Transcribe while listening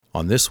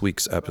On this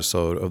week's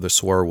episode of the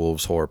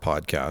Swearwolves Horror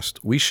Podcast,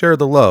 we share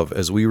the love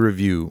as we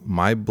review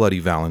My Bloody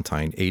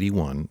Valentine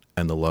 81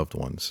 and The Loved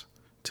Ones,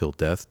 Till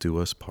Death Do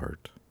Us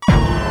Part.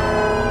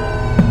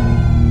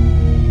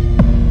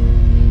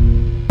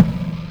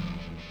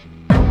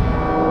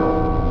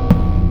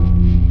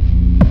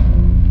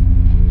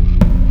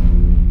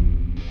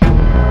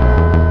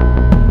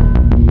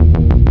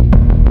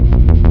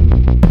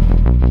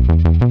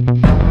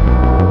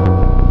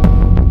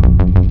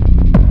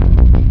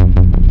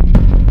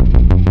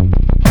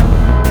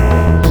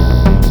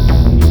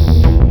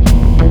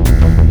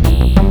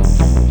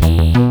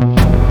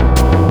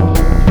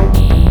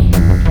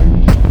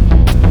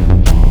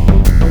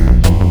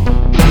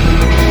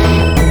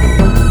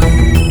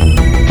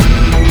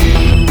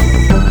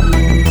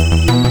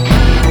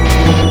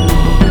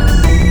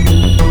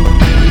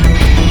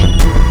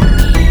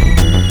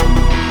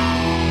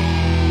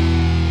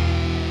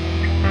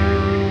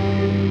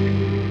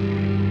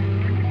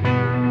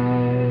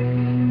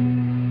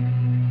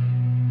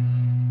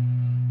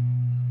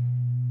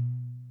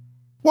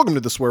 Welcome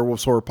to the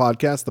Swearwolves Horror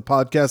Podcast, the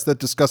podcast that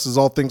discusses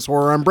all things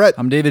horror. I'm Brett.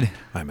 I'm David.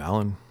 I'm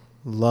Alan.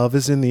 Love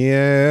is in the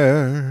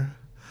air.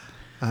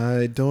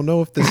 I don't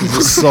know if this is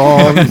a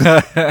song.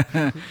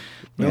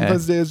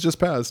 Valentine's Day has just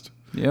passed.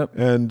 Yep.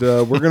 And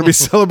we're going to be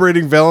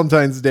celebrating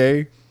Valentine's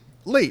Day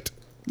late.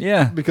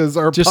 Yeah. Because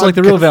our just like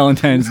the real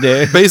Valentine's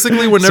Day.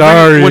 Basically,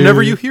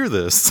 whenever you hear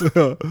this.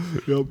 Yep.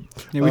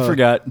 Yeah, we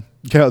forgot.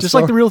 Yeah, just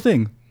like the real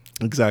thing.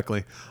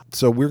 Exactly.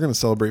 So we're going to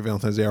celebrate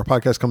Valentine's Day. Our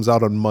podcast comes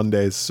out on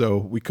Mondays, so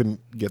we couldn't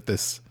get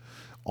this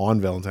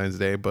on Valentine's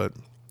Day, but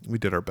we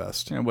did our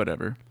best. Yeah,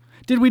 whatever.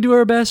 Did we do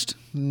our best?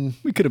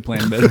 We could have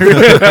planned better.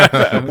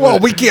 Well,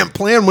 we can't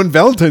plan when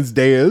Valentine's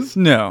Day is.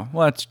 No.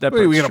 Well, that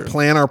Wait, we part's going to true.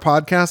 plan our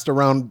podcast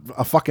around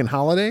a fucking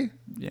holiday?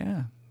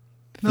 Yeah.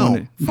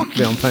 No, fuck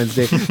Valentine's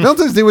Day.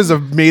 Valentine's Day was a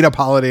made-up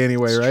holiday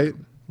anyway, right?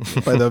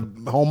 By the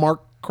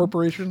Hallmark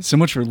Corporation. So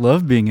much for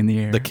love being in the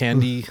air. The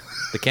candy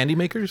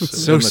makers?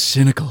 So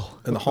cynical.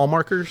 And the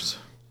Hallmarkers?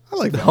 I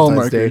like The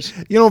Valentine's Day.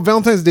 Hallmarkers. You know,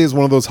 Valentine's Day is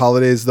one of those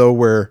holidays, though,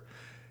 where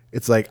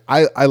it's like,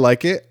 I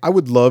like it. I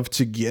would love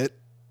to get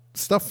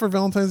stuff for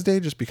Valentine's Day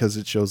just because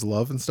it shows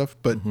love and stuff,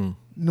 but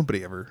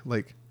nobody ever,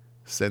 like,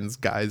 sends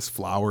guys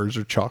flowers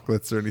or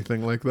chocolates or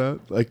anything like that.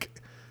 Like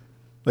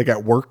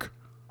at work.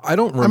 I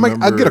don't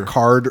remember. I'd get a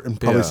card and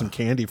probably Yeah. some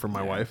candy from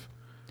my wife.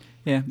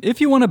 Yeah. If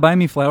you want to buy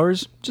me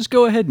flowers, just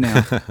go ahead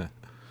now.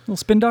 Little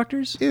spin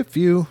doctors. If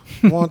you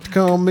want to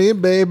call me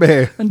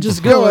baby, And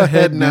just go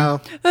ahead now.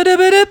 1,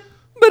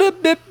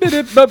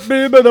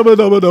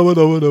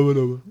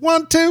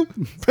 2,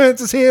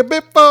 Prince is here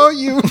before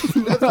you.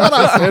 That's what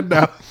I said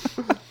now.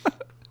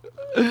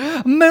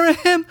 Marry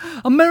him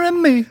or marry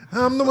me.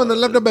 I'm the one that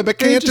left the baby.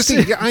 Can't you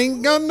see? I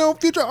ain't got no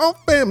future on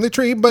family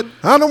tree, but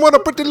I don't want to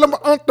put the lumber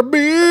on the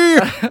bee.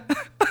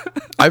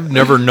 I've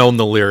never known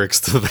the lyrics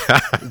to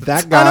that.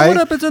 That I guy, know what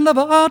up, it's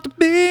another ought to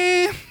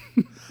be.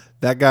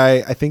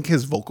 I think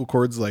his vocal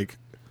cords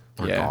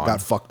Yeah.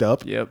 got fucked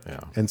up. Yep. Yeah.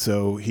 And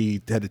so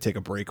he had to take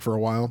a break for a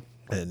while.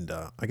 And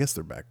I guess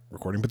they're back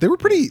recording, but they were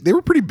pretty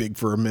big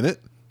for a minute.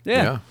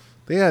 Yeah.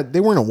 They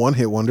weren't a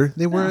one-hit wonder.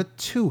 They were a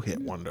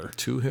two-hit wonder.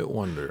 Two-hit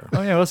wonder.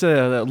 Oh, yeah. What's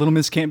that? Little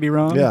Miss Can't Be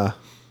Wrong? Yeah.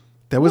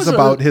 That was Was it-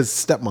 about his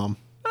stepmom.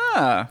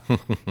 Ah.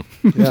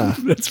 Yeah.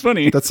 That's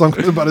funny. That song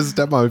was about his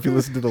stepmom if you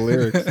listen to the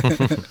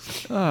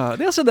lyrics.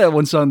 They also had that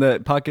one song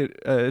that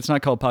it's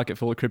not called Pocket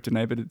Full of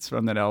Kryptonite, but it's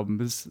from that album.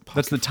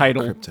 That's the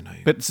title.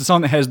 Kryptonite. But it's the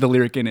song that has the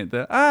lyric in it.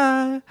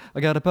 I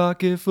got a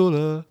pocket full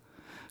of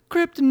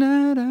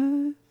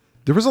kryptonite.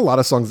 There was a lot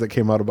of songs that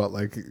came out about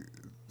like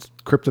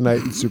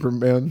Kryptonite and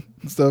Superman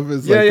and stuff.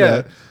 It's Yeah, like yeah.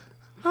 that.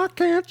 I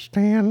can't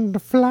stand to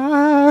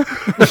fly.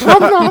 I'm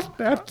not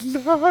that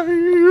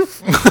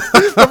naive.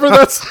 Remember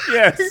that?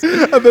 Yes.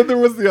 And then there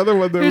was the other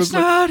one. There It's was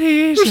like, not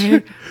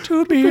easy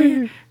to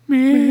be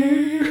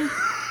me.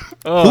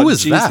 Oh, Who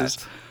is Jesus.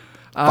 that?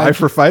 Five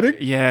for Fighting.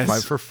 Yes.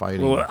 Five for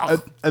Fighting.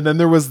 Well, And then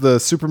there was the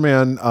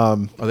Superman.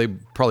 They're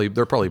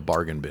probably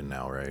bargain bin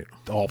now, right?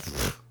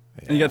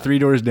 and you got Three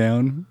Doors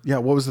Down. Yeah,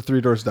 what was the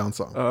Three Doors Down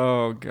song?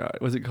 Oh, God.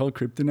 Was it called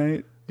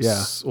Kryptonite?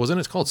 Yeah. Wasn't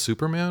it called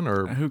Superman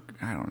or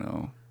I don't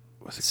know.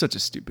 It's such a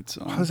stupid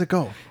song. How does it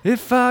go?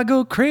 If I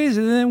go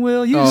crazy, then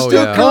will you Oh,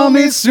 still yeah. call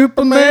me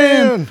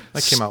Superman?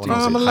 that came out when I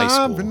was I'm in high alive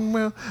school? and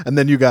well. And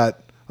then you got,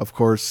 of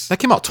course, That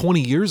came out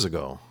 20 years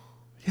ago.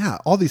 yeah,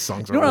 all these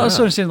songs are You know what I around.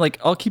 also understand? Like,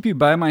 I'll keep you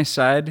by my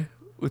side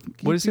with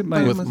what is it?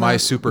 My With my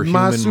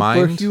superhuman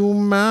mind.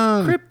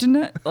 superhuman.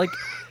 kryptonite. Like,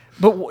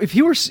 but if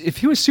he was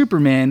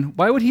Superman,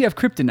 why would he have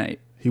kryptonite?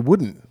 He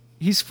wouldn't.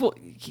 He's full.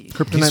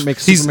 Kryptonite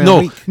makes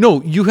Superman weak. No,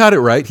 you had it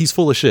right. He's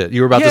full of shit.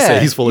 You were about to say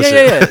he's full of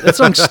shit. Yeah. That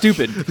song's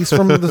stupid. He's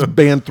from this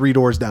band Three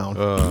Doors Down.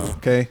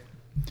 Okay.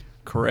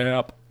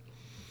 Crap.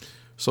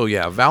 So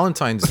yeah,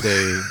 Valentine's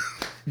Day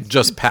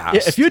just passed.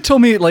 Yeah, if you had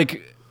told me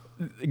like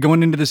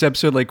going into this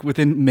episode, like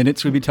within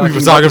minutes, we'd be talking,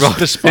 were talking about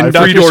the spin Three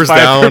doctors Doors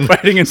Down,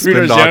 fighting in Three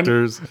Spin Doors Down.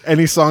 Doctors.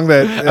 Any song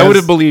that I would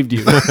have believed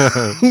you. But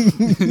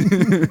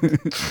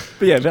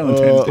yeah,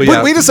 Valentine's Day.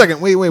 yeah. Wait a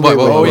second. Wait. Wait,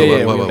 Oh, wait, yeah, wait,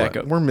 yeah. wait, Back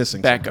wait. up. We're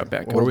missing. Back something. up,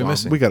 back up. What are we Hold on.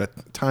 missing? We got a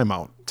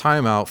timeout.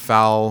 Timeout,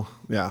 foul.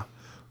 Yeah,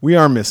 we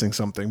are missing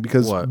something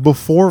because What?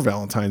 before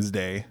Valentine's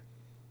Day,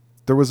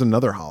 there was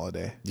another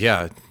holiday.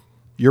 Yeah.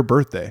 Your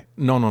birthday.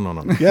 No.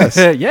 Yes.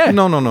 Yeah.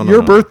 No.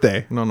 Your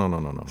birthday.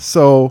 No.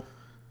 So,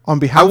 on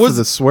behalf of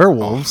the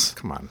Swearwolves,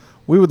 Come on.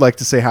 we would like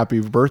to say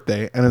happy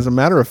birthday. And as a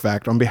matter of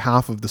fact, on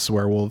behalf of the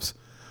Swearwolves,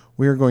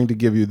 we are going to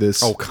give you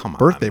this come on.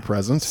 birthday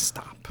present.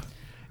 Stop.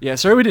 Yeah,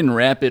 sorry we didn't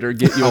wrap it or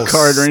get you a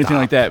card or anything stop.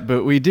 like that,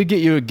 but we did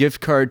get you a gift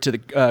card to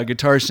the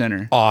Guitar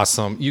Center.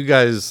 Awesome. You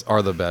guys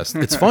are the best.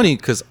 It's funny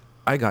because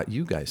I got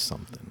you guys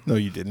something. No,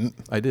 you didn't.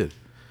 I did.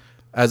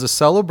 As a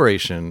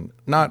celebration,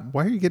 not.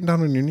 Why are you getting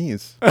down on your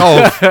knees?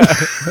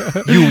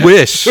 Oh, you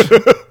wish.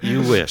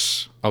 You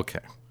wish. Okay.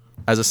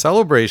 As a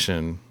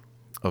celebration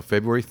of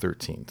February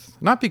 13th,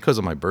 not because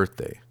of my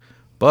birthday,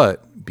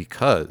 but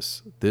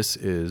because this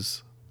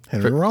is.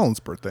 Henry Rollins'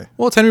 birthday.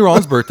 Well, it's Henry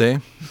Rollins' birthday.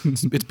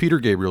 It's Peter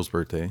Gabriel's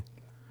birthday.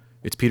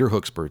 It's Peter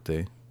Hook's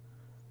birthday.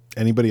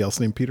 Anybody else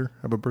named Peter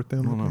have a birthday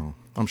on that day? No,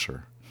 I'm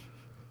sure.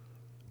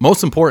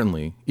 Most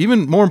importantly,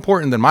 even more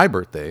important than my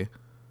birthday,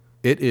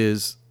 it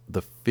is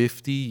the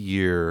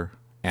 50-year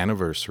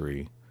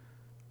anniversary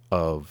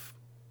of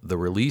the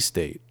release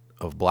date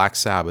of Black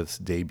Sabbath's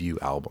debut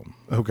album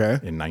Okay.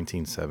 in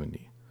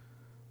 1970.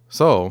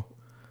 So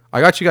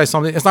I got you guys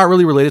something. It's not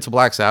really related to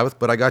Black Sabbath,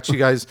 but I got you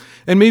guys,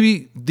 and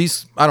maybe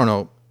these, I don't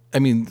know. I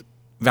mean,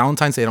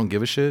 Valentine's Day, I don't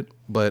give a shit,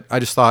 but I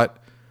just thought,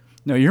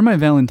 No, you're my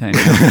Valentine.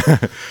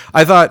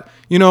 I thought,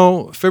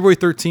 February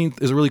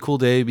 13th is a really cool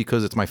day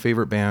because it's my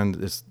favorite band.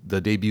 It's the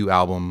debut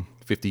album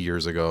 50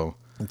 years ago.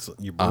 It's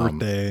your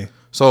birthday.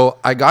 So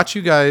I got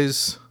you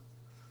guys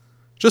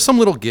just some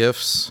little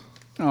gifts.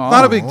 Aw.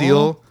 Not a big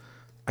deal.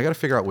 I got to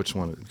figure out which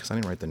one because I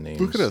didn't write the names.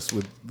 Look at us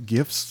with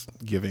gifts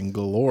giving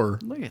galore.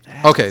 Look at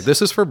that. Okay,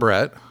 this is for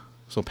Brett.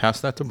 So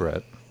pass that to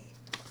Brett.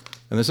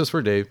 And this is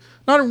for Dave.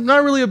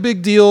 Not really a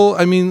big deal.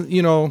 I mean,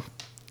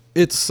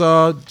 it's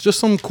just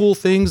some cool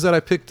things that I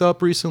picked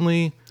up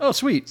recently. Oh,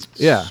 sweet.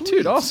 Yeah.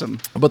 Dude, awesome.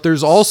 But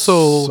there's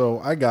also So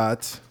I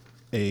got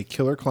a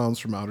Killer Clowns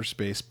from Outer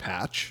Space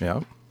patch.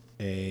 yeah.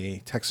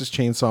 A Texas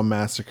Chainsaw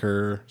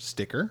Massacre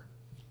sticker,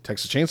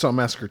 Texas Chainsaw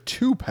Massacre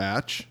 2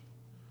 patch,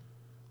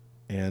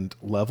 and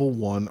Level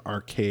 1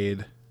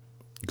 arcade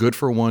Good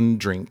for one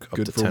drink up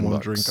good to for $10. one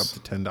drink up to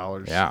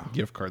 $10 Yeah.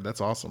 gift card. That's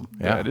awesome.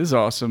 Yeah. Yeah, it is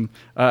awesome.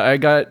 I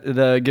got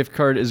the gift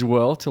card as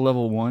well to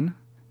Level 1.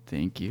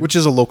 Thank you. Which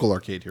is a local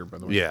arcade here, by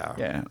the way. Yeah.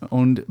 Yeah,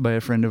 owned by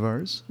a friend of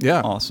ours.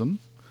 Yeah. Awesome.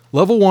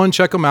 Level 1,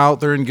 check them out.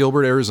 They're in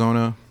Gilbert,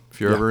 Arizona.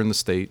 If you're Yeah. ever in the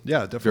state. Yeah,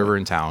 If you're definitely. ever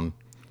in town.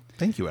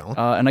 Thank you, Alan.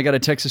 And I got a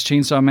Texas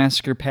Chainsaw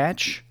Massacre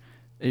patch,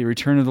 a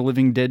Return of the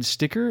Living Dead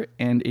sticker,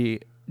 and a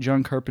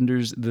John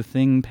Carpenter's The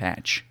Thing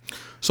patch.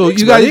 So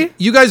Thanks, you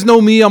buddy. guys know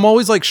me. I'm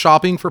always like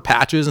shopping for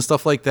patches and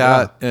stuff like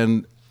that.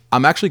 And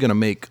I'm actually going to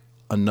make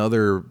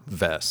another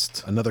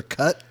vest. Another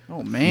cut.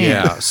 Oh, man.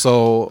 Yeah.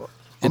 So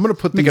I'm going to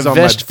put Make these a on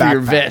vest my for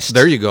your backpack. vest.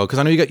 there you go. Because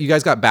I know you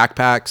guys got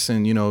backpacks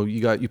and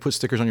you put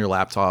stickers on your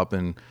laptop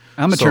and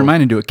I'm going to so- turn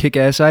mine into a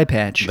kick-ass eye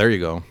patch. There you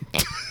go.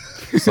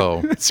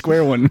 So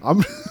Square one.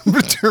 I'm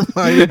going to turn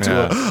mine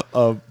into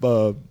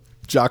a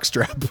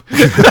jockstrap.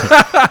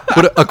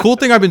 But a cool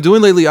thing I've been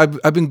doing lately,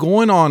 I've been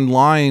going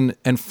online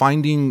and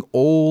finding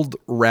old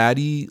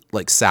ratty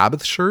like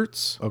Sabbath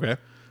shirts Okay.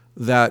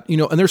 that,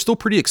 and they're still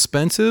pretty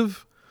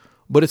expensive,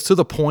 but it's to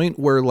the point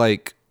where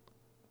like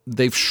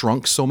they've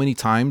shrunk so many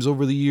times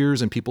over the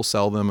years and people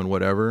sell them and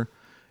whatever.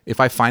 If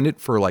I find it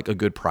for like a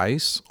good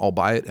price, I'll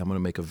buy it. And I'm going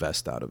to make a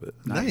vest out of it.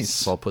 Nice.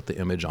 So I'll put the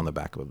image on the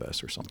back of a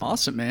vest or something.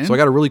 Awesome, man. So I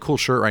got a really cool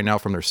shirt right now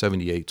from their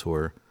 78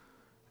 tour.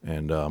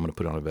 And I'm going to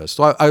put it on a vest.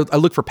 So I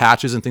look for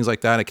patches and things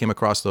like that. I came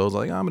across those.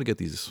 Like, I'm going to get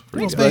these for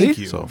Thanks, you guys. buddy. Thank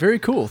you. So, Very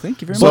cool.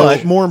 Thank you very But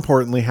much. more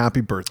importantly,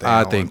 happy birthday.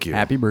 Alan. thank you.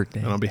 Happy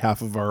birthday. And on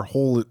behalf of our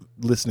whole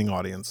listening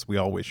audience, we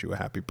all wish you a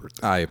happy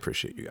birthday. I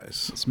appreciate you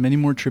guys. It's many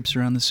more trips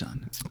around the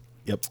sun.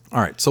 Yep. All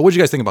right. So what did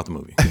you guys think about the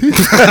movie?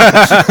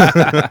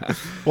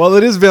 Well,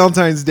 it is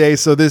Valentine's Day,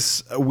 so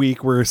this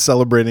week we're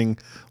celebrating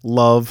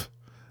love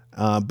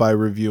by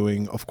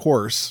reviewing, of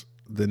course,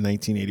 the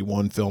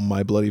 1981 film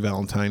My Bloody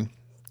Valentine,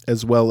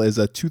 as well as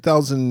a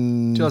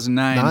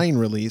 2009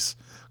 release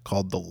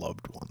called The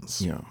Loved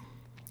Ones. Yeah.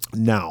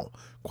 Now,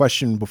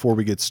 question before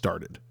we get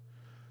started.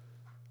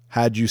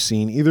 Had you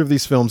seen either of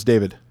these films,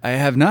 David? I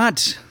have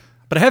not,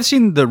 but I have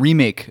seen the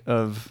remake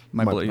of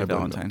My Bloody Bloody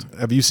Valentine.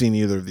 Have you seen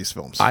either of these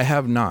films? I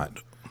have not.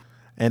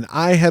 And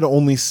I had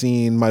only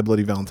seen My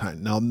Bloody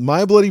Valentine. Now,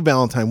 My Bloody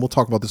Valentine, we'll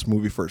talk about this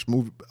movie first.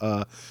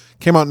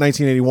 Came out in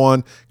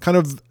 1981, kind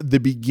of the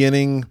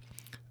beginning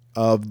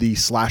of the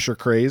slasher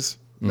craze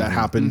that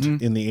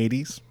happened in the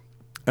 80s.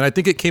 And I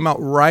think it came out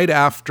right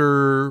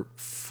after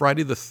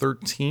Friday the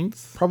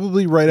 13th.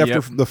 Probably right after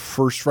Yep. the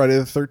first Friday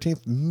the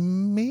 13th.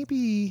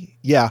 Maybe,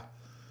 yeah.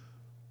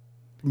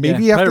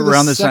 Maybe Yeah, after probably the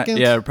around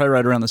second. probably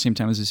right around the same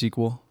time as the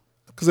sequel.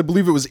 Because I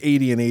believe it was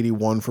 80 and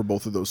 81 for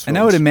both of those films. And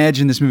I would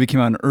imagine this movie came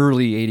out in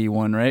early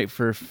 81, right?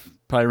 For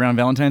probably around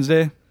Valentine's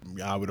Day.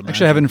 Yeah, I would imagine.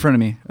 Actually, I have it in front of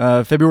me.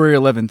 February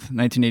 11th,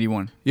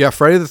 1981. Yeah,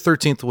 Friday the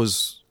 13th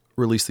was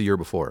released the year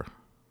before,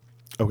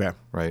 Okay.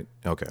 right?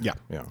 Okay. Yeah.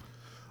 Yeah.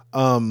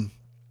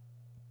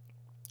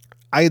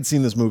 I had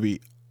seen this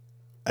movie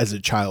as a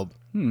child,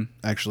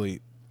 actually,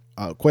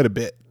 quite a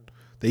bit.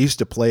 They used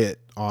to play it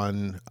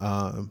on,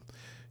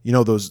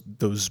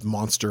 those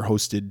monster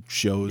hosted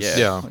shows.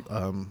 Yeah.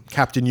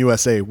 Captain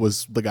USA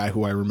was the guy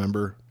who I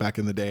remember back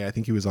in the day. I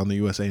think he was on the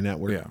USA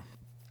Network. Yeah.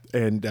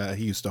 And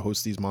he used to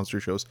host these monster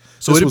shows.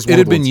 So This it was one had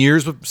of been those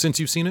years since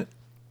you've seen it?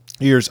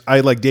 years. I,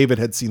 like David,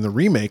 had seen the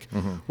remake,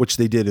 which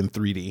they did in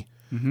 3D.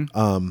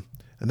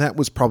 And that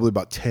was probably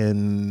about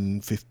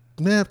 10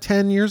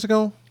 years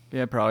ago.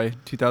 Yeah, probably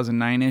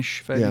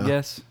 2009-ish, if I could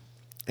guess.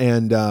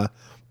 And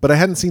but I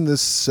hadn't seen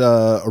this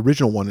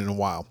original one in a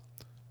while,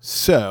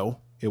 so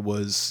it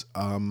was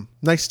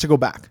nice to go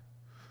back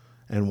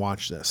and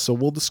watch this. So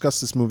we'll discuss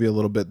this movie a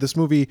little bit. This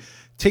movie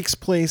takes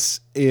place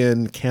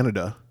in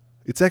Canada.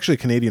 It's actually a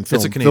Canadian film,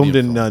 It's a Canadian filmed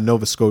in film.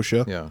 Nova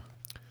Scotia. Yeah.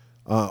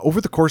 Over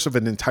the course of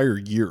an entire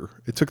year,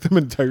 it took them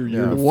an entire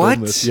year to What?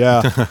 film this.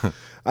 Yeah,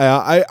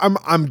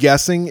 I'm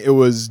guessing it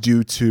was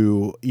due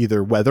to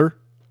either weather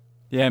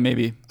Yeah,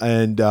 maybe.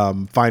 and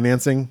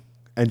financing,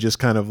 and just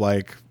kind of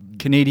like,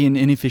 Canadian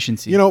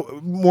inefficiency.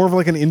 more of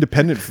like an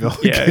independent film.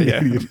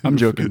 Canadian. I'm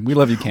joking. We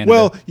love you, Canada.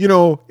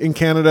 Well, in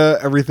Canada,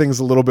 everything's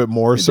a little bit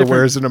more. So Different.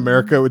 whereas in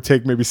America, it would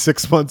take maybe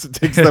 6 months, it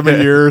takes them a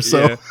year or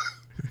so.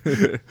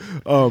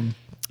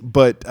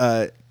 But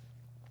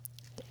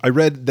I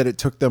read that it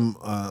took them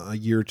a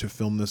year to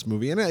film this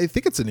movie. And I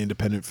think it's an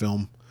independent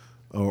film,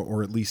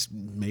 or at least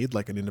made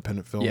like an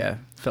independent film. yeah,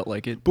 felt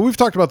like it. But we've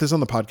talked about this on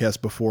the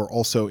podcast before.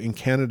 Also, in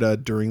Canada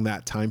during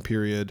that time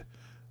period,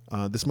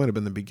 this might have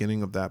been the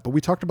beginning of that. But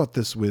we talked about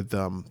this with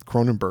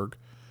Cronenberg.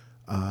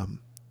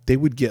 They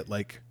would get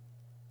like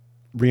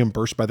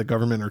reimbursed by the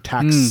government or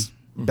tax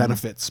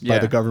benefits by Yeah.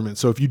 the government.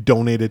 So if you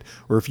donated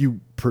or if you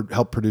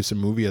helped produce a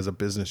movie as a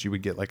business, you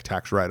would get like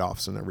tax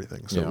write-offs and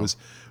everything. So it was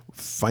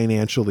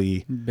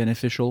financially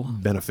Beneficial.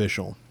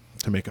 beneficial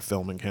to make a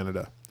film in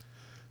Canada.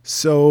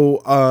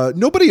 So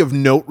nobody of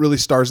note really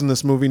stars in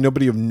this movie.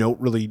 Nobody of note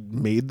really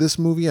made this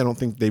movie. I don't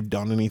think they've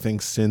done anything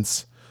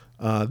since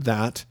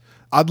that.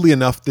 Oddly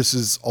enough, this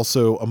is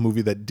also a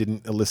movie that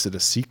didn't elicit a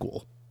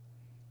sequel.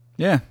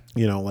 Yeah.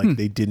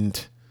 They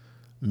didn't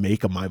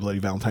make a My Bloody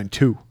Valentine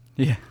 2,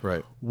 Yeah.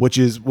 Right. which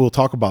is, we'll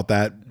talk about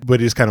that,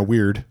 but it is kind of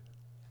weird.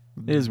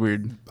 It is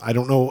weird. I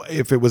don't know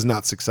if it was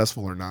not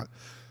successful or not.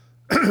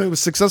 It was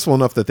successful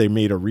enough that they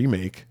made a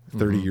remake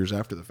 30 years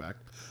after the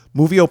fact.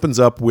 Movie opens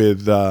up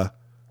with,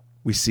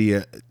 we see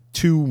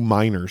two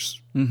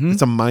miners.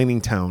 It's a mining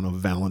town of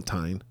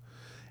Valentine.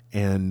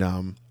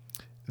 And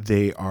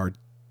they are,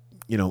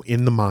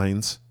 in the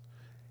mines,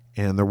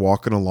 and they're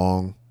walking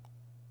along,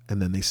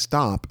 and then they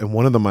stop, and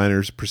one of the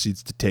miners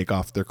proceeds to take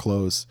off their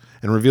clothes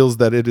and reveals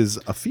that it is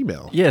a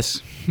female.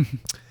 Yes.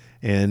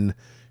 And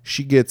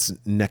she gets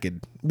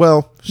naked.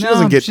 Well, she No,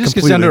 doesn't get she just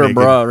completely gets down to her naked.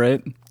 bra,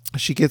 right?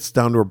 She gets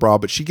down to her bra,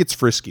 but she gets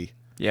frisky.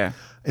 Yeah.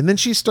 And then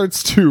she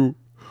starts to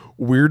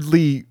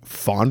weirdly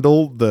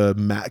fondle the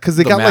mask, because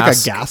they got like a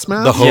mask, gas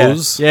mask. the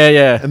hose.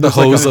 Yeah. And The there's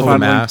like hose a of the fondling-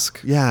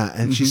 mask. Yeah,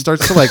 and she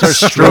starts to like Starts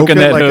stroke stroking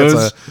it that like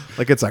hose.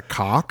 it's a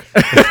cock.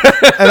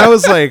 And I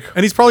was like,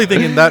 And he's probably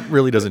thinking that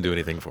really doesn't do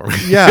anything for me.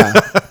 yeah.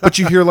 But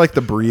you hear like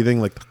the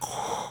breathing, like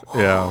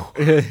Yeah.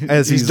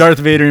 as He's Darth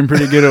Vader and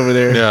pretty good over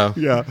there. Yeah.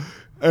 yeah.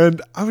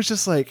 And I was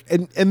just like,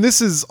 and this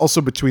is also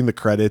between the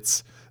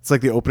credits. It's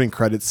like the opening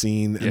credit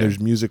scene, and there's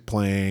music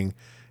playing,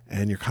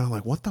 and you're kind of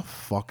like, what the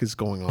fuck is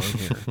going on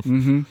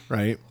here?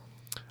 Right?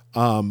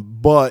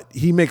 But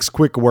he makes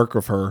quick work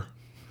of her,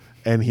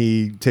 and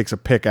he takes a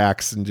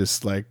pickaxe and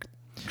just like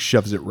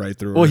shoves it right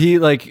through Well, her. he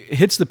like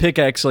hits the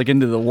pickaxe like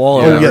into the wall.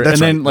 Oh, or yeah, whatever,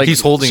 that's and then right. like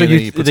He's holding so it and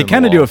he puts they it in the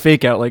kind of do wall. a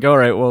fake out, like, all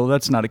right, well,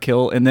 that's not a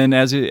kill. And then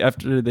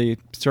after they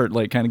start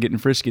like kind of getting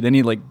frisky, then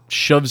he like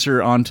shoves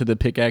her onto the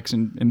pickaxe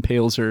and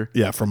impales her.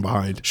 Yeah, from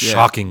behind.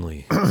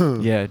 Shockingly.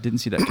 Yeah, didn't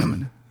see that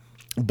coming.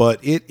 But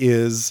it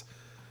is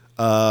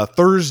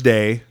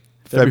Thursday,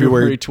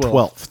 February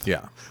 12th.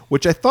 Yeah.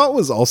 Which I thought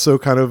was also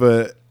kind of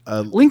a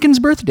Lincoln's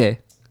birthday.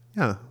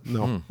 yeah,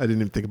 no, I didn't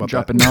even think about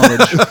Dropping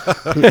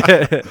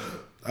that. knowledge.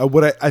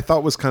 What I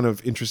thought was kind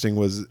of interesting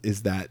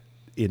is that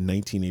in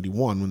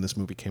 1981, when this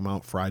movie came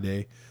out,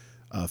 Friday,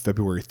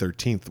 February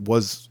 13th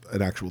was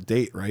an actual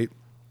date, right?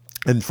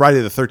 And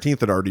Friday the 13th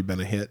had already been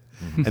a hit,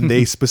 and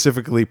they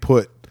specifically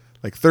put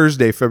like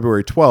Thursday,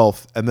 February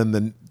 12th, and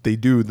then they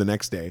do the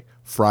next day,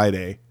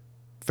 Friday,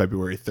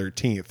 February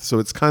 13th. So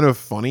it's kind of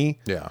funny.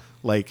 Yeah.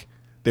 Like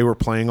they were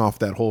playing off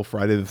that whole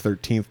Friday the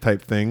 13th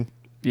type thing.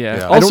 Yeah.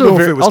 Yeah. I don't Also, know if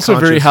very, it was also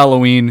very conscious.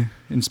 Halloween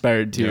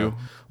inspired too. Yeah.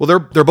 Well,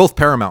 they're both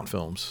Paramount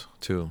films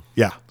too.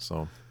 Yeah.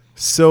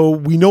 So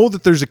We know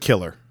that there's a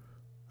killer,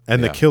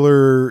 and the Yeah.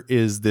 killer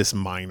is this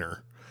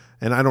miner.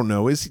 And I don't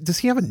know, does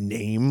he have a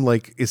name?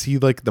 Like, is he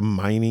like the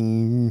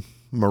mining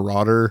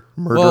marauder,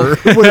 murderer.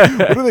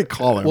 What do they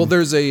call him? Well,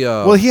 there's a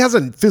well, he has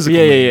a physical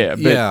name.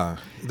 But yeah.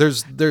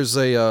 There's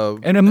a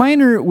and a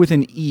minor with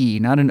an E,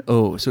 not an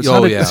O. So it's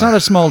it's not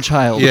a small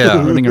child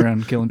running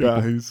around killing people.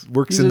 Yeah, he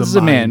works in the He's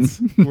a mines.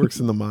 Works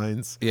in the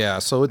mines. yeah.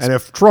 So it's And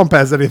if Trump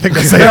has anything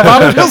to say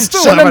about it, he'll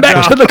still Send have him a back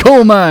job. to the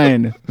coal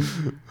mine.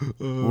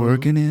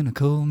 Working in a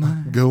coal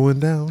mine.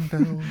 Going down,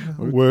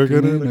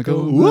 working in a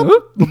coal. mine.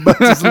 Whoop, about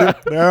to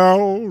slip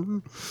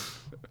down.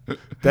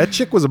 That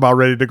chick was about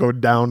ready to go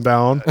down.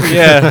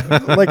 Yeah.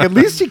 Like, at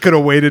least he could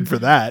have waited for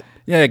that.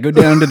 Yeah, go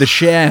down to the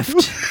shaft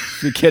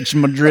if you catch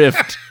my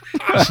drift.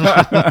 It's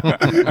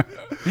like,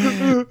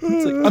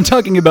 I'm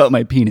talking about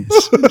my penis.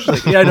 It's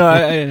like, yeah,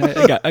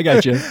 no, I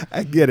got you.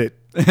 I get it.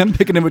 I'm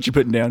picking up what you're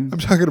putting down. I'm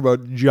talking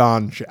about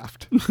John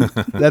Shaft.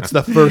 That's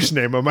the first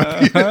name of my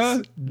penis.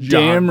 Damn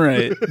John.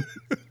 right.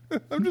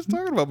 I'm just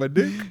talking about my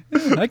dick.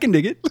 I can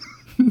dig it.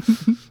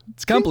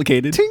 It's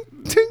complicated. Tink,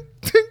 tink,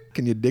 tink.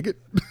 Can you dig it?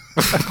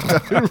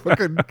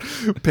 Fucking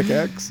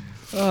pickaxe.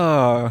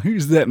 Oh,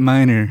 who's that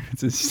miner?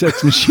 It's a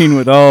sex machine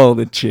with all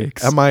the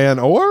chicks.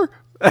 MINOR?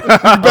 You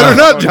better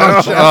not,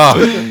 John Shaft.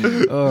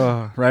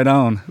 Oh, right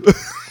on.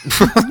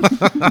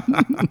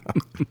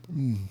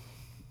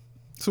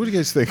 So what do you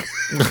guys think?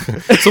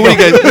 so what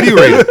do you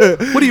rate it?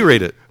 What do you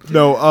rate it?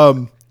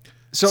 No,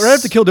 So right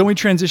after Kill, don't we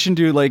transition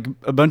to like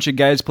a bunch of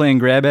guys playing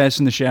grab ass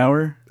in the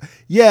shower?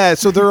 yeah,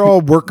 so they're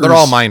all workers. They're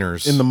all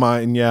miners in the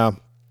mine, yeah.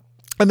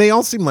 And they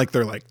all seem like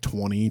they're like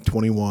 20,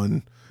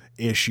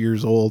 21-ish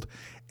years old.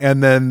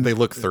 And then They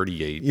look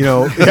 38. you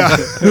know, yeah,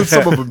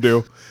 some of them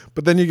do.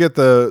 But then you get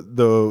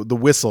the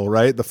whistle,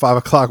 right? The 5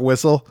 o'clock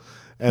whistle,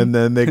 and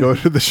then they go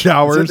to the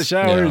showers. The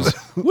showers.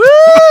 Woo!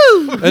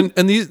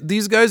 And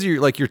these guys are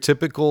like your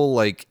typical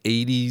like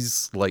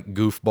 80s like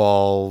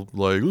goofball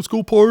like let's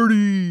go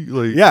party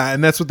like Yeah,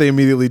 and that's what they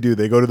immediately do.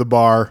 They go to the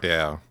bar,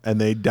 yeah. and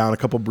they down a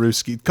couple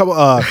brewski, couple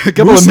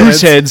of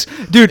moose heads.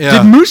 Dude,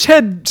 Yeah. did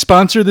Moosehead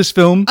sponsor this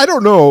film? I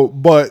don't know,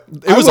 but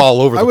It was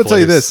all over the I would tell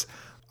you place. this: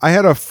 I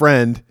had a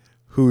friend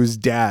whose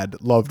dad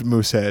loved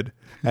Moosehead,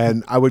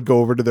 and I would go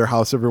over to their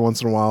house every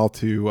once in a while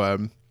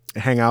to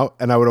hang out,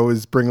 and I would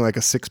always bring like a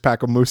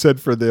 6-pack of Moosehead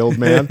for the old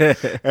man,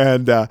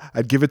 and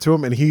I'd give it to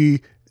him, and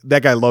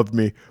that guy loved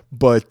me.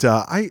 But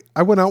I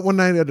went out one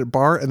night at a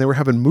bar, and they were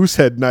having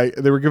Moosehead night,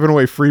 and they were giving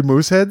away free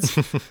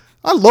Mooseheads.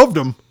 I loved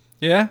them.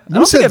 Yeah,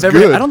 Moosehead's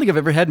good. I don't think I've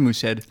ever had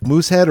Moosehead.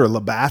 Moosehead or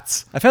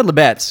Labatt's. I've had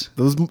Labatt's.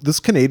 Those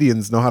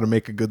Canadians know how to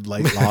make a good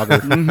light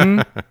lager.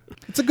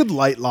 It's a good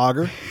light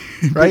lager,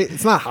 right?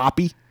 It's not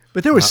hoppy.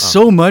 But there was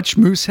so much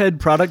Moosehead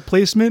product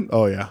placement.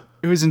 Oh yeah.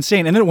 It was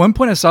insane. And then at one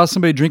point I saw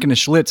somebody drinking a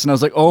Schlitz, and I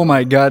was like, oh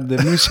my God, the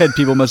Moosehead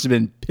people must have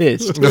been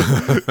pissed.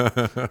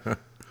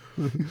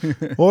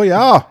 Oh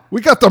yeah,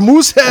 we got the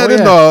Moosehead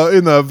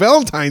in the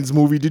Valentine's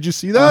movie. Did you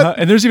see that?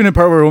 And there's even a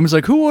part where a woman's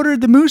like, who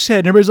ordered the Moosehead?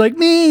 And everybody's like,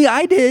 me,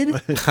 I did.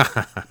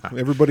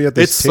 Everybody at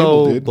this It's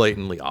table so did.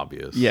 blatantly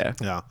obvious. Yeah.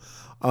 Yeah.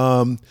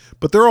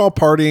 But they're all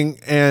partying,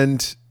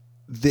 and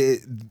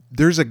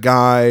there's a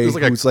guy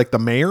like who's like the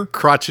mayor.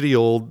 Crotchety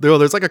old. No,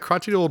 there's like a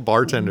crotchety old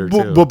bartender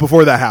too. But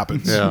before that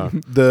happens, Yeah.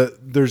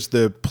 there's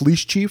the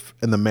police chief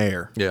and the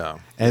mayor. yeah.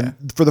 And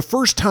for the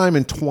first time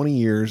in 20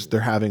 years,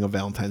 they're having a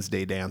Valentine's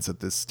Day dance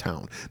at this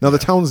town. Now, the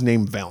town's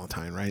named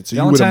Valentine, right? So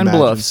Valentine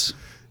Bluffs.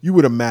 You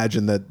would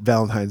imagine that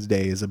Valentine's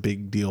Day is a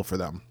big deal for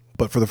them.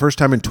 But for the first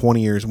time in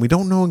 20 years, and we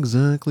don't know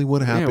exactly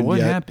what happened what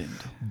yet. happened?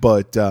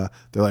 But they're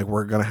like,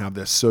 we're going to have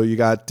this. So you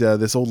got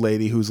this old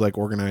lady who's like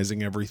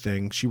organizing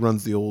everything. She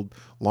runs the old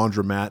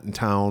laundromat in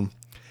town.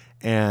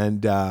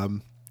 And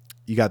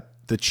you got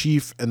the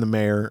chief and the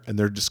mayor, and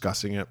they're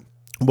discussing it.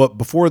 But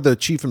before the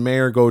chief and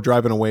mayor go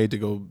driving away to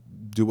go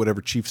do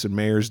whatever chiefs and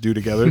mayors do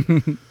together,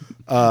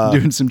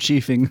 Doing some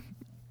chiefing.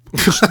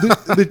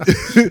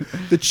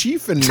 the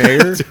chief and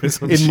mayor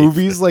in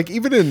movies, like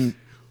even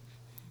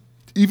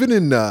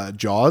in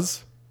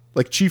Jaws,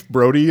 like Chief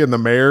Brody and the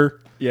mayor,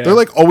 Yeah. they're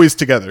like always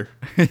together.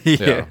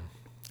 Yeah.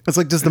 It's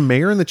like, does the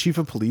mayor and the chief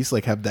of police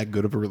like have that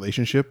good of a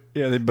relationship?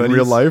 Yeah, they in buddies.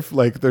 real life.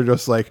 Like they're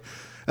just like,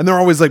 and they're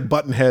always like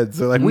button heads.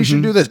 They're like, we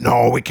should do this.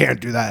 No, we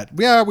can't do that.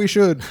 Yeah, we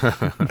should.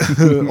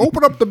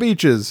 Open up the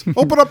beaches.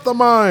 Open up the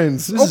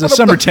mines. This is a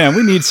summer town.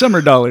 We need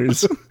summer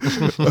dollars.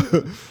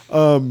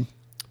 But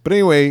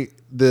anyway,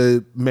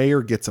 the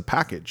mayor gets a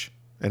package,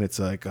 and it's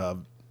like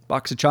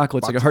Box of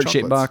chocolates, like a of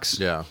heart-shaped chocolates. box.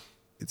 Yeah.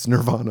 it's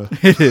Nirvana.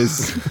 It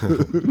is.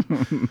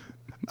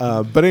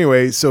 But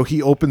anyway, so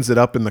he opens it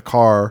up in the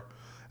car,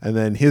 and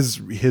then his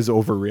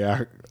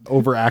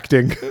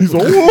overacting. He's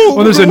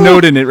Well, there's a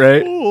note in it,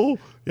 right?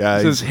 yeah,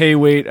 It says, hey,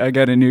 wait, I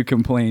got a new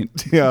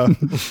complaint. yeah.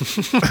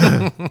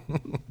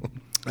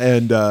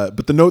 And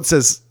but the note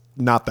says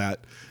not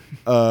that.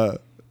 That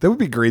would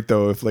be great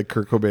though if like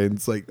Kurt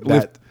Cobain's like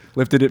that.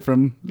 Lifted it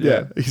from...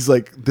 Yeah, he's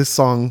like, this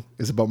song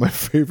is about my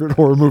favorite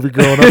horror movie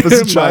growing up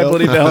as a My child.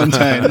 Bloody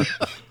Valentine.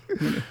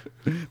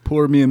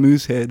 Pour me a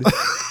moose head.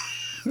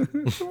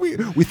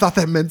 we thought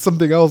that meant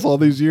something else all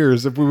these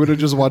years if we would have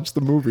just watched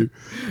the movie.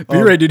 But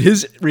you're right, dude.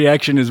 His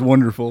reaction is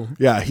wonderful.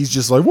 Yeah, he's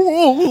just like,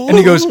 whoa. And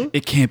he goes,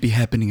 it can't be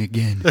happening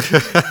again.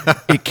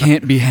 It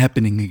can't be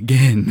happening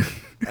again.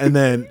 And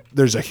then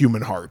there's a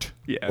human heart.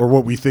 Yeah. Or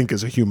what we think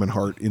is a human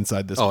heart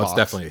inside this box. it's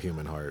definitely a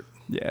human heart.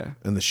 Yeah.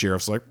 And the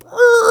sheriff's like,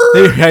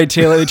 They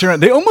hightail it. They turn around.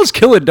 They almost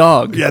kill a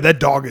dog. yeah, that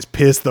dog is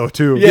pissed though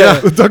too. Yeah.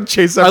 The dog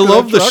chases I after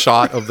love that the truck.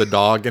 shot of the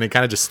dog, and it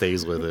kind of just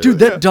stays with it. Dude,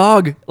 that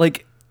dog,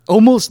 like,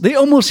 they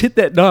almost hit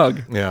that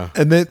dog. Yeah.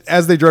 And then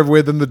as they drive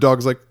away, then the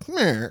dog's like,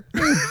 meh.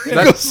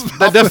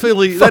 That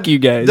definitely Fuck you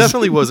guys.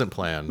 definitely wasn't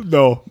planned.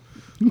 No.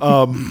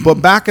 But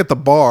back at the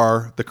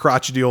bar, the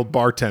crotchety old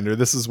bartender,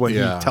 this is when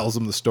Yeah. he tells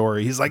him the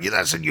story. He's like,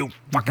 listen, you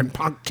fucking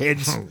punk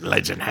kids.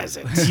 Legend has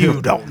it.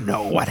 You don't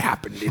know what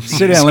happened. In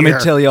Sit down. Let me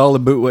tell you all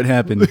about what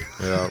happened.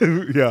 Yeah.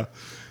 Yeah.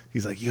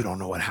 He's like, you don't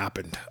know what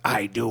happened.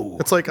 I do.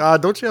 It's like,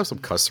 don't you have some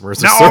customers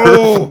to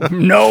serve?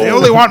 No. They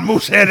only want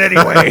Moosehead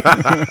anyway.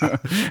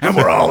 And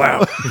we're all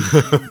out.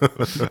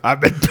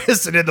 I've been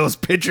pissing in those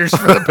pitchers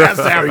for the past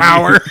half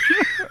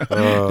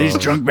hour. These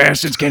drunk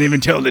bastards can't even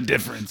tell the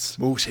difference.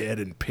 Moosehead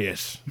and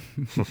piss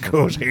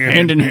goes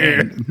Hand in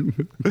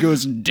hand.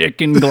 Goes dick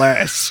and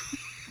glass.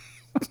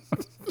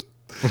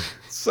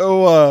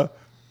 So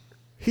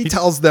he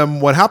tells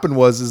them what happened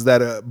is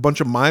that a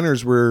bunch of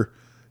miners were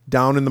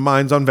down in the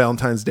mines on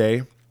Valentine's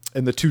Day,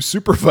 and the two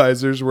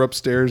supervisors were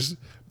upstairs.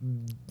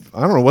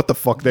 I don't know what the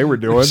fuck they were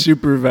doing.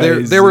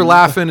 Supervised. They were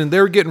laughing and they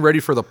were getting ready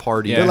for the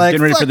party. Yeah. They're like,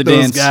 Getting ready for "Fuck the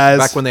those dance." guys.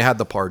 Back when they had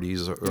the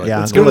parties. Like, Yeah.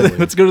 let's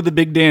Let's go to the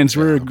big dance.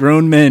 We're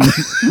grown men.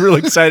 We're real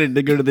excited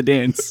to go to the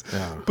dance.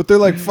 But they're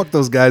like, fuck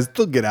those guys.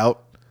 They'll get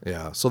out.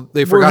 Yeah. So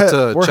they forgot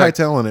to we're check.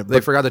 hightailing it, They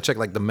but- forgot to check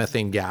like the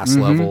methane gas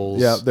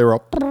levels. Yeah, they were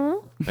all.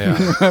 Yeah.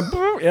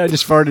 Yeah, I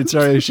just farted.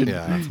 Sorry, I should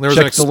Yeah. There was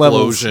an check the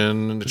levels.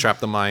 explosion to trap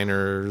the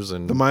miners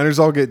and The miners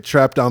all get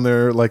trapped down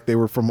there like they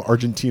were from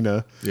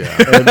Argentina. yeah.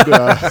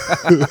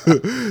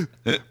 And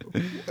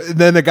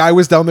then the guy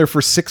was down there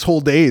for 6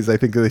 whole days, I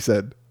think they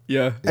said.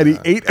 Yeah. And he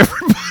ate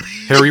everybody.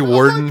 Harry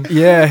Warden.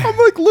 Yeah. I'm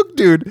like, look,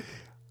 dude,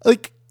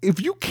 like if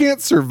you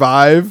can't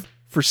survive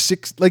for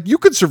 6, like you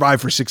could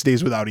survive for 6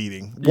 days without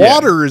eating. Yeah.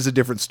 Water is a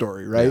different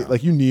story, right? Yeah.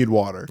 Like you need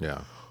water.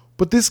 Yeah.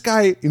 But this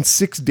guy in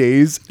 6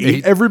 days ate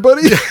Ate-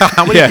 everybody.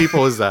 How many Yeah.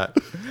 people is that?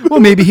 Well,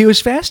 maybe he was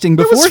fasting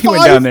There before was he went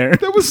 5 down there.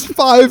 There was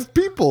 5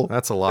 people.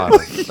 That's a lot.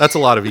 That's a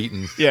lot of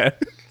eating. Yeah.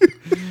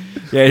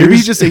 Yeah, Maybe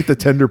he just ate the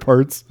tender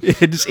parts. he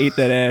just ate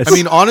that ass. I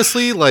mean,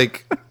 honestly,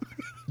 like,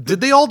 did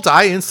they all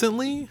die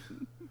instantly?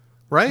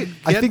 Right?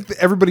 I think that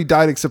everybody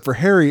died except for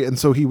Harry, and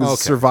so he was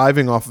Okay.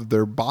 surviving off of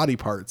their body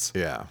parts.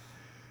 Yeah.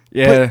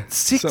 yeah, but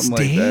 6 something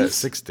days? like that.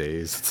 6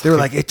 days. They were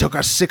like, it took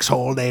us 6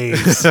 whole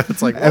days.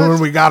 It's like, And what? when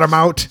we got him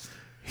out,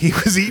 he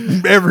was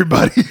eating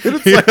everybody. And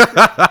it's like,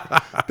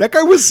 that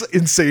guy was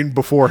insane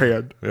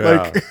beforehand. Yeah.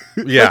 Like,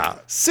 Yeah.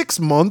 like 6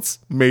 months,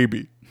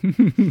 maybe.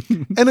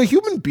 And a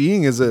human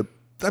being is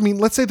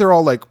let's say they're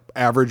all like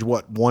average,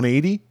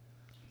 180?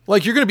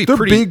 Like, you're going to be They're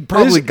pretty big,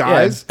 probably yeah.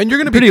 guys. and you're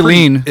going to be Pretty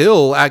lean.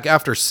 ill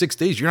after 6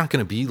 days. You're not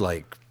going to be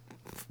like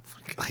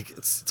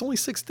it's only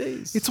 6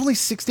 days. It's only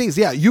 6 days.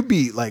 Yeah, you'd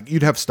be like,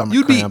 you'd have stomach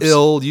You'd cramps. be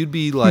ill. You'd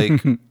be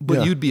like, but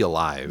Yeah. you'd be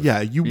alive.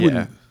 Yeah, you Yeah.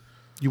 wouldn't.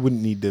 You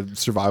wouldn't need to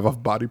survive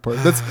off body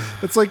parts.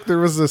 That's like there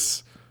was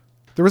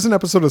an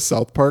episode of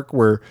South Park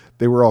where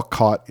they were all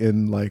caught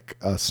in like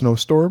a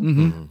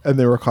snowstorm, and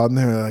they were caught in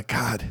there. And they're like,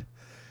 God,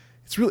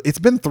 it's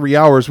been 3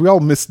 hours. We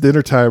all missed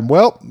dinner time.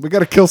 Well, we got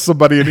to kill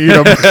somebody and eat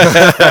them.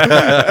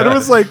 And it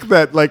was like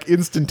that, like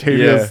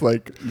instantaneous, Yeah.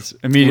 like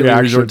Immediately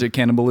reaction. resort to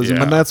cannibalism.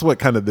 Yeah. And that's what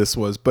kind of this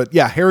was. But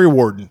yeah, Harry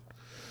Warden.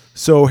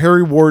 So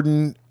Harry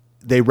Warden,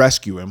 they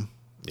rescue him,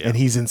 and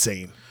he's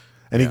insane,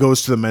 and he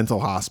goes to the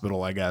mental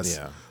hospital, I guess.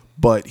 Yeah.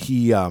 But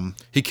he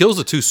Kills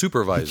the 2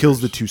 supervisors. kills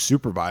the 2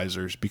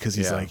 supervisors because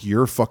he's Yeah. like,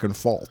 your fucking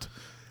fault.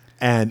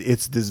 And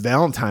it's this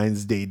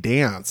Valentine's Day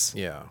dance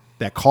Yeah.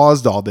 that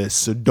caused all this.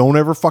 So don't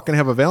ever fucking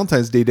have a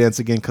Valentine's Day dance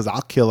again because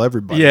I'll kill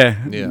everybody. Yeah,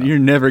 Yeah. you're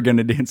never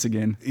gonna dance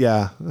again.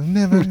 Yeah. I'm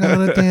never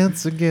gonna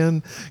dance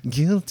again.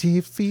 Guilty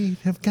feet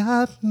have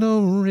got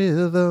no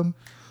rhythm.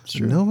 I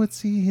know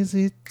it's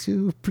easy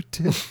to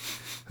pretend.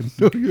 I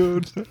know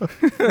you're not.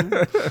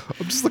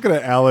 I'm just looking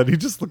at Alan. He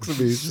just looks at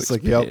me. He's just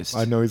like, yep, pissed.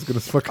 I know he's gonna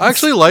fucking I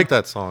actually like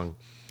that song.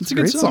 It's a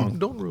good great song. song.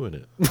 Don't ruin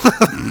it.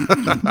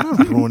 I'm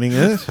not ruining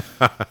it.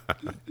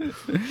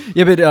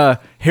 Yeah,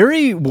 but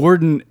Harry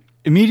Warden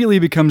immediately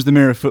becomes the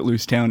mayor of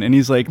Footloose Town, and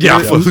he's like, Yeah,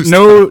 "No- Footloose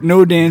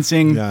no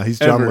dancing." Yeah, he's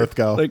John ever."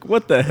 Lithgow. Like,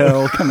 what the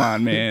hell? Come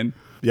on, man.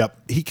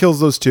 Yep. He kills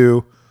those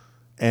 2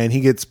 and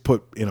he gets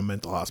put in a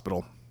mental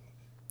hospital.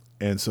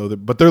 And so,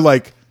 but they're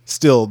like,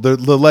 still, the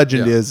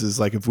legend Yeah. is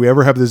like, if we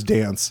ever have this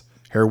dance,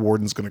 Harry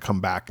Warden's going to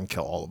come back and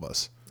kill all of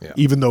us, Yeah.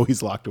 even though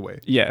he's locked away.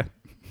 Yeah,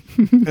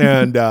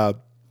 And,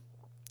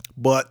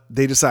 but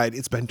they decide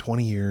it's been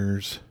 20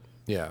 years.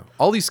 Yeah.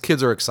 All these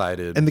kids are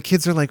excited. And the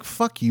kids are like,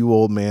 fuck you,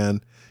 old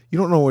man. You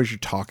don't know what you're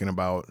talking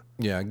about.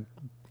 yeah.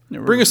 Yeah,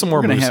 Bring us some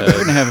more We're gonna have,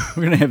 Moosehead.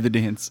 we're gonna have the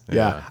dance.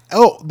 Yeah.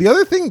 Oh, the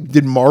other thing,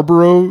 did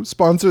Marlboro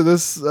sponsor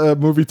this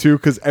movie too?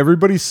 Because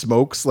everybody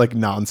smokes like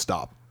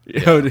nonstop.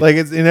 Yeah. Like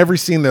it's in every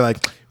scene, they're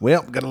like,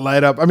 "Well, gotta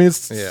light up." I mean,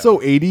 it's Yeah. so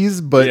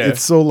 80s, but Yeah.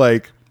 it's so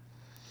like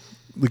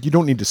Like, you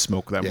don't need to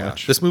smoke that Yeah,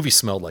 much. this movie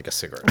smelled like a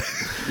cigarette.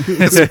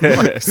 It smelled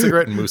like a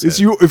cigarette and moose. If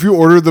you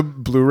order the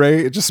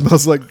Blu-ray, it just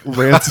smells like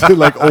rancid,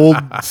 like old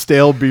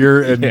stale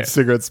beer and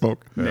cigarette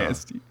smoke.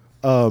 Nasty.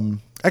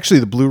 Actually,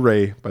 the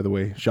Blu-ray, by the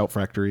way, Shout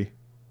Factory,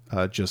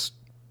 just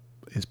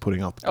is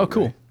putting out. The Oh,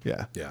 Blu-ray. cool.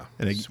 Yeah, Yeah.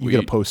 and you get a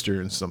Sweet. poster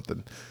and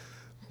something,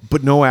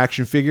 but no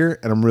action figure,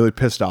 and I'm really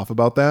pissed off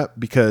about that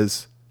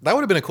because That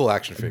would have been a cool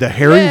action figure. the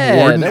Harry Yeah,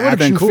 Warden that would've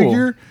been action cool.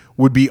 figure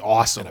would be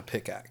awesome. a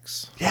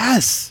pickaxe.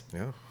 Yes,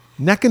 Yeah.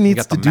 NECA You needs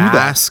got to the do that.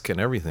 mask and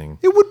everything.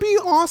 It would be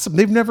awesome.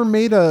 They've never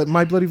made a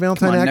My Bloody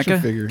Valentine Come on, action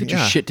NECA, figure. get your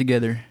shit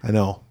together. I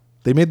know.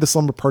 They made the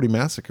Slumber Party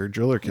Massacre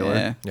Driller Killer.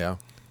 Yeah. Yeah.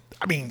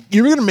 I mean,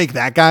 you're going to make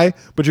that guy,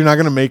 but you're not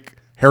going to make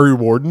Harry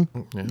Warden.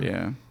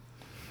 Yeah.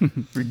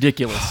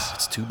 Ridiculous.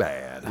 It's too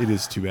bad. It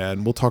is too bad.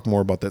 And we'll talk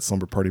more about that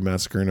Slumber Party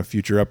Massacre in a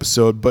future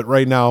episode. But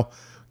right now,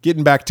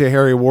 getting back to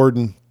Harry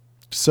Warden.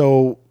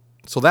 So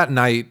So that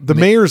night, the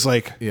mayor's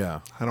like, yeah.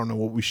 I don't know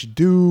what we should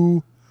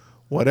do,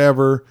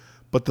 whatever.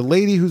 But the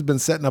lady who's been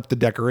setting up the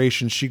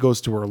decorations, she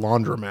goes to her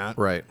laundromat.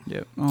 Right.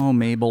 Yep. Oh,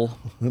 Mabel.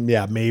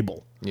 Yeah,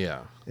 Mabel. Yeah.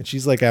 And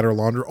she's like at her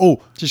laundry.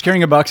 Oh, Just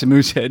carrying a box of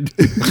moose head.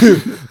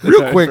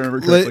 real quick, remember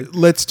correctly.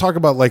 let's talk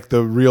about like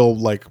the real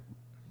like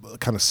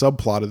kind of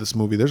subplot of this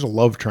movie. There's a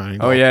love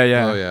triangle. Oh, yeah,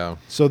 yeah. Oh, yeah.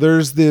 So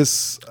there's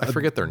this. I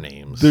forget their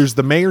names. There's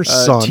the mayor's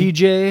son.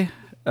 TJ,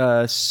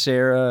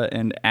 Sarah,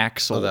 and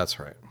Axel. Oh, that's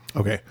right.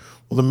 Okay.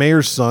 Well, the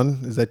mayor's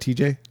son is that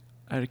TJ.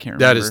 I can't remember.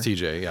 That is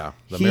TJ, yeah.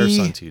 The mayor's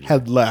son, TJ.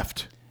 Had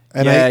left,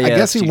 and Yeah, I yeah,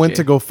 guess he that's went TJ.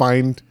 to go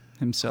find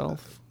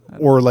Himself.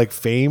 or like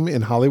fame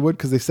in Hollywood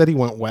because they said he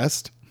went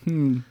west,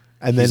 and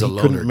then He's a he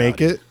couldn't loner, make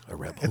Dottie, it, a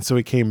rebel. and so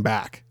he came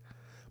back.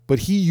 But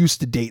he used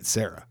to date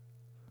Sarah,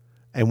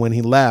 and when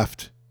he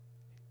left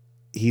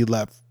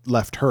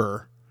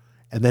her,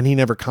 and then he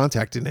never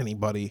contacted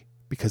anybody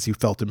because he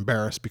felt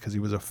embarrassed because he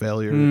was a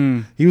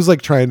failure. He was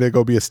like trying to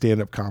go be a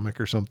stand-up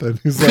comic or something.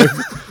 He's like,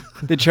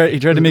 He tried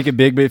to make it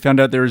big, but he found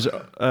out there was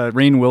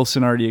Rainn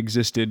Wilson already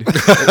existed.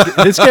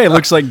 This guy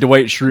looks like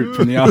Dwight Schrute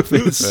from The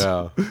Office.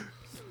 Yeah.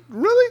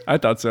 really? I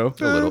thought so.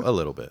 A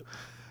little bit.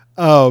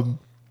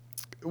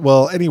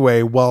 Well,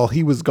 anyway, while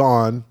he was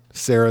gone,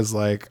 Sarah's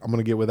like, I'm going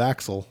to get with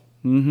Axel.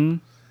 Mm-hmm.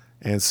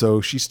 And so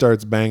she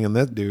starts banging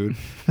that dude.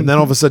 And then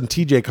all of a sudden,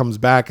 TJ comes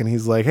back and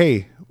he's like,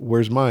 hey,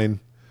 where's mine?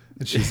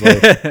 And she's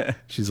like,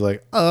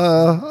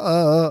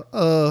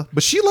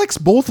 But she likes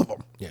both of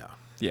them. Yeah.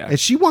 Yeah. And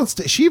she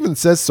even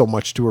says so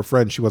much to her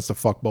friend, she wants to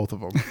fuck both of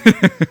them.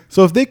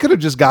 So if they could have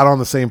just got on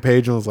the same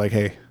page and was like,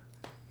 hey,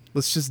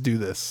 let's just do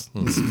this.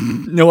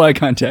 No eye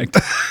contact.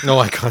 No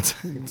eye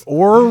contact.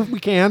 Or we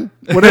can.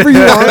 Whatever you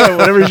want.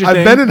 Whatever's your I've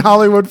thing. been in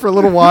Hollywood for a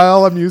little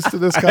while. I'm used to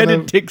this I kind had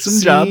of to take some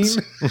scene. jobs.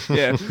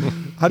 Yeah.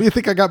 How do you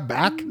think I got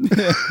back? I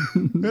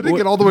didn't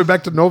get all the way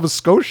back to Nova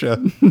Scotia.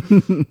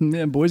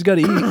 Yeah, boys got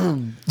to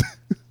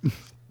eat.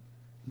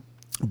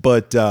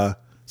 But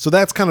so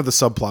that's kind of the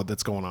subplot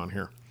that's going on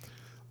here.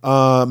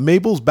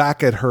 Mabel's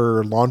back at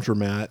her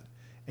laundromat,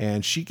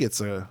 and she gets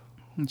a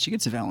She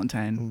gets a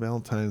Valentine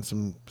Valentine,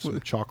 some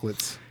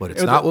chocolates. But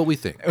it's not what we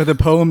think. with a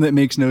poem that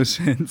makes no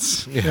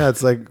sense. Yeah,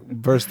 it's like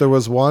first there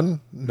was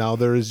one, now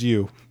there is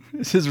you.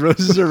 It says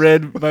roses are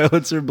red,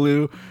 violets are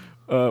blue.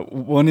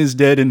 One is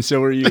dead, and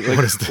so are you.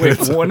 Like,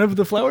 wait, one of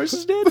the flowers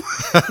is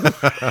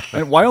dead?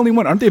 And why only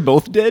one? Aren't they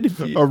both dead?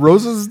 A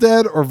rose is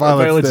dead or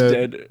Violet's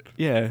dead.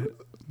 Yeah.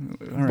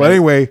 All right. But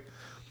anyway,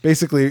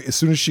 basically, as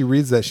soon as she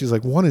reads that, she's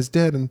like, one is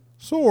dead, and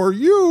so are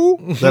you.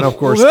 Then, of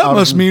course, Well, that out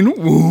must of, mean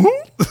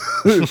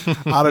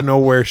out of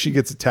nowhere, she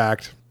gets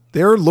attacked.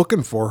 They're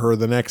looking for her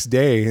the next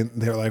day, and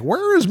they're like,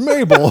 where is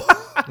Mabel?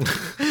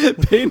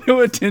 pay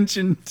no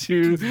attention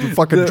to the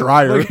fucking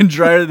dryer. fucking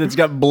dryer that's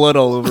got blood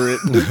all over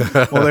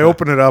it. Well, they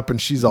open it up, and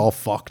she's all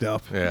fucked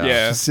up. Yeah.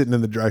 Yeah. She's sitting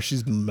in the dryer.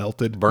 She's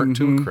melted. Burnt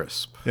to a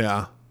crisp.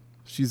 Yeah.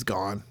 She's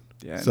gone.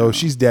 Yeah, So no.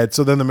 she's dead.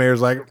 So then the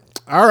mayor's like,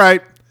 all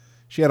right.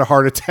 She had a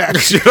heart attack.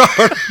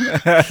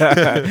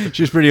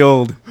 She's pretty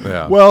old.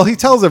 Yeah. Well, he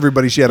tells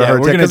everybody she had a Yeah,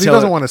 heart we're attack gonna because he tell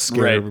doesn't it- want to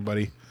scare right.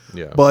 everybody.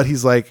 Yeah. But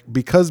he's like,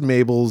 because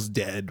Mabel's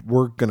dead,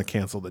 we're going to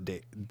cancel the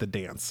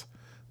dance.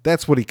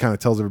 That's what he kind of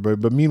tells everybody.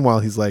 But meanwhile,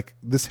 he's like,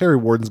 this Harry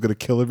Warden's going to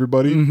kill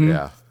everybody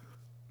Yeah.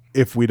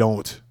 if we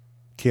don't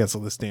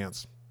cancel this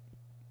dance.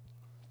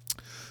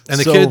 And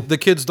So- the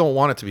kids don't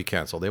want it to be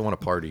canceled. They want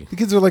to party. The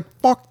kids are like,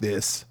 fuck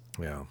this.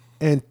 Yeah.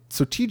 And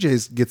so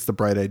TJ gets the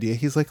bright idea.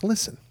 He's like,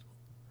 listen,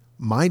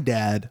 my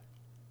dad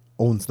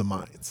owns the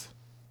mines.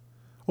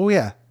 Oh,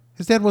 yeah.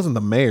 His dad wasn't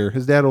the mayor.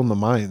 His dad owned the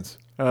mines.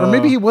 Or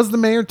maybe he was the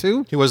mayor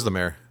too. He was the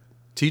mayor.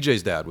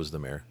 TJ's dad was the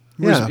mayor.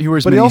 He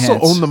wears but he many also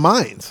hats. owned the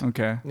mines.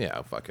 Okay.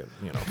 Yeah, fuck it.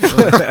 You know. He's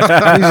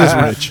just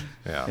rich.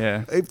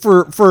 Yeah. Yeah.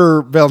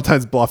 For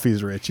Valentine's bluff,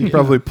 he's rich. He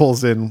probably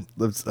pulls in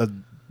a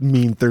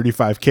mean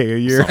 $35K a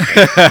year.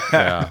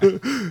 Yeah.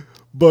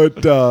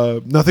 But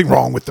nothing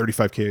wrong with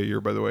 $35K a year,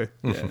 by the way.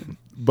 Yeah.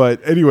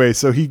 But anyway,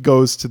 so he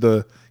goes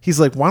to he's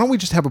like, why don't we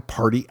just have a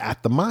party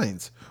at the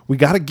mines? We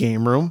got a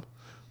game room.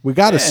 We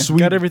got a sweet.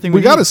 got everything we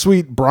we got need. a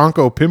sweet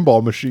Bronco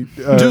pinball machine.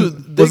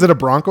 Dude, was it a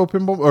Bronco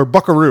pinball or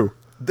Buckaroo?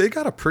 They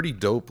got a pretty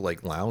dope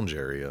like lounge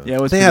area. Yeah,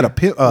 it was They had a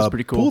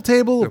pretty cool. pool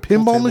table, a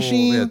pinball They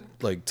machine. had,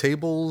 like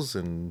tables,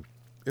 and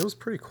it was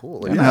pretty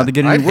cool. Like, I know how to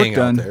get any I'd work hang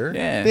done. out there.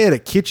 Yeah. They had a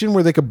kitchen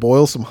where they could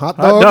boil some hot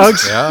Hot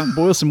dogs. dogs. Yeah.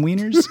 Boil some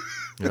wieners.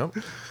 Yep.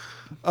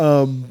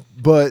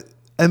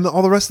 And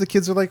all the rest of the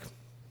kids are like,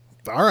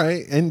 all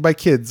right. And by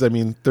kids, I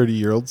mean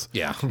 30-year-olds.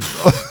 Yeah.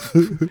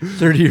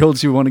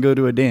 30-year-olds who want to go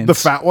to a dance. The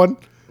fat one.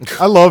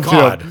 I loved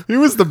God. him. He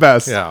was the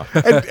best. Yeah.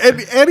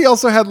 And he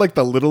also had like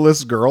the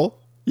littlest girl.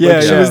 Yeah,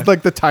 Like, she yeah. was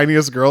like the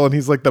tiniest girl, and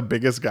he's like the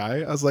biggest guy.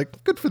 I was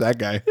like, good for that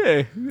guy.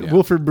 Yeah,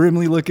 Wilford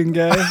Brimley looking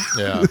guy.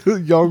 Yeah.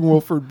 Young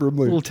Wilford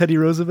Brimley. Little Teddy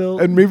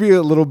Roosevelt. And maybe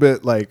a little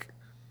bit like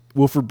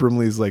Wilford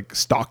Brimley's like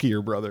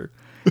stockier brother.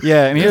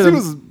 Yeah, and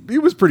He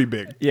was pretty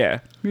big. yeah,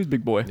 he was a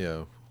big boy.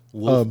 Yeah.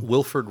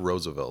 Wilford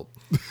Roosevelt.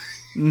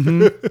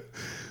 Mm-hmm.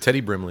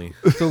 Teddy Brimley.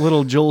 The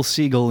little Joel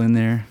Siegel in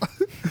there.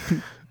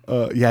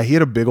 Yeah, he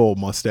had a big old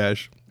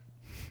mustache.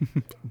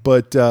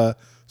 But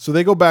so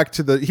they go back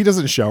to he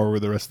doesn't shower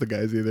with the rest of the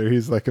guys either.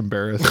 He's like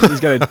embarrassed. He's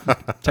got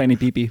a tiny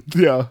peepee.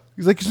 Yeah.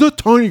 He's like, he's not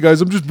tiny,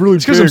 guys. I'm just really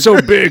big. Because I'm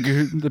so big,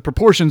 the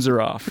proportions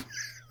are off.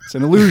 It's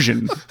an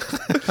illusion.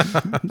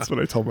 That's what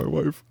I tell my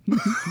wife.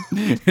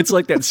 It's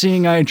like that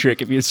seeing eye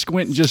trick. If you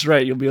squint just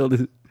right, you'll be able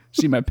to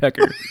see my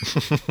pecker. You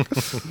got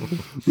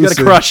to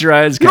Listen, cross your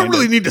eyes. You don't kinda.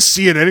 really need to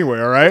see it anyway,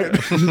 all right?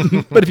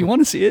 But if you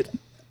want to see it,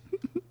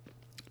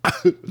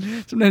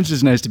 sometimes it's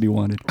just nice to be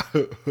wanted.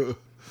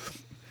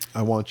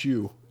 I want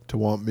you to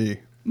want me.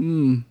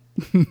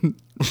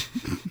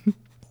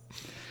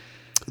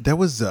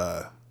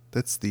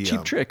 That's the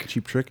Cheap Trick.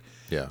 Cheap Trick.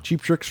 Yeah.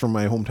 Cheap Trick's from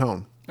my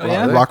hometown. Oh,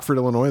 yeah? Rockford,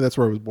 Illinois. That's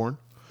where I was born.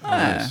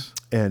 Ah.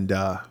 And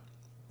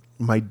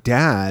my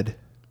dad,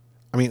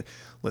 I mean,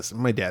 listen,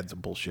 my dad's a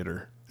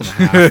bullshitter and a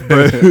half,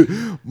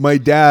 but my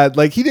dad,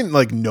 like, he didn't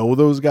like know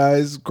those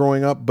guys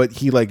growing up, but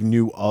he like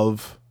knew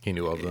of He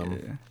knew of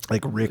them.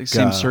 like Rick, Like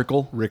same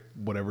circle? Rick,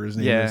 whatever his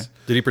name Yeah. is.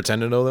 Did he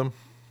pretend to know them?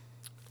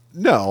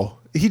 No,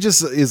 he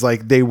just is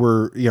like they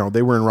were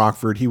in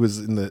Rockford. He was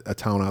in a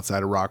town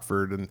outside of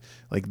Rockford, and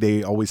like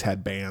they always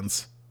had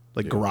bands,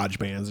 like garage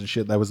bands and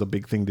shit. That was a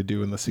big thing to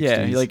do in the 60s.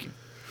 Yeah, like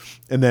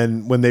And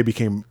then when they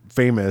became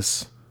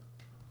famous,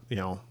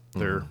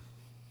 they're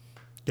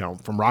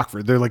from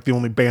Rockford. They're like the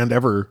only band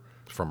ever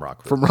From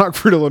Rockford. from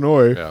Rockford,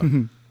 Illinois. Yeah.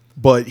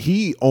 But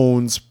he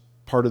owns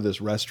part of this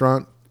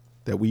restaurant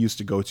that we used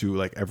to go to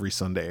like every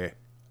Sunday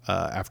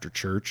after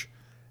church.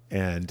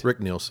 And Rick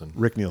Nielsen.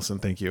 Rick Nielsen,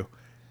 thank you.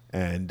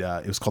 And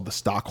it was called the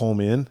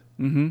Stockholm Inn,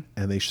 and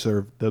they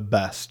served the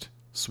best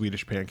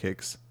Swedish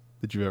pancakes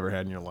that you've ever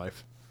had in your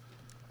life.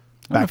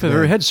 I don't know if I've ever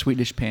then. had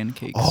Swedish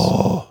pancakes.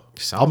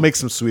 I'll make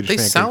some Swedish They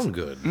pancakes. sound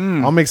good.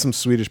 I'll make some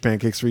Swedish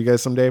pancakes for you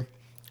guys someday.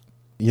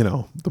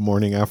 The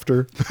morning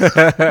after. When you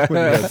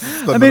guys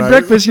spend I the made night.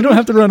 breakfast. You don't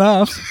have to run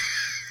off.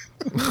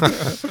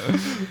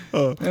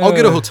 I'll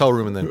get a hotel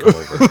room and then come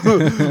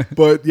over.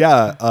 But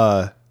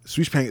yeah,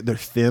 Swedish pancakes, they're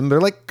thin.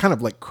 They're like kind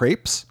of like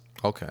crepes,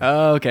 Okay.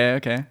 Oh, okay.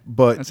 That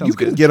but sounds you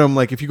can good. get them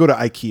like if you go to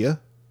IKEA,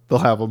 they'll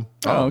have them.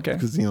 Oh, okay.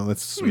 Because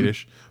that's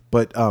Swedish.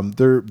 But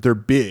they're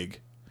big,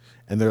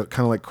 and they're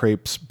kind of like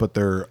crepes, but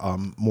they're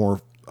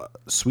more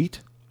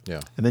sweet. Yeah.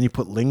 And then you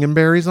put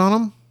lingonberries on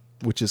them,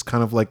 which is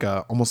kind of like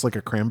almost like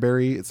a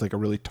cranberry. It's like a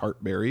really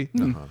tart berry.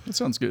 That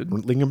sounds good.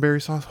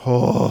 Lingonberry sauce.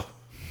 Oh,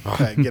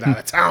 okay, get out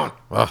of town.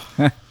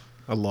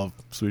 I love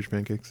Swedish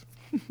pancakes.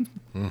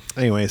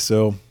 Anyway,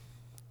 so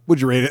would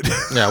you rate it?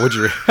 Yeah. Would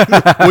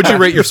you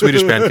rate your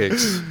Swedish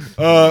pancakes?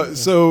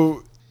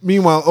 So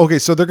meanwhile, okay,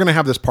 so they're gonna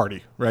have this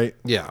party, right?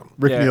 Yeah.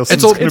 Rick Yeah.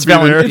 Nielsen's It's- gonna It's, be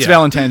there. it's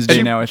Valentine's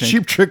Day now, I think.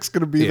 Cheap Trick's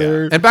gonna be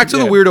there. And back to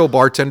the Yeah. weirdo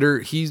bartender.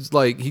 He's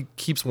like, he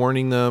keeps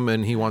warning them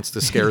and he wants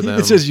to scare them.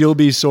 It says you'll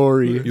be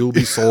sorry. you'll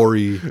be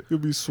sorry. You'll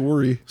be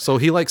sorry. So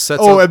he like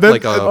sets Oh, up and then-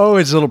 like a. Oh,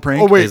 it's a little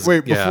prank. Oh wait, Is-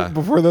 wait. yeah.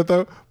 Before that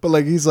though, but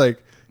like he's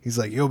like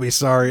you'll be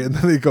sorry, and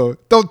then they go,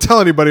 don't tell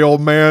anybody,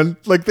 old man.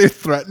 Like they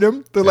threaten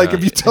him. They're like, Yeah.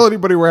 if you tell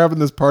anybody we're having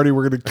this party,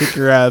 we're gonna kick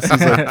your ass.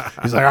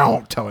 He's like, I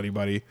won't tell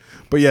anybody.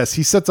 But yes,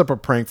 he sets up a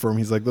prank for him.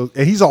 He's like, and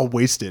he's all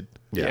wasted.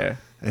 Yeah.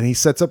 And he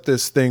sets up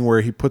this thing where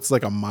he puts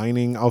like a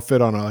mining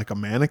outfit on a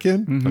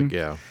mannequin. Like,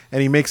 yeah.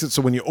 And he makes it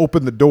so when you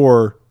open the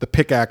door, the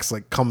pickaxe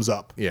like comes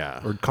up.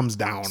 Yeah. Or comes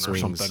down or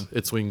something.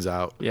 It swings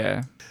out.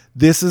 Yeah.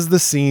 This is the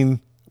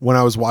scene when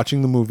I was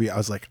watching the movie. I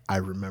was like, I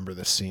remember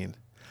this scene.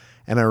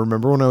 And I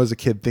remember when I was a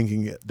kid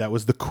thinking that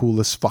was the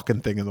coolest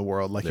fucking thing in the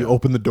world. Like you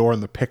open the door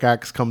and the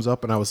pickaxe comes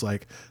up, and I was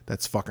like,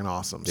 that's fucking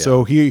awesome. Yeah.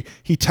 So he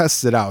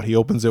tests it out. He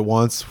opens it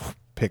once,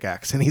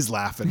 pickaxe, and he's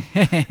laughing.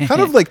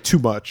 Kind of like too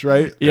much,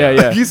 right? Yeah.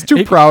 Like, he's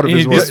too proud of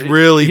his work. He's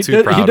really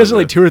too proud He does it of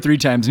like it. 2 or 3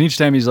 times, and each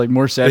time he's like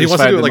more He satisfied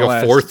wants to do it than like the a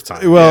last. fourth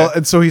time. Well,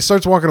 and so he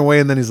starts walking away,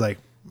 and then he's like,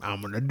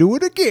 I'm going to do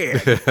it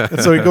again.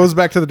 And so he goes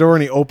back to the door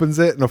and he opens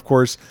it. And of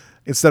course,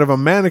 instead of a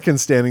mannequin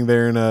standing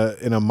there in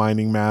a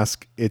mining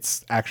mask,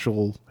 it's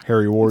actual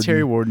Harry Warden. It's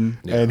Harry Warden.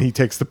 And he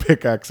takes the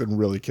pickaxe and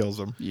really kills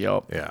him.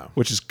 Yup. Yeah.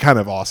 Which is kind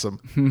of awesome.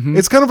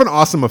 It's kind of an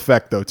awesome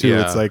effect, though, too.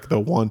 Yeah. It's like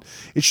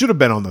it should have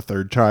been on the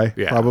third try,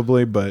 Yeah.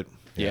 probably, but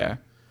Yeah.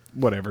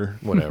 whatever.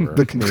 Whatever.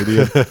 The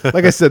Canadian.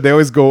 Like I said, they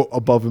always go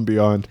above and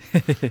beyond.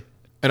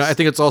 And I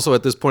think it's also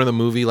at this point in the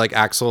movie, like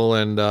Axel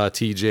and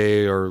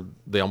TJ, or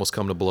they almost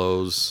come to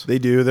blows. They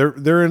do.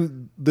 They're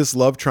in this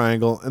love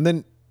triangle, and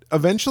then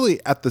eventually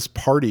at this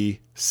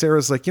party,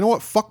 Sarah's like, you know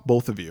what? Fuck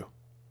both of you.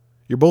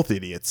 You're both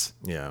idiots.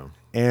 Yeah.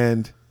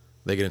 And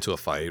They get into a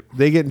fight.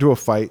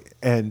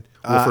 And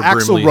Wilford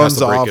Axel Brimley runs has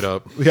to break off. it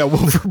up. Yeah,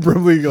 Wilford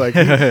Brimley, like,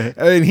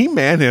 and he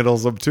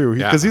manhandles him too,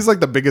 because Yeah. he's like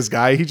the biggest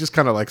guy. He just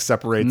kind of like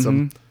separates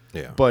him.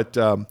 Yeah. But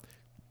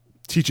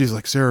TJ's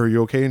like, Sarah, are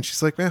you okay? And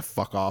she's like, man,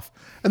 fuck off.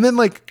 And then,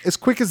 like, as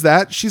quick as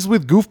that, she's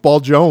with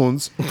Goofball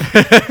Jones.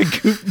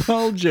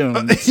 Goofball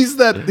Jones. He's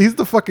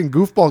the fucking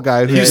goofball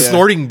guy He's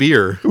snorting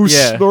beer. who's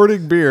Yeah.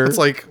 snorting beer. It's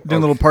like,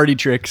 Doing little party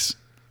tricks.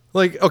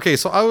 okay,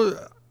 so I was,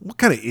 what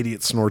kind of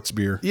idiot snorts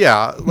beer?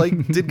 yeah,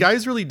 like, did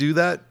guys really do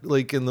that,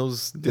 like, in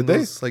those, Did they?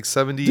 like,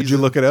 70s? Did you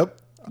look it up?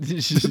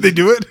 Did they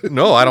do it?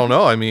 No, I don't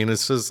know. I mean,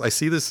 it's just, I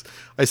see these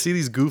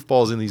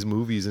goofballs in these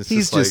movies, and it's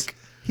He's just like,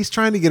 he's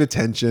trying to get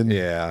attention.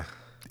 yeah.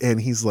 And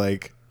he's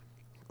like,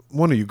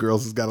 one of you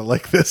girls has got to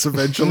like this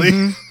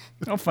eventually.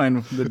 I'll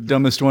find the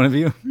dumbest one of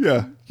you.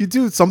 Yeah. You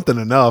do something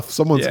enough,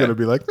 someone's Yeah. going to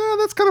be like,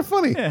 that's kind of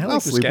funny. Yeah, I like I'll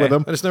this sleep guy. with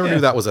him. I just never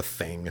knew that was a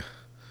thing.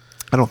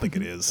 I don't think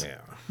it is. Yeah.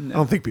 I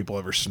don't think people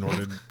ever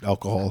snorted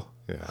alcohol.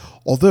 Yeah.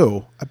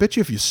 Although, I bet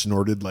you if you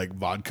snorted like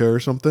vodka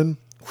or something,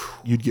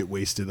 you'd get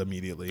wasted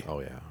immediately. Oh,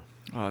 yeah.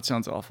 Oh, it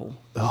sounds awful.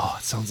 Oh,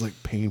 it sounds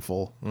like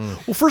painful.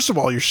 Well, first of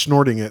all, you're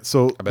snorting it,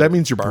 so I bet that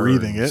means you're burns.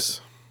 breathing it,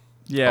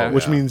 Yeah. Oh,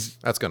 which yeah. means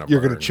That's gonna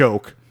you're going to burn.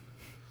 choke.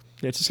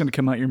 Yeah, it's just going to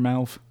come out your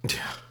mouth.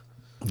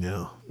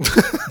 Yeah.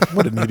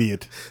 What an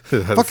idiot.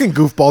 Fucking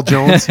goofball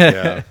Jones.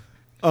 Yeah.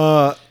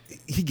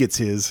 He gets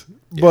his.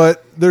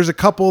 But there's a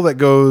couple that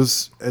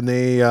goes and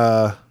they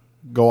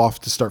go off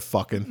to start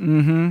fucking.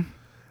 Mm-hmm.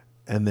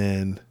 And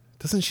then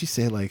doesn't she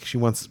say like she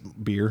wants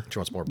beer? She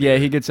wants more beer. Yeah,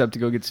 he gets up to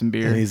go get some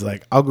beer. And he's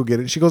like, I'll go get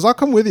it. And she goes, I'll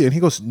come with you. And he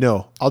goes,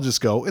 no, I'll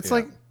just go. It's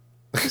like,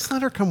 just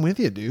let her come with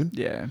you, dude.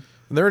 Yeah.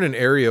 And they're in an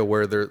area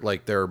where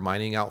their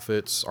mining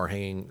outfits are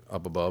hanging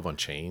up above on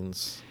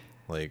chains.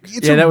 Like,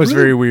 It's Yeah, a that was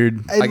really- very weird.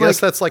 and, I guess like,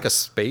 that's like a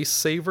space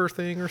saver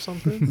thing or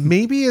something.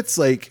 maybe it's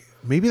like,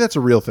 maybe that's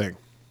a real thing.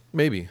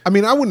 Maybe. I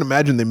mean, I wouldn't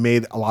imagine they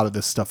made a lot of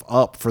this stuff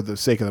up for the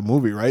sake of the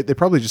movie, right? They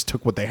probably just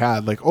took what they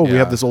had. Like, oh, we Yeah.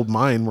 have this old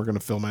mine we're going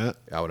to film at.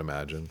 I would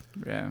imagine.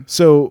 Yeah.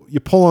 So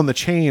you pull on the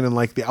chain and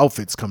like the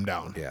outfits come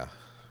down. Yeah.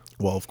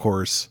 Well, of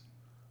course,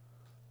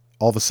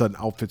 all of a sudden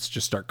outfits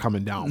just start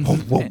coming down. Whoa,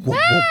 whoa, whoa,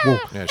 whoa, whoa.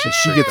 Yeah, And she's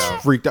she freaked gets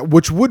out. freaked out,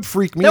 which would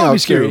freak me That would out be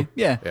scary. too.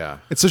 Yeah. Yeah.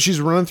 And so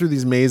she's running through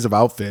these maze of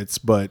outfits,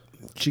 but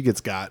she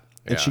gets got.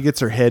 And Yeah. she gets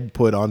her head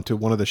put onto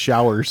one of the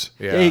showers.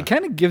 Yeah. Yeah, he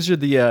kind of gives her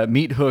the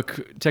meat hook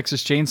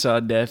Texas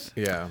chainsaw death.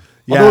 Yeah.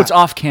 Although it's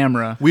off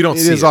camera. We don't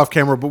It see is it. off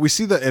camera, but we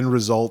see the end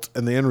result,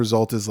 and the end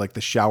result is like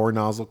the shower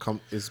nozzle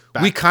is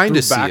back. We kinda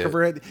through see back it. of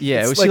her head.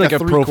 Yeah, It's we see like a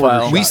three-quarter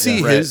profile. shot, We yeah.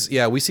 see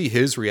Right. we see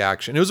his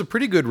reaction. It was a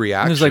pretty good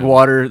reaction. There's like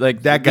water,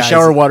 like That the guy's-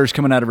 shower water's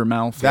coming out of her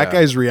mouth. That Yeah.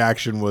 guy's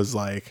reaction was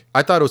like,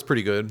 I thought it was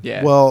pretty good.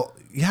 Yeah. well,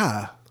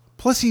 yeah.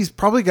 Plus, he's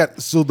probably got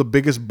still the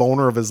biggest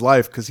boner of his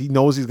life because he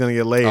knows he's going to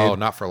get laid. Oh,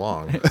 not for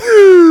long.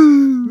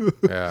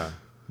 Yeah.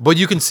 But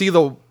you can see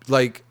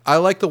I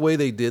like the way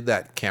they did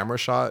that camera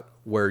shot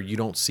where you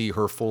don't see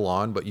her full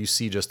on, but you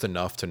see just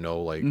enough to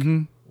know like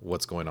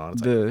what's going on.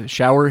 It's like the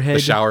shower head. the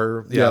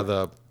shower. Yeah.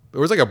 Yeah. It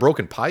was like a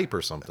broken pipe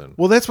or something.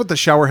 Well, that's what the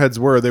shower heads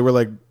were. They were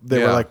like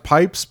Yeah.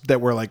 pipes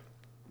that were like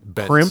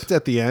Bent. crimped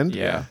at the end.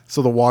 Yeah.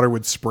 So the water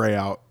would spray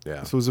out.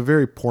 Yeah. So it was a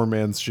very poor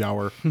man's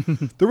shower.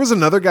 There was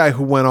another guy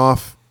who went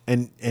off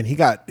and he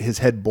got his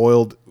head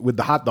boiled with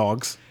the hot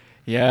dogs.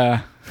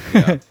 Yeah.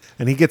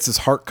 And he gets his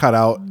heart cut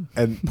out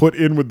and put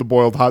in with the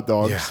boiled hot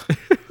dogs. Yeah.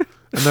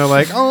 And they're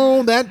like,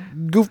 oh, that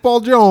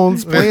goofball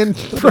Jones playing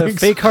Put a pranks.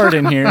 fake heart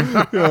in here.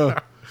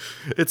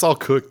 It's all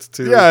cooked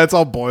too. Yeah, it's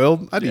all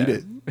boiled. I'd eat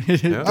it.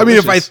 Yeah, I mean,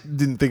 if I delicious.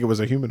 didn't think it was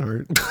a human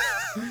heart.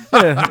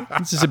 Yeah,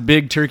 it's just a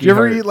big turkey Do you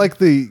ever heart. eat like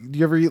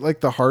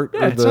the heart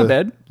Yeah, or it's the not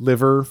bad.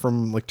 liver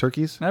from like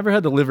turkeys? I never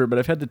had the liver, but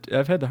I've had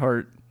the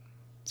heart.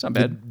 It's not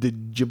bad. The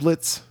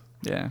giblets.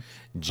 Yeah.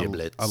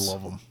 Giblets. I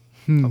love them.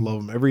 I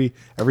love them.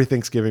 Every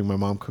Thanksgiving, my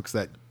mom cooks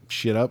that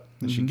shit up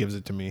and she gives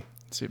it to me.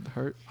 Save the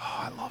heart. Oh,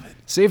 I love it.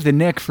 Save the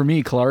neck for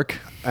me, Clark.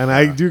 And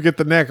I do get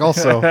the neck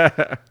also.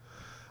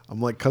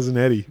 I'm like cousin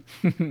Eddie.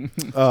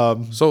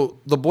 So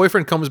the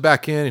boyfriend comes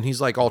back in and he's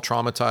like all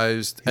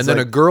traumatized. And then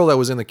like- a girl that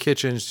was in the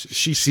kitchen,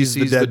 she Sees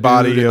the sees dead dude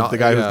body and of the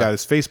guy who's yeah. got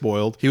his face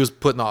boiled. He was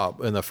put in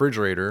the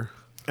refrigerator.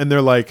 And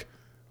they're like,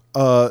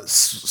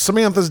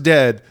 Samantha's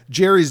dead.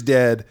 Jerry's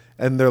dead.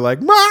 And they're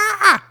like,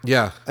 "Mah!"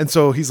 Yeah. And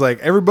so he's like,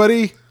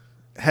 everybody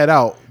head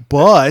out.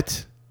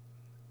 But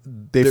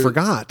they There-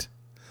 forgot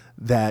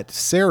that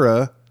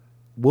Sarah,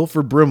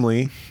 Wilford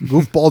Brimley,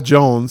 Goofball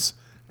Jones,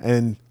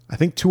 and I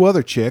think two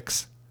other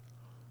chicks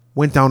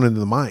went down into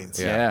the mines.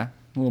 Yeah.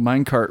 A little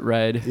minecart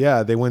ride.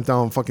 Yeah, they went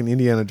down fucking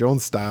Indiana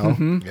Jones style.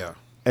 Yeah.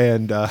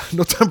 And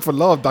no time for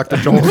love, Dr.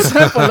 Jones.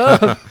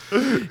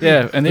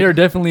 Yeah, and they are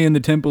definitely in the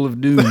Temple of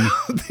Doom.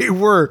 They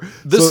were.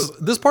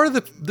 This part of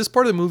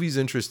the movie is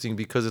interesting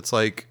because it's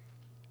like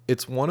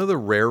it's one of the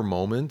rare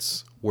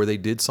moments where they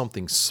did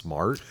something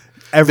smart.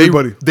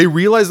 Everybody. They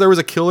realized there was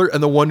a killer,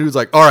 and the one dude's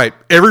like, all right,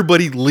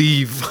 everybody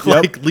leave.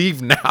 Like,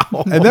 leave now.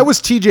 And that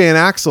was TJ and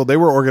Axel. They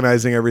were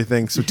organizing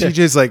everything. So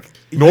TJ's like,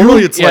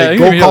 Normally it's like,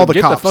 go call the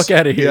get cops. the fuck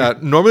out of here. Yeah,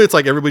 normally it's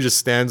like everybody just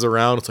stands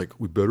around. It's like,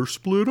 we better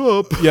split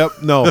up.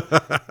 Yep. No.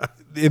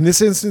 In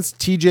this instance,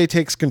 TJ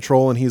takes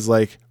control and he's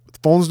like,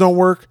 phones don't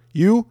work.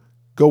 You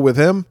go with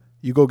him.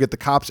 You go get the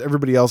cops.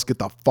 Everybody else get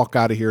the fuck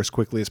out of here as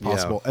quickly as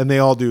possible. And they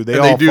all do. They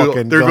all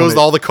fucking There gun goes it.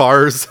 all the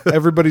cars.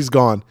 Everybody's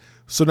gone.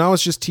 So now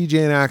it's just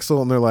TJ and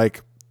Axel, and they're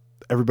like,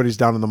 everybody's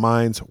down in the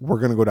mines. We're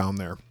gonna go down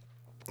there.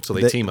 So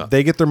they team up.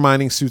 They get their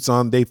mining suits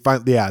on. They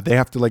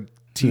have to like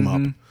team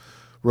up.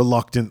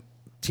 Reluctant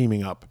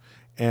teaming up.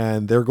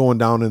 And they're going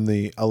down in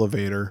the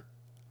elevator.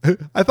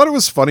 I thought it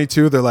was funny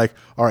too. They're like,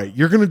 all right,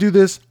 you're going to do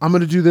this. I'm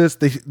going to do this.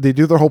 They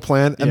do their whole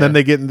plan. And then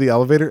they get in the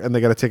elevator and they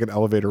got to take an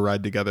elevator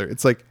ride together.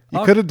 It's like,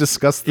 you could have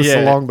discussed this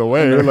along the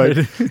way.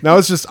 Like, now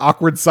it's just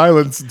awkward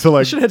silence until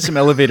like, Should have had some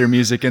elevator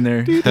music in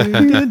there.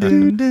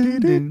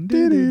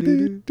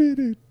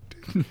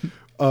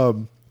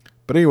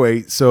 but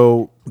anyway,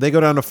 so they go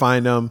down to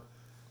find them.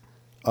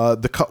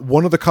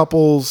 One of the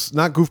couples,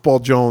 not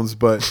Goofball Jones,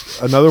 but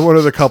another one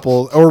of the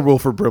couple, or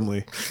Wilford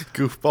Brimley.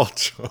 Goofball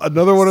Jones.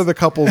 Another one of the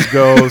couples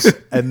goes,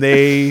 and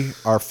they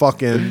are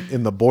fucking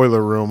in the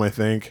boiler room, I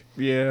think,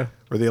 Yeah.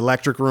 or the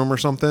electric room or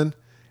something,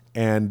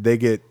 and they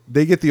get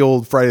the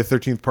old Friday the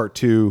 13th Part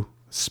 2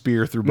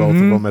 spear through both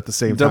of them at the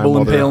same time. Double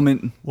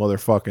impalement. While they're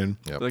fucking.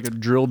 Yep. Like a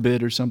drill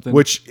bit or something.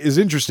 Which is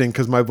interesting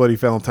because My Bloody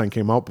Valentine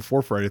came out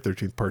before Friday the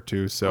 13th Part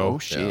 2. So oh,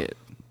 shit.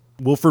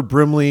 Wilford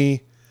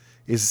Brimley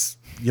is,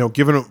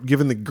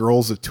 giving the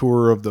girls a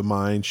tour of the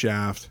mine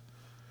shaft,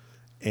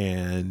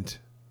 and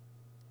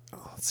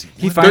let's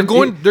see, They're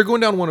going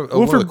down one of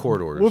the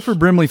corridors. Wilford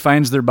Brimley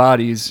finds their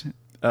bodies,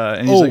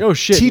 and he's like, oh,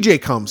 shit.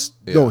 TJ comes.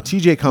 Yeah. No,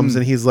 TJ comes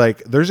and he's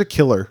like, "There's a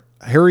killer.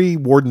 Harry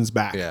Warden's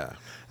back." Yeah.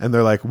 and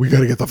they're like, "We got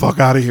to get the fuck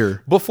out of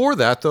here." Before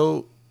that,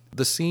 though,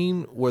 the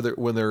scene where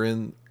when they're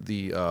in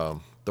the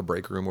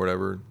break room or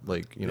whatever,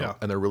 like, Yeah.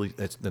 and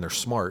they're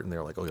smart and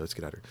they're like, "Okay, let's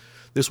get out of here."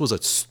 This was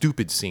a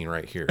stupid scene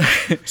right here.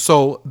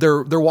 So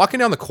they're walking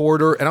down the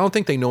corridor, and I don't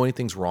think they know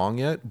anything's wrong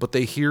yet, but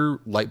they hear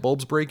light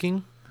bulbs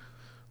breaking,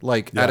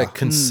 like at a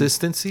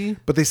consistency.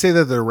 But they say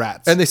that they're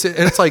rats. And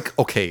it's like,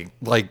 okay,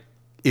 like,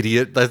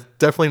 idiot, that's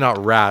definitely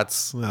not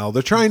rats. No,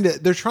 they're trying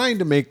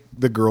to make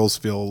the girls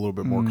feel a little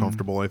bit more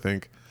comfortable, I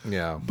think.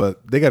 Yeah,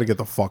 But they got to get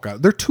the fuck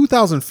out. They're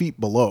 2,000 feet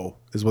below,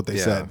 is what they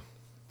Yeah. said.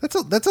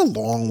 That's a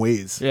long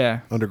ways.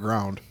 Yeah.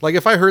 Underground. like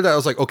if I heard that, I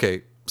was like,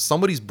 okay,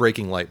 somebody's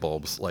breaking light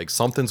bulbs. Like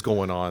something's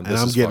going on. And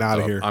I'm is getting fucked out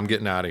of up. here. I'm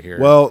getting out of here.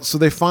 Well, so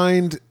they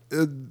find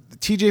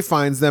TJ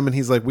finds them, and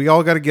he's like, "We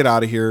all got to get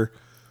out of here."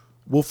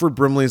 Wilford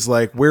Brimley's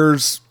like,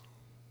 "Where's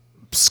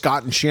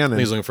Scott and Shannon?"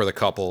 he's looking for the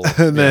couple.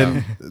 And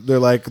then they're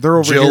like, "They're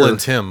over Jill here." and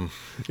Tim.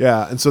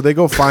 Yeah, and so they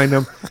go find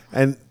them,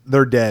 and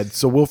they're dead.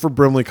 So Wilford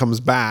Brimley comes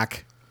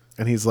back,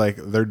 and he's like,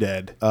 "They're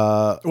dead."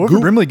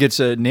 Wilford Brimley gets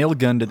a nail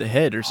gun to the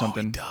head or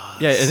something.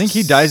 Yeah, I think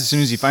he dies as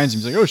soon as he finds him.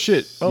 He's like, oh,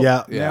 shit. Oh,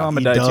 yeah, now I'm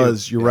he going to die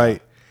does. too. You're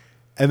right.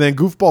 And then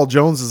Goofball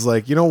Jones is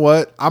like, "You know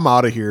what? I'm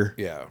out of here."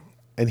 Yeah.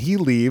 And he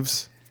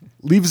leaves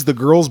the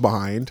girls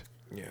behind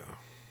Yeah.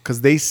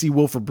 because they see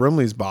Wilford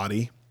Brimley's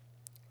body.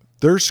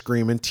 They're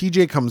screaming.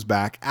 TJ comes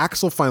back.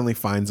 Axel finally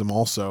finds him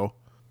also.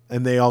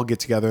 And they all get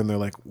together and they're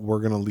like, "We're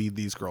going to lead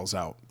these girls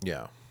out."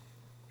 Yeah.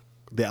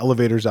 The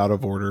elevator's out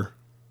of order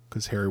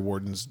because Harry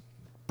Warden's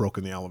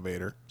broken the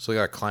elevator. So they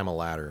got to climb a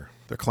ladder.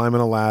 They're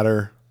climbing a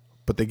ladder,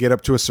 but they get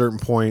up to a certain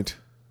point,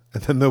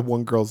 and then the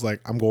one girl's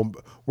like,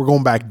 we're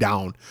going back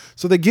down.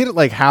 So they get it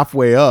like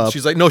halfway up.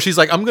 She's like,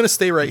 I'm going to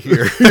stay right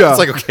here. Yeah. It's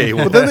like, okay.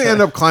 Well, But then they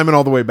end up climbing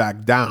all the way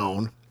back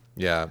down.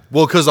 yeah.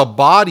 Well, because a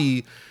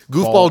body,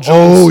 Goofball Oh,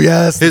 Jones.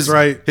 yes, that's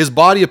right. His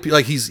body,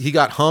 like he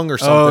got hung or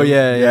something. Oh,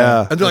 yeah, yeah. Yeah.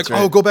 And they're That's like,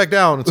 right. oh, go back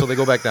down. And so they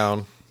go back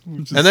down.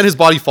 And then his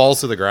body falls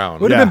to the ground.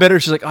 Would have Yeah. been better.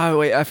 She's like, oh,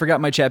 wait, I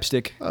forgot my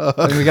chapstick.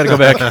 We got to go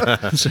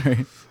back.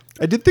 Sorry.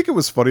 I did think it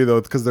was funny,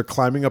 though, because they're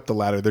climbing up the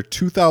ladder. They're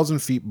 2,000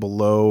 feet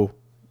below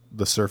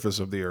the surface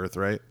of the earth,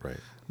 right? Right.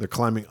 They're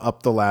climbing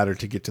up the ladder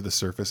to get to the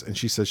surface, and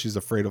she says she's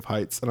afraid of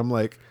heights. And I'm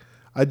like,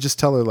 I'd just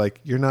tell her, like,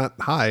 you're not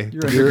high.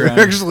 You're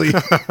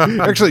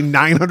actually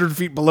 900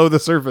 feet below the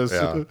surface.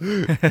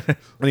 Yeah.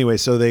 Anyway,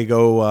 so they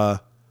go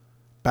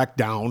back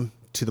down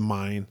to the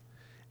mine,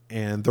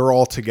 and they're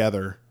all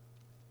together.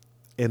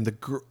 And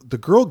the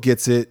girl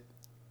gets it.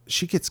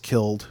 She gets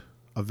killed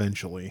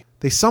eventually.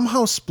 They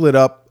somehow split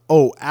up.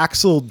 Oh,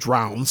 Axel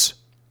drowns.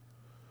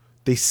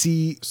 They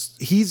see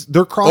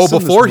they're crossing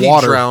before this he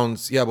water.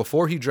 drowns. Yeah,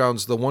 before he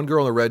drowns, the one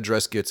girl in the red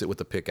dress gets it with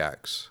the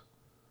pickaxe.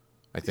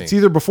 I think. It's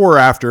either before or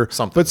after,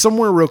 Something. but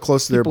somewhere real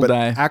close to there. People But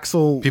die.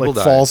 Axel People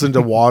die. falls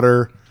into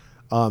water.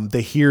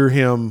 They hear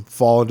him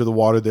fall into the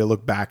water. They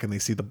look back and they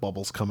see the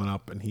bubbles coming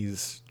up, and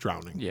he's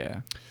drowning.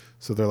 Yeah.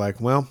 So they're like,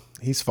 "Well,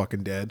 he's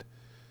fucking dead."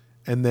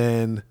 And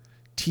then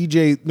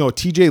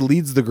TJ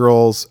leads the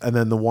girls, and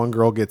then the one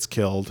girl gets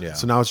killed. Yeah.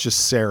 So now it's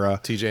just Sarah.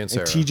 TJ and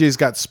Sarah. TJ's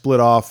got split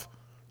off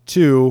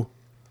too.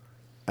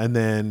 And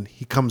then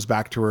he comes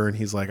back to her and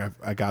he's like,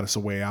 I got us a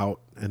way out.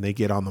 And they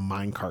get on the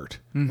mine cart.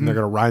 And they're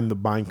going to ride the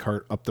mine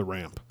cart up the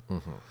ramp.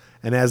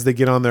 And as they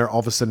get on there, all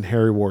of a sudden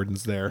Harry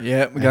Warden's there.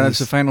 Yeah, we got us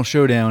the final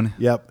showdown.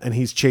 Yep. And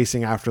he's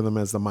chasing after them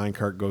as the mine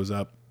cart goes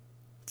up.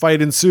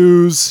 Fight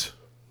ensues.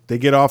 They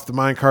get off the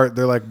mine cart.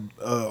 They're like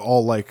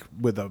all like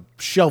with a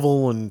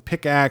shovel and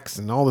pickaxe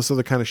and all this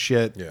other kind of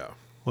shit. Yeah.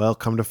 Well,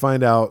 come to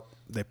find out,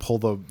 they pull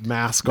the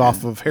mask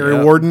off of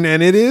Harry Warden,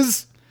 and it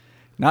is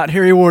Not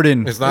Harry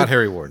Warden. It's not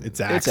Harry Warden.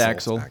 it's Axel. It's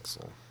Axel.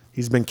 Axel.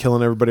 He's been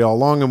killing everybody all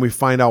along, and we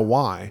find out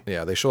why.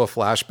 Yeah, they show a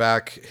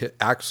flashback.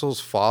 Axel's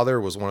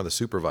father was one of the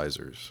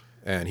supervisors,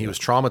 and he was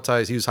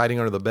traumatized. He was hiding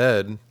under the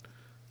bed,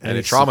 and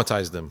it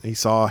traumatized him. He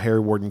saw Harry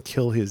Warden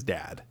kill his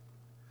dad.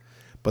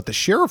 But the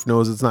sheriff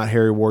knows it's not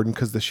Harry Warden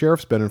because the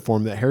sheriff's been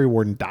informed that Harry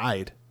Warden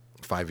died.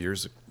 5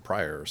 years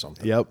prior or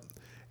something. Yep.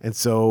 And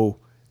so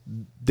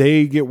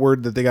they get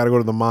word that they got to go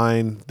to the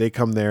mine. They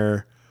come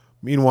there.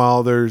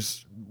 Meanwhile,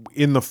 there's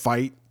in the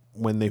fight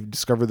when they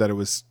discover that it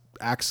was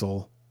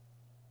Axel,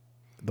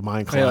 the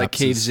mine collapses. Yeah, like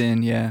caves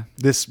in, yeah.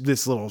 This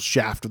little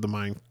shaft of the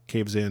mine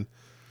caves in.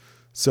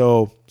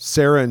 So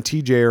Sarah and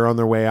TJ are on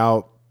their way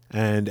out,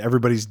 and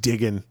everybody's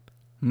digging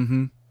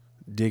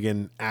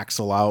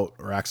Axel out,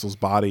 or Axel's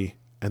body.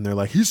 And they're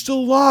like, he's still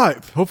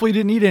alive. Hopefully he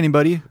didn't eat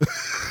anybody.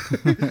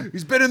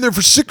 He's been in there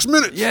for 6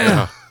 minutes.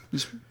 Yeah.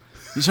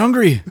 He's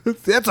hungry.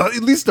 That's at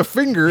least a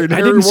finger. In I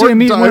Harry didn't see him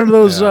Warden eat time. one of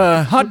those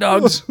hot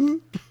dogs.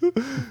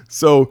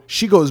 So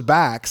she goes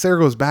back. Sarah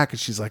goes back, and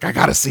she's like, I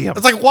got to see him.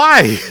 It's like,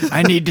 why?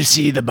 I need to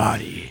see the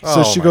body.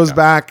 So she my goes God.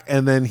 back,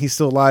 and then he's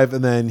still alive,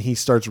 and then he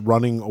starts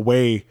running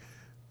away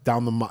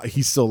down the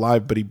he's still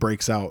alive, but he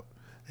breaks out.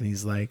 And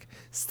he's like,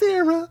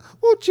 Sarah,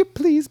 won't you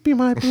please be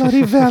my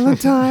bloody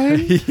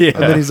Valentine? Yeah.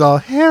 And then he's all,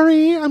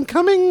 Harry, I'm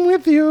coming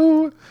with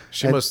you.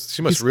 She And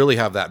must really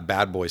have that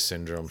bad boy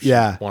syndrome. She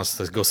Yeah. wants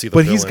to go see the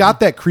But he's villain. got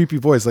that creepy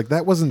voice. Like,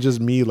 that wasn't just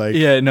me. Like,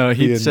 Yeah, no,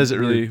 he being says it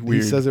really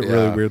weird. He says it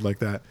really Yeah. weird like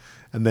that.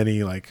 And then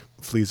he, like,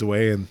 flees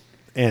away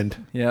and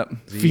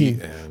Yep.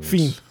 Fiend. end.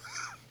 Fiend.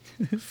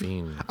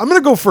 Fiend. I'm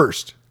going to go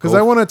first because Go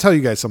I want to tell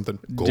you guys something.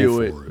 Go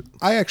Do for it.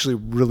 I actually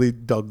really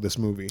dug this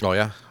movie. Oh,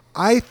 yeah?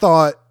 I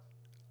thought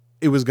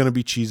it was going to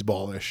be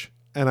cheeseballish.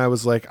 And I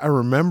was like, I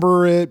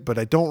remember it, but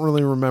I don't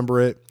really remember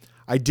it.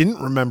 I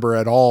didn't remember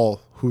at all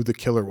who the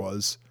killer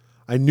was.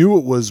 I knew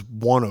it was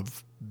one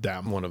of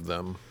them. One of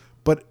them.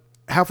 But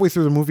halfway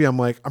through the movie, I'm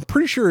like, I'm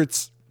pretty sure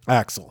it's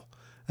Axel.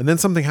 And then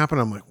something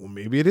happened. I'm like, well,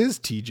 maybe it is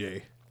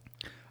TJ.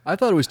 I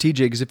thought it was TJ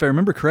because if I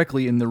remember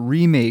correctly, in the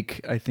remake,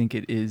 I think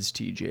it is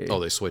TJ. Oh,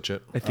 they switch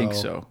it? I think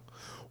so.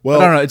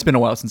 Well, I don't know. It's been a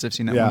while since I've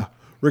seen that yeah. one.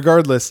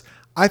 Regardless,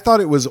 I thought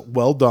it was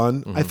well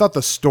done. I thought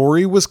the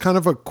story was kind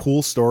of a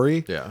cool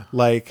story. Yeah.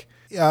 Like,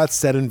 yeah, it's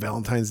set in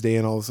Valentine's Day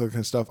and all this other kind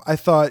of stuff. I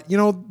thought,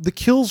 the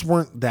kills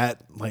weren't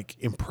that like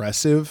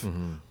impressive,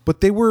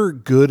 but they were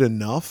good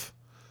enough.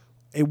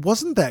 It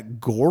wasn't that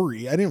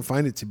gory. I didn't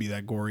find it to be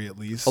that gory, at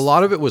least. A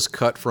lot of it was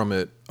cut from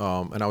it.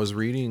 And I was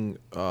reading,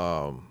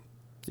 Yeah,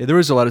 there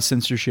was a lot of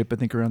censorship, I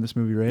think, around this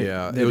movie, right?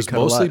 yeah, They it had was to cut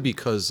a mostly lot.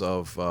 because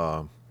of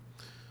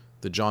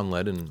the John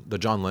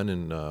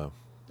Lennon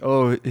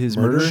Oh, his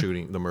murder?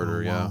 shooting, the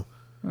murder,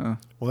 Wow.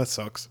 Well, that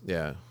sucks.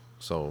 yeah.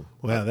 So,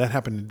 Well, yeah, that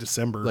happened in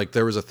December. like,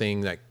 there was a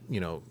thing that,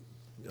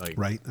 like,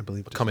 right, I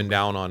believe. coming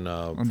down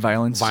on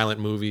violence. violent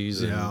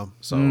movies. And Yeah.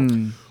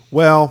 So,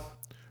 Well,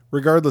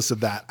 regardless of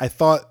that, I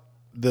thought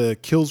the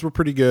kills were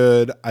pretty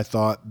good. I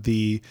thought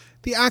the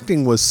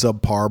acting was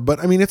subpar, but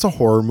I mean, it's a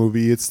horror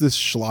movie. It's this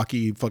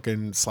schlocky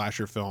fucking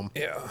slasher film.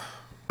 yeah.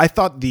 I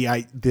thought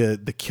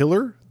the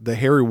killer, the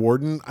Harry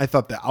Warden, I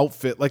thought the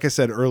outfit, like I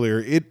said earlier,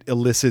 it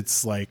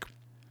elicits like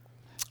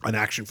an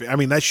action figure. I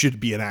mean, that should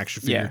be an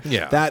action figure. Yeah.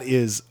 Yeah. That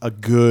is a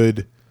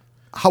good.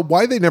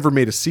 Why they never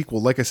made a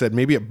sequel? Like I said,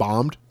 maybe it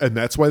bombed, and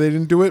that's why they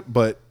didn't do it.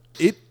 But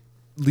it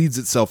leads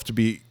itself to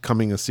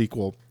becoming a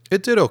sequel.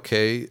 It did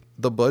okay.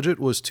 The budget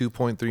was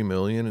 $2.3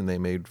 million, and they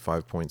made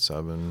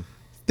 5.7.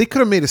 They could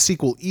have made a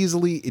sequel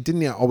easily. It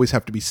didn't always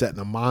have to be set in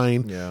a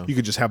mine. Yeah. You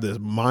could just have this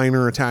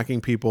miner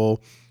attacking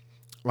people.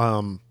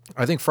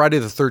 I think Friday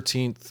the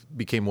 13th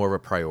became more of a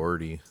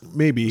priority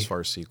Maybe. as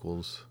far as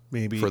sequels.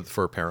 Maybe.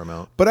 For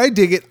Paramount. But I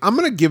dig it. I'm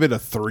going to give it a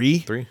 3.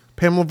 3?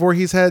 Pamela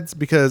Voorhees heads,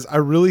 because I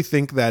really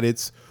think that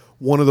it's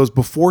one of those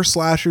before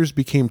slashers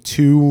became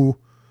too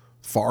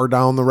far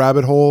down the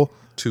rabbit hole.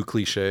 Too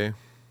cliche.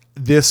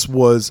 This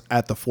was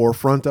at the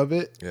forefront of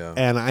it. Yeah.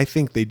 And I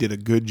think they did a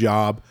good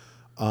job.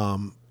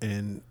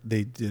 And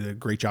they did a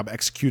great job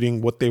executing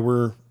what they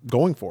were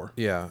going for.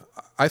 Yeah.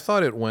 I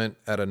thought it went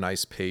at a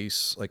nice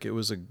pace. Like, it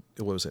was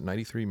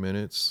 93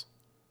 minutes.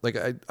 Like,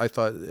 I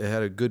thought it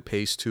had a good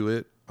pace to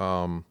it.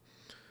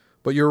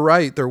 But you're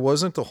right. There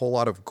wasn't a whole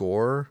lot of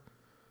gore.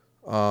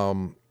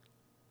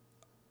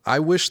 I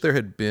wish there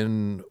had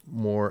been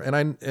more. And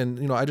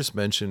I just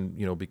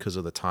mentioned, because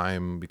of the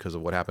time, because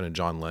of what happened to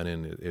John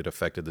Lennon, it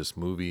affected this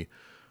movie.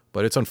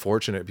 But it's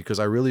unfortunate because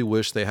I really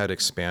wish they had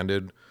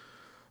expanded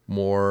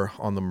more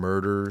on the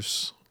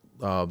murders.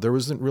 There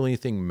wasn't really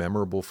anything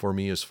memorable for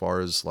me as far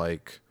as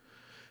like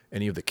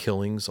any of the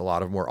killings. A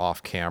lot of more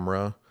off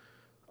camera.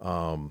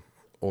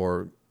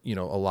 or a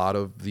lot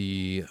of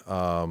the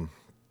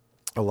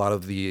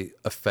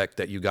effect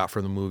that you got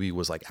from the movie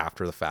was like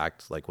after the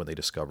fact, like when they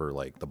discover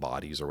like the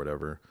bodies or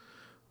whatever.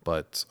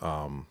 But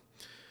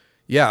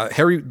yeah,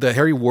 the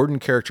Harry Warden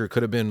character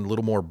could have been a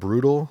little more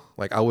brutal.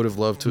 Like I would have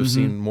loved to have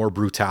seen more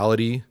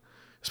brutality,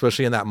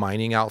 especially in that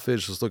mining outfit.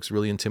 It just looks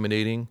really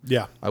intimidating.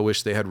 Yeah. I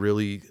wish they had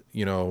really,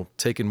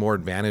 taken more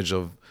advantage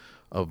of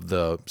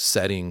the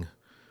setting,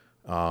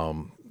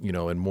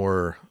 and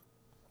more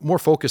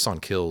focus on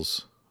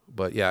kills.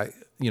 But yeah,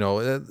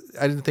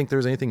 I didn't think there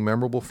was anything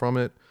memorable from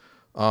it.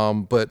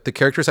 But the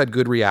characters had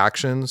good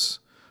reactions,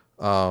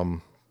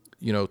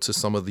 to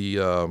some of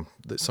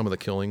the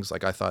killings.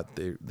 Like I thought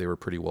they were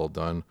pretty well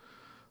done.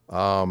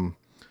 The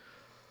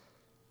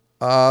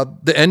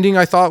ending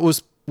I thought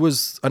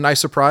was a nice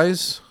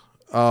surprise.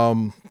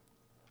 But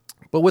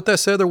with that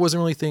said, there wasn't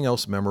really anything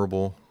else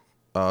memorable.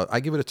 I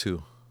give it a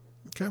 2.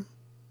 Okay.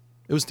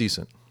 It was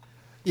decent.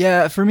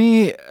 Yeah, for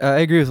me, I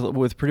agree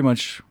with pretty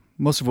much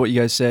most of what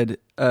you guys said.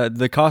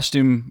 The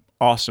costume,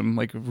 awesome,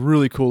 like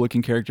really cool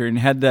looking character. And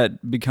had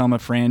that become a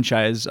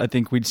franchise, I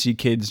think we'd see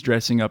kids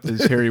dressing up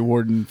as Harry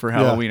Warden for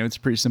Halloween. It's a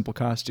pretty simple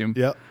costume.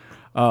 Yep.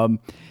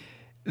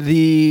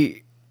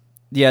 The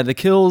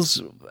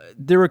kills,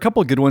 there were a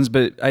couple of good ones,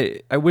 but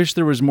I wish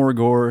there was more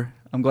gore.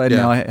 I'm glad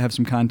now I have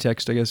some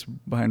context, I guess,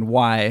 behind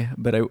why,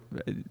 but it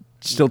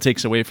still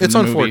takes away from the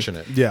movie. It's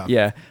unfortunate. Yeah.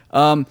 Yeah.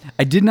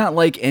 I did not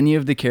like any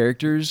of the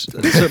characters. So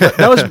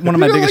that was one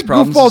of my biggest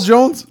problems. Goofball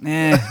Jones?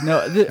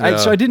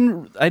 So I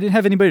didn't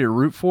have anybody to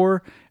root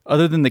for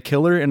other than the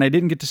killer, and I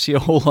didn't get to see a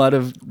whole lot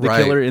of the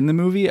killer in the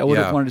movie. I would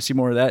have wanted to see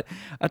more of that.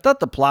 I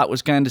thought the plot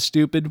was kind of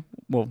stupid.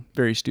 Well,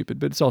 very stupid,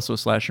 but it's also a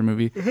slasher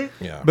movie.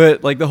 Yeah.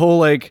 But like the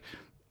whole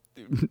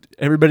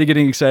everybody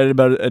getting excited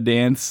about a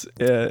dance,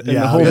 and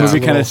the whole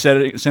movie kind of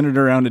centered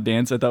around a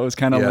dance, I thought was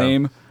kind of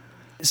lame.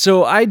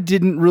 So I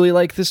didn't really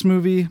like this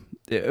movie.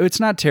 It's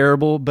not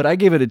terrible, but I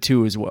gave it a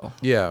 2 as well.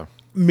 Yeah.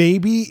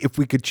 Maybe if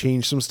we could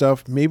change some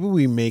stuff, maybe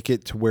we make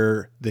it to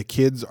where the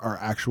kids are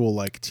actual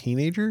like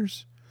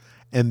teenagers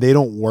and they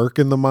don't work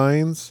in the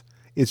mines.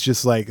 It's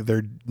just like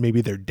maybe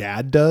their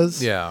dad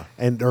does. Yeah.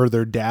 Or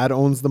their dad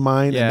owns the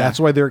mine. Yeah. And that's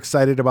why they're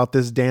excited about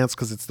this dance,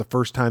 because it's the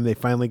first time they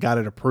finally got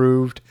it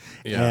approved.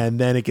 Yeah. And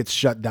then it gets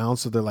shut down.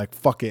 So they're like,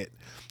 fuck it.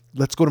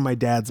 Let's go to my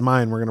dad's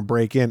mine. We're going to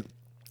break in.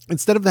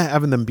 Instead of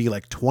having them be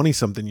like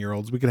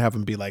 20-something-year-olds, we could have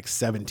them be like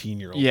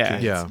 17-year-old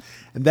kids. Yeah.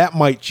 And that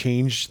might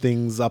change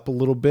things up a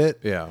little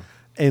bit. Yeah.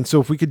 And so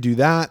if we could do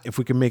that, if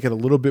we can make it a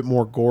little bit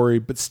more gory,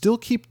 but still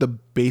keep the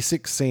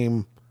basic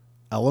same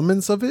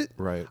elements of it,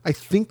 Right. I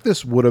think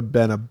this would have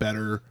been a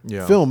better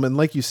film. And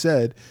like you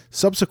said,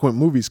 subsequent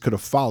movies could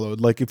have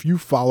followed. Like if you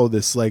follow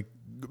this like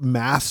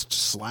masked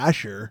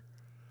slasher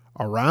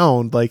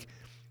around, like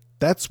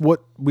that's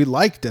what we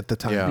liked at the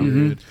time. Yeah.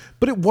 Period.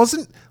 But it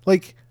wasn't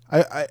like...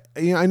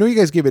 I know you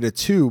guys gave it a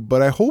 2,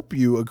 but I hope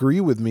you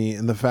agree with me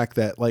in the fact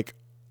that like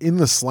in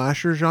the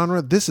slasher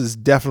genre, this is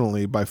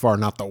definitely by far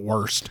not the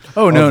worst.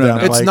 Oh, no.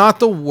 It's not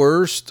the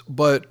worst,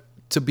 but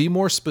to be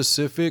more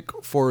specific,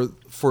 for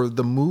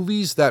the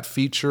movies that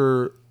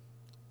feature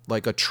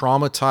like a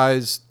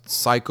traumatized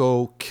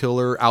psycho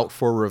killer out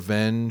for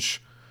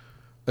revenge,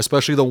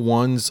 especially the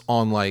ones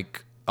on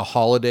like a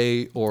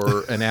holiday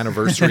or an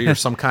anniversary or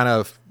some kind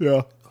of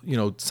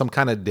some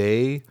kind of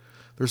day.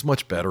 There's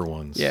much better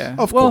ones. Yeah.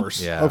 Of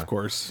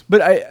course.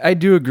 But I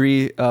do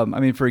agree.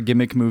 For a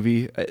gimmick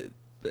movie,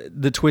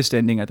 the twist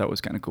ending I thought was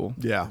kind of cool.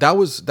 Yeah. That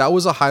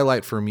was a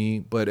highlight for me,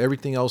 but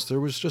everything else, there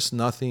was just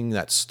nothing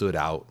that stood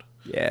out.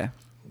 Yeah.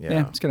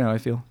 Yeah. That's kind of how I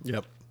feel.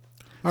 Yep.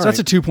 So that's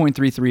a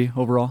 2.33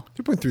 overall.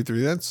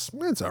 2.33.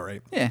 That's all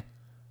right. Yeah.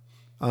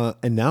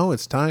 And now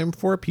it's time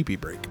for a pee-pee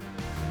break.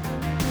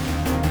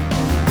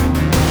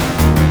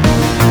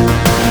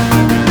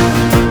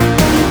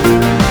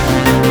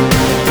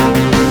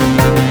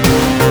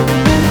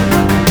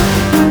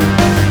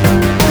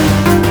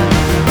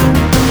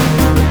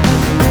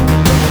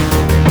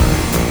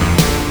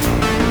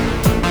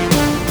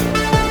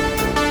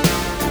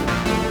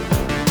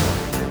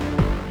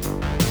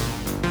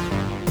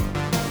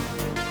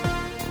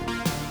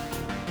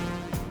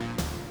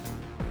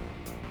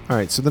 All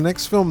right, so the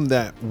next film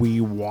that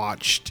we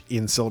watched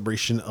in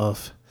celebration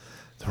of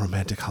the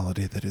romantic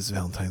holiday that is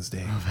Valentine's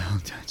Day.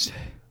 Valentine's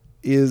Day.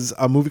 Is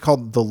a movie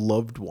called The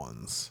Loved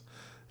Ones.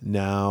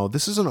 Now,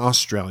 this is an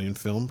Australian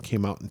film,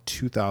 came out in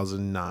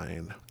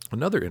 2009.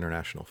 Another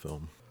international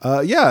film.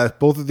 Yeah,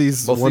 both of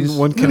these,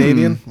 one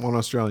Canadian, one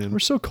Australian. We're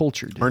so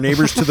cultured. Our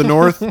neighbors to the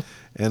north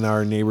and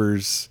our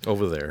neighbors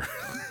Over there.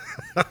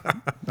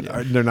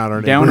 they're not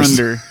our Down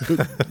neighbors.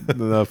 under.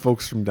 The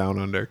folks from Down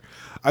Under.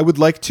 I would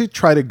like to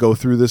try to go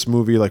through this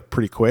movie like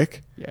pretty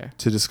quick. Yeah.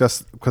 To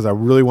discuss, because I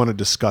really want to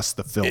discuss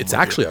the film. It's with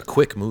actually you. a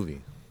quick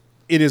movie.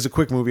 It is a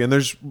quick movie, and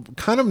there's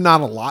kind of not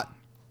a lot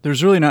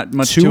There's really not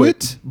much to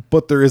it,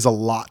 but there is a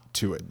lot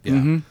to it.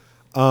 Yeah.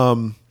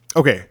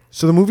 Okay,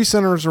 so the movie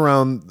centers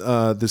around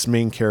this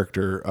main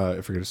character.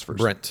 I forget his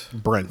first.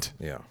 Brent.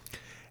 Yeah.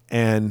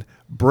 And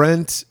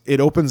Brent, it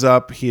opens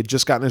up. He had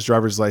just gotten his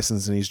driver's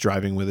license, and he's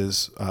driving with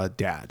his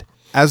dad.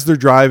 As they're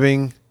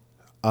driving,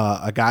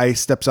 A guy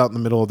steps out in the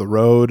middle of the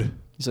road.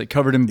 He's like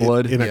covered in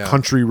blood. In a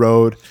country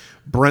road.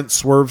 Brent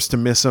swerves to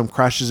miss him,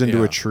 crashes into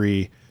Yeah. a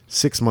tree.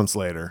 6 months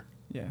later,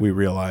 we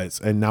realize,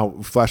 and now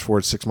flash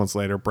forward 6 months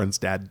later, Brent's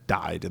dad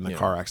died in the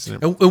car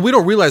accident. And we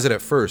don't realize it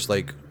at first.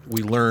 Like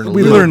we learn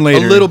learn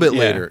later. a little bit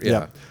later.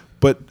 Yeah.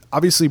 But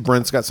obviously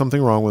Brent's got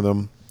something wrong with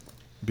him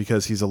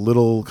because he's a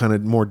little kind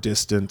of more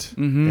distant.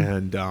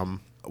 And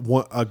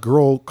a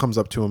girl comes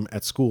up to him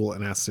at school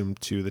and asks him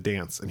to the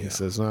dance. And he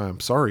says, no,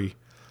 I'm sorry.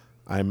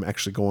 I'm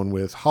actually going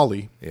with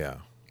Holly. Yeah.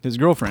 His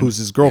girlfriend. Who's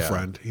his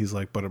girlfriend. He's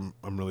like, but I'm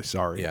really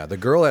sorry. Yeah. The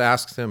girl that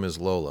asks him is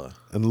Lola.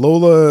 And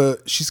Lola,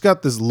 she's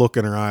got this look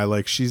in her eye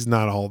like she's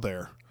not all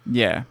there.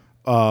 Yeah.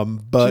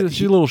 But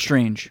She's a little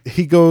strange.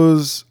 he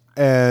goes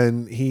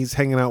and he's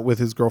hanging out with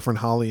his girlfriend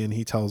Holly, and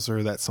he tells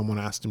her that someone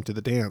asked him to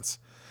the dance.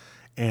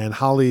 And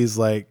Holly's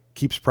like,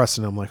 keeps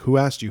pressing him, like, who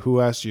asked you? Who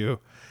asked you?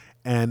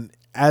 And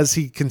as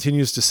he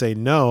continues to say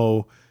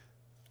no,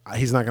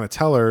 he's not going to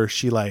tell her.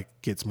 She like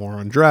gets more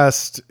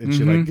undressed, and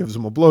she like gives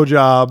him a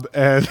blowjob,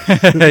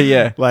 and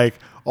Yeah. like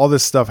all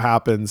this stuff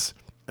happens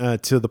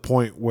to the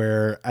point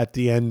where at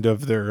the end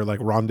of their like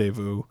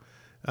rendezvous,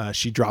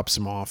 she drops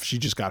him off. She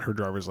just got her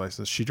driver's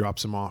license. She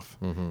drops him off,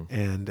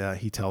 and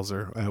he tells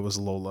her it was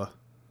Lola,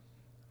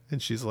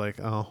 and she's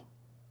like, "Oh,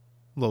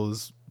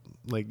 Lola's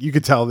like." You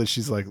could tell that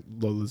she's like,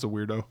 Lola's a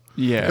weirdo.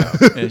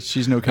 Yeah.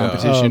 She's no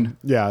competition.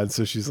 Yeah, and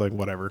so she's like,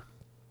 whatever.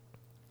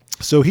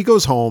 So he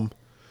goes home.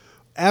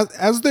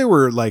 As they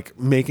were like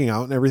making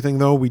out and everything,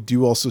 though, we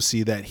do also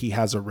see that he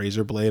has a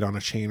razor blade on a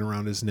chain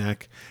around his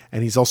neck,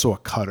 and he's also a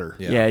cutter.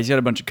 Yeah, he's got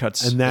a bunch of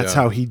cuts. And that's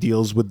how he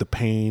deals with the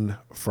pain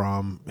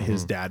from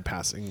his dad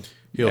passing.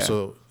 He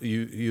also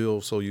he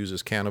also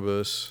uses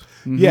cannabis.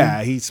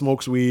 Yeah, he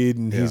smokes weed,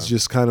 and he's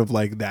just kind of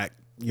like that,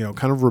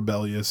 kind of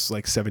rebellious,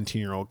 like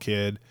 17-year-old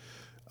kid.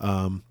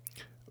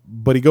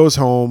 But he goes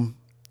home,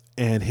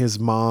 and his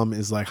mom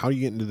is like, how are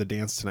you getting to the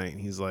dance tonight? And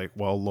he's like,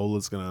 well,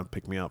 Lola's going to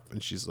pick me up.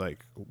 And she's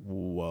like,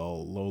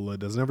 well, Lola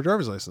doesn't have a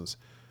driver's license.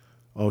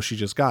 Oh, she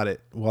just got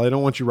it. Well, I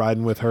don't want you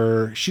riding with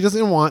her. She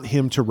doesn't want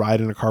him to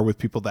ride in a car with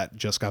people that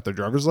just got their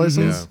driver's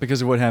license.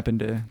 Because of what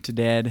happened to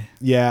Dad.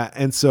 Yeah.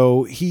 And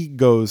so he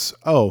goes,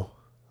 oh,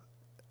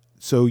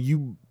 so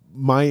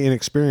my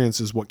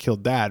inexperience is what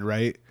killed Dad,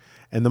 right?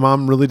 And the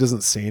mom really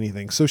doesn't say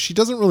anything. So she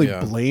doesn't really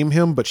blame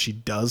him, but she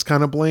does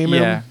kind of blame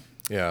him.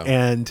 Yeah.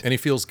 And he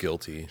feels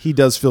guilty. He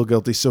does feel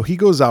guilty. So he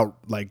goes out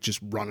like just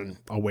running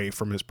away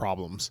from his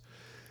problems.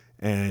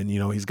 And,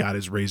 he's got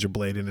his razor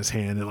blade in his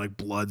hand and like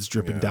blood's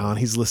dripping down.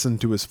 He's listening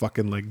to his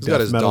fucking like He's death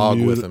got his metal dog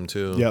music. with him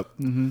too. Yep.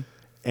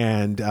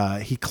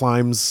 And he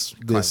climbs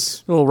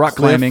this A little rock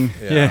cliff, climbing.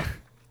 Yeah.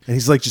 And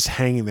he's like just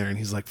hanging there, and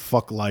he's like,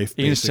 fuck life.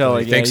 You can just tell,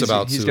 like, He thinks he's,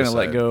 about he's going to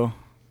let suicide. go.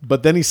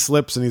 But then he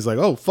slips and he's like,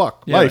 oh,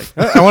 fuck, Yeah, life.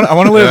 like, I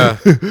want to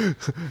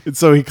live. And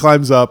so he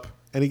climbs up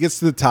and he gets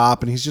to the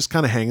top, and he's just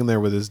kind of hanging there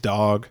with his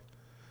dog,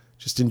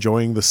 just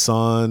enjoying the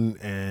sun.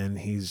 And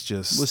he's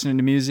just Listening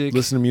to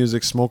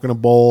music. smoking a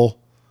bowl.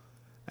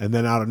 And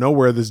then out of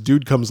nowhere, this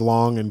dude comes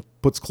along and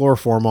puts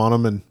chloroform on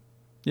him and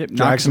Yep. drags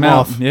Knocks him him out.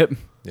 off. Yep.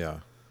 Yeah.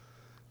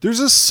 There's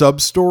a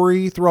sub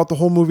story throughout the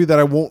whole movie that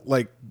I won't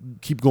like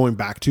keep going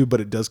back to,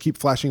 but it does keep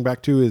flashing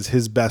back to, is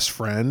his best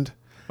friend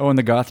Oh, and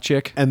the goth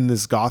chick. and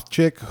this goth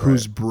chick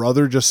whose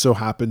brother just so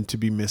happened to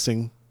be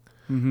missing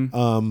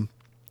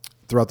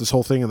throughout this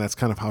whole thing. And that's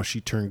kind of how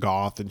she turned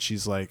goth. And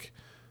she's like,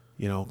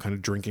 kind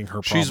of drinking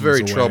her problems She's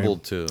very away.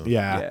 troubled too.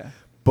 Yeah.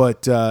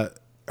 But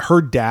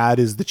her dad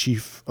is the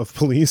chief of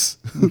police.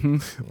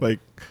 Like,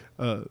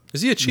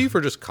 Is he a chief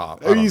or just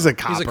cop? I or don't he's know. a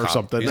cop or cop.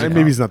 something. He's a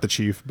Maybe cop. he's not the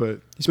chief, but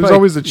He's there's probably-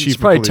 always a chief. He's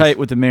of probably police. tight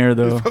with the mayor,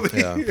 though.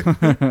 Yeah.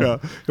 Yeah.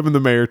 Him and the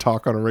mayor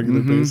talk on a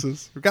regular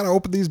basis. We got to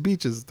open these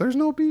beaches. There's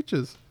no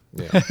beaches.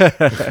 Yeah.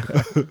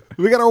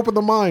 We got to open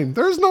the mine.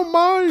 There's no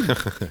mine.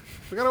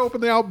 We got to open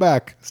the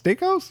Outback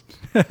Steakhouse.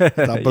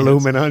 The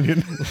blooming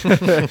onion.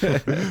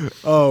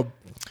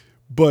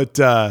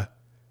 But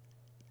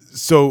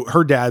so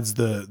her dad's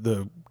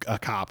the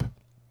cop.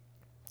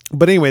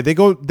 But anyway, they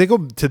go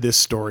to this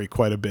story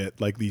quite a bit,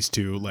 like these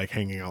two like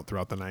hanging out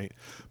throughout the night.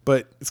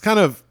 But it's kind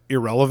of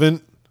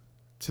irrelevant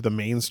to the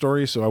main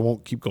story, so I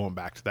won't keep going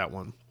back to that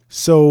one.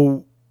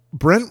 So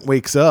Brent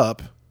wakes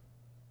up.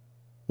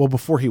 Well,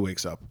 before he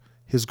wakes up,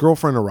 his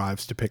girlfriend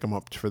arrives to pick him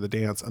up for the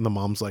dance, and the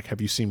mom's like,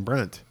 "Have you seen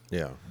Brent?"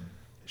 Yeah.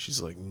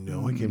 She's like,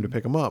 "No, I came to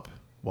pick him up."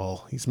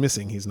 Well, he's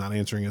missing. He's not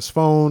answering his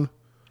phone.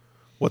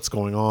 What's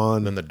going on?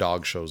 And then the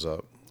dog shows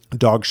up.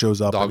 Dog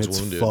shows up Dog's and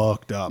it's wounded.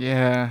 fucked up.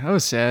 Yeah, that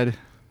was sad.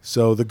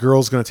 So the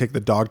girl's going to take the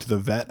dog to the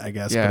vet, I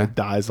guess, Yeah. but it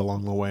dies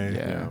along the way.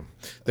 Yeah.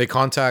 They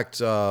contact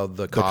the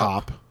The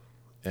cop, cop.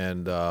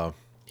 and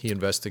he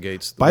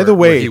investigates. By the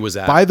where way, he was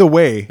at. I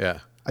Yeah.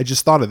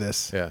 just thought of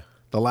this. Yeah.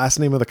 The last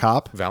name of the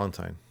cop.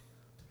 Valentine.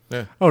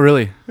 Yeah. Oh,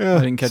 really? Yeah. I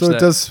didn't catch so that. it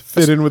does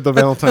fit in with the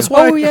Valentine. That's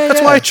why. Oh, yeah,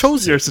 that's yeah. why I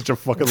chose You're you. such a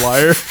fucking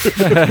liar. It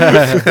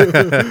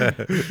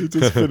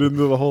just fit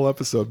into the whole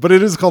episode. But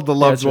it is called The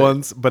Loved that's right.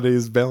 Ones, but it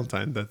is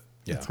Valentine. That's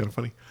Yeah. kind of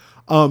funny.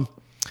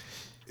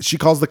 She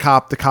calls the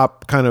cop. The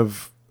cop kind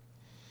of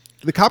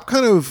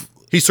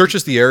He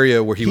searches the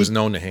area where he was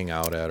known to hang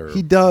out at. Or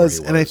He does,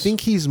 where he and I was.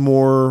 think he's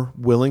more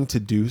willing to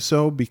do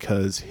so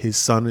because his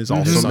son is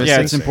also son's missing. Yeah,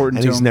 it's important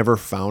and to he's him. never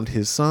found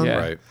his son. Yeah.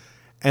 Right.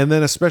 And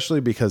then especially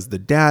because the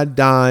dad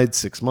died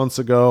 6 months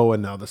ago,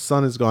 and now the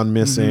son has gone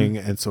missing,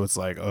 and so it's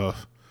like, oh,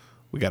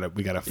 we gotta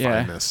Yeah.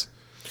 find this.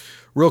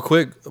 Real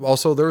quick,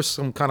 also, there's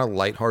some kind of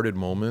lighthearted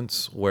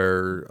moments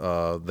where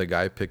the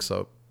guy picks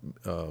up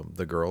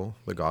the girl,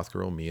 the goth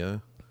girl,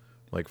 Mia,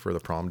 like for the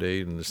prom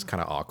date, and it's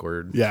kind of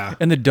awkward. Yeah,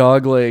 And the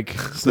dog like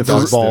the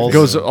dog's balls.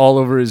 goes all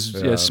over his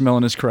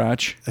smelling his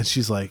crotch. And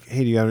she's like,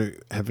 "Hey, do you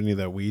have any of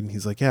that weed?" And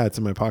he's like, "Yeah, it's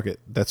in my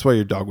pocket. That's why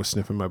your dog was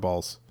sniffing my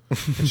balls."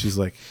 And she's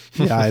like,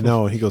 "Yeah, I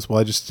know." And he goes, "Well,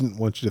 I just didn't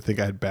want you to think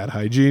I had bad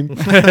hygiene."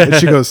 And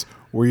she goes,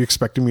 "Were you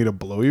expecting me to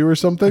blow you or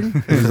something?"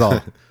 And he's all,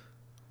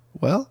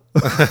 "Well."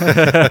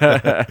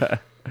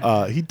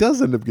 He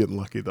does end up getting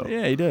lucky though,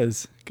 Yeah, he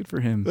does. Good for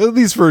him. at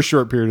least for a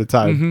short period of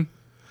time.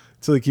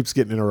 Until he keeps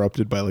getting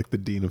interrupted by like the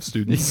dean of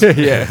students.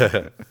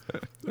 Yeah.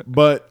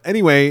 But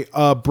anyway,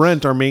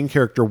 Brent, our main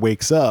character,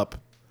 wakes up,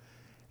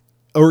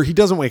 or he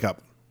doesn't wake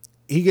up.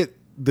 He get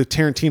the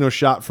Tarantino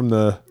shot from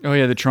the Oh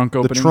yeah, the trunk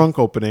opening. trunk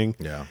opening.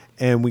 Yeah.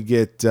 And we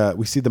get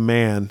we see the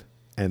man,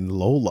 and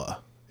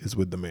Lola is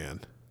with the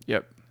man,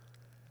 Yep.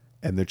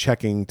 and they're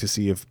checking to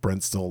see if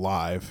Brent's still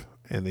alive,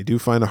 and they do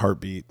find a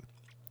heartbeat.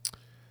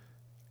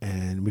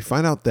 And we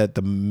find out that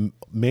the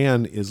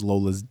man is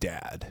Lola's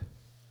dad.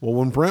 Well,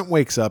 when Brent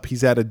wakes up,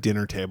 he's at a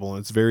dinner table, and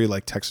it's very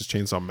like Texas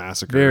Chainsaw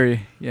Massacre.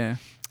 Very. Yeah.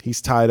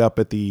 He's tied up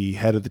at the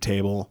head of the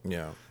table.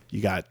 Yeah.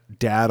 You got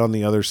dad on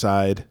the other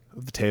side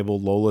of the table,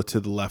 Lola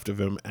to the left of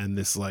him, and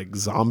this like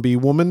zombie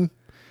woman.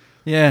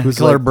 Yeah. Who's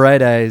Color like-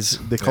 bright eyes.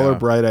 They call her Yeah.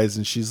 Bright Eyes,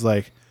 and she's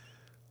like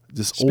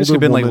this She's basically older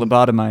been woman.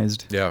 like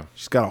lobotomized. Yeah.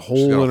 She's got a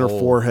hole got a in her hole.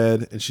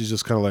 forehead, and she's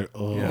just kind of like,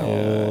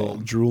 oh,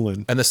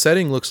 drooling. And the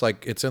setting looks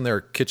like it's in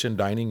their kitchen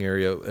dining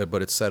area,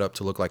 but it's set up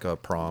to look like a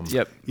prom.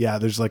 Yep. Yeah,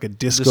 there's like a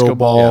disco, Disco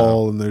ball,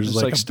 ball, and there's There's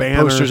like, like a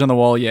banner, posters on the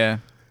wall. Yeah.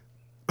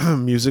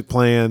 music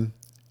playing,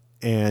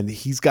 and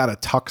he's got a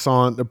tux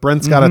on.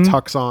 Brent's got a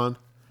tux on,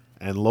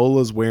 and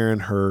Lola's wearing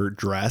her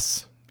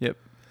dress. Yep.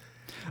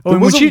 Oh,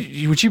 and when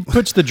was she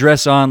puts the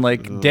dress on,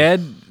 like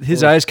Dad,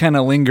 his eyes kind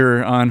of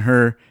linger on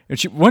her.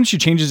 And once she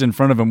changes in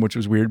front of him, which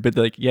was weird, but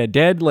like, yeah,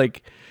 Dad,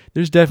 like,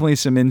 there's definitely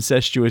some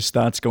incestuous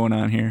thoughts going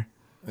on here.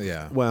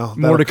 Yeah. Well,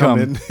 More to that'll come.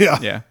 in. Yeah.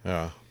 Yeah.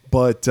 Yeah.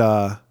 But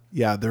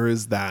yeah, there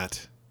is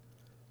that.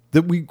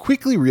 That we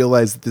quickly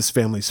realize that this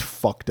family's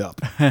fucked up,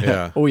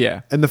 Yeah. Oh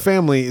yeah. and the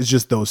family is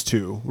just those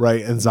two,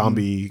 right? And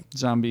zombie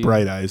Zombie.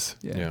 Bright Eyes.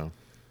 Yeah. Yeah.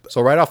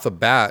 So right off the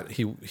bat,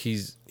 he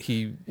wakes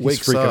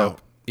freaking up.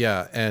 out.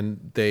 Yeah,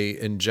 and they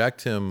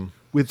inject him.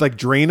 With like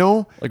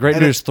Drano, Like right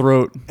and in his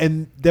throat.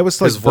 and that was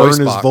to, like His burn voice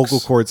his box. vocal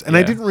cords. And I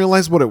Yeah. didn't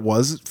realize what it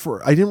was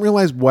for. I didn't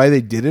realize why they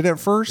did it at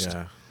first.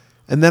 Yeah.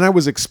 And then I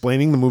was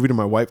explaining the movie to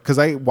my wife because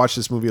I watched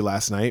this movie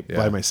last night by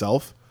Yeah.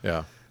 myself.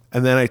 Yeah.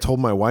 And then I told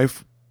my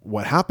wife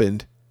what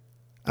happened.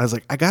 I was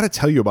like, I got to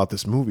tell you about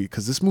this movie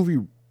because this movie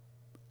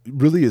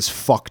really is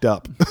fucked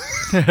up.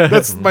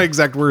 That's my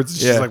exact words.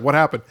 She's Yeah. like, what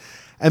happened?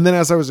 And then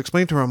as I was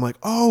explaining to her, I'm like,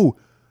 oh,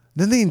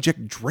 then they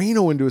inject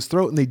Drano into his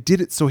throat and they did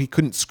it so he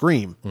couldn't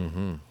scream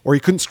or he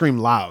couldn't scream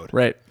loud.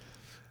 Right.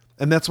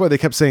 And that's why they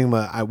kept saying,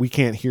 we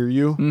can't hear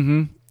you.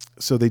 Mm-hmm.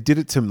 So they did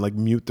it to like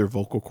mute their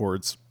vocal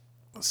cords.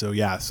 So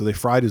yeah, so they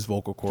fried his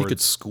vocal cords. He could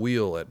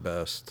squeal at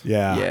best.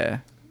 Yeah. Yeah.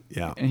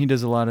 Yeah. And he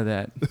does a lot of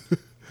that.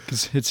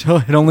 Because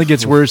it only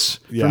gets worse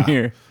Yeah. from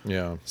here.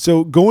 Yeah.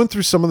 So going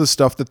through some of the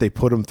stuff that they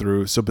put him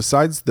through. So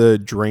besides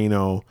the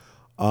Drano,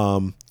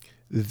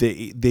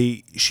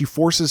 she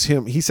forces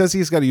him. He says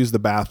he's got to use the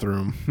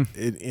bathroom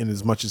in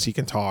as much as he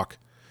can talk,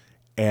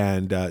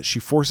 and she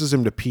forces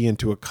him to pee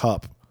into a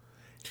cup.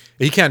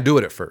 He can't do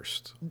it at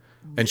first.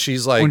 And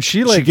she's like, When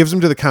she She gives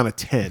him to the count of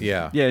 10.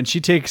 yeah. Yeah, and she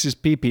takes his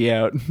pee-pee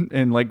out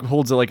and like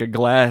holds it like a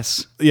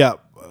glass. Yeah,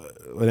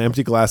 an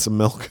empty glass of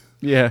milk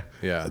Yeah.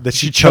 Yeah. that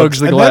she chugs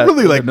the and glass- that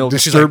really the like milk.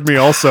 disturbed me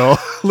also.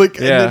 Like,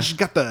 and Yeah. then she's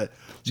got the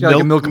got,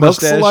 like, a milk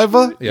mustache.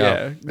 saliva. Yeah.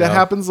 That Yeah.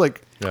 happens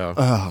like, Yeah.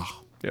 Yeah,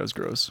 it was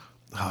gross.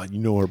 you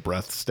know, her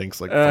breath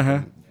stinks like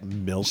fucking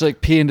milk. Just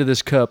like pee into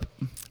this cup.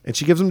 And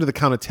she gives him to the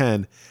count of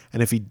 10.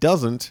 And if he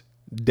doesn't,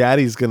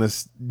 Daddy's going to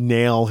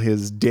nail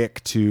his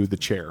dick to the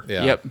chair.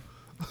 Yeah. Yep.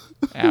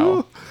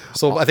 Ow.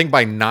 So I think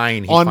by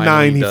 9, On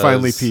 9, he does.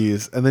 finally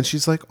pees. And then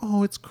she's like,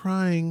 oh, it's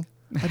crying.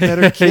 I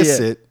better kiss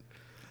Yeah. it.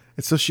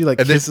 And so she like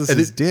And then- kisses and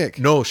his then- dick.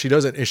 No, she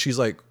doesn't. And she's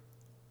like,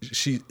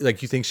 you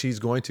think she's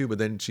going to, but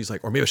then she's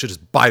like, or maybe I should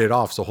just bite it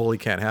off so Holy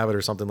can't have it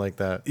or something like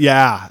that.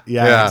 Yeah,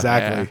 Yeah.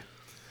 exactly. Yeah.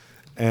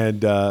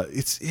 And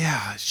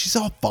she's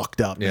all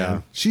fucked up, Yeah.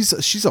 man.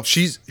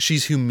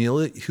 She's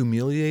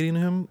humiliating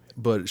him,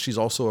 but she's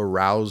also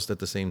aroused at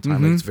the same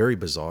time. Like, it's very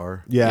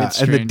bizarre. yeah. It's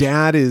And the strange.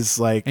 dad is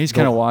like, And he's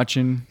kind of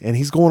watching. and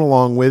he's going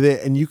along with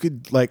it, and you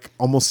could like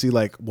almost see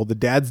like, well, the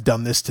dad's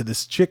done this to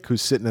this chick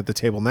who's sitting at the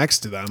table next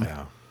to them.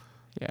 Yeah.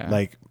 Yeah.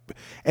 Like,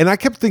 and I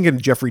kept thinking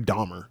Jeffrey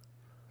Dahmer,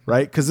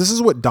 right? Because this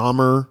is what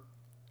Dahmer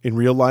in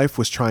real life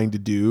was trying to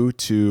do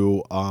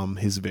to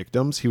his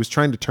victims. He was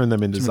trying to turn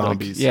them into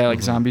zombies.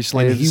 Like zombie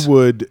slaves. And he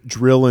would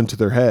drill into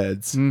their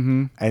heads,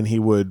 and he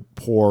would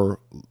pour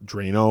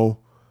Drano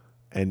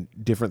and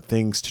different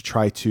things to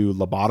try to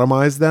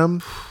lobotomize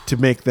them to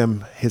make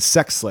them his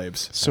sex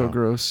slaves. So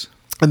gross.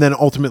 And then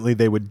ultimately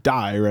they would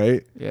die,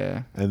 right?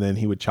 Yeah. And then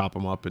he would chop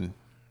them up and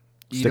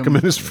Eat stick them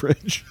in his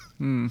fridge.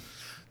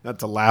 Not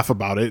to laugh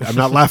about it. I'm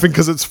not laughing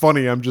because it's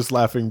funny. I'm just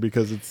laughing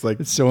because it's like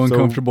It's so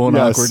uncomfortable and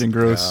yes. awkward and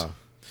gross. Yeah.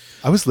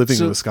 I was living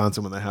in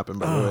Wisconsin when that happened,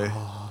 by the way.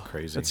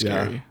 Crazy. That's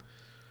Yeah. scary.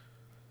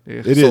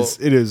 Yeah.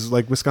 It is.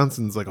 Like,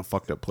 Wisconsin's like a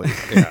fucked up place.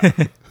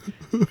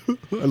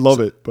 I love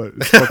it, but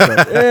it's fucked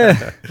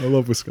up. I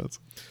love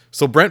Wisconsin.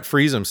 So Brent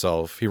frees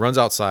himself. He runs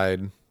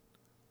outside,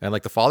 and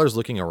like the father's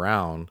looking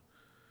around,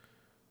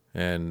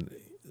 and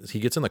he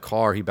gets in the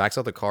car. He backs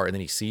out the car, and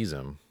then he sees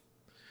him.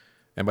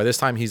 And by this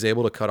time, he's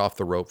able to cut off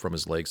the rope from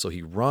his leg. So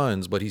he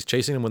runs, but he's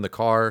chasing him in the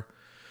car,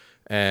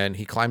 and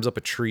he climbs up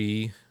a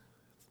tree.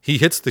 He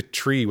hits the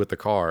tree with the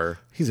car.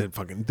 He's a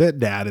fucking, that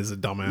dad is a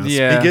dumbass.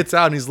 Yeah. He gets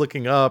out and he's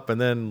looking up,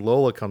 and then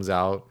Lola comes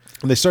out.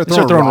 And they start They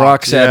throwing, start throwing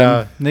rocks at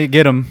Yeah. him. They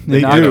get him.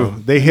 They knock do.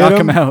 him. They hit knock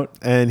him, out.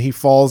 and he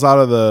falls out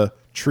of the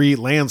tree,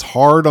 lands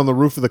hard on the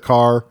roof of the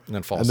car, And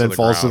then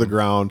falls to the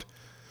ground.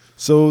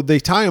 So they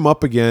tie him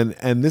up again,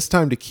 and this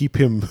time to keep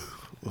him,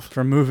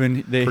 From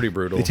moving. Pretty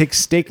brutal. they take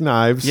steak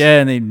knives.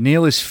 Yeah, and they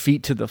nail his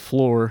feet to the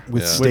floor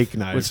With Yeah. steak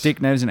knives. with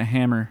steak knives and a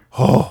hammer.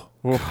 Oh,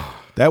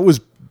 that was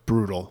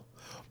brutal.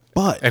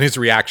 But And his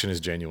reaction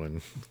is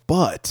genuine.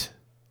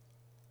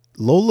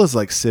 Lola's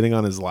like sitting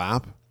on his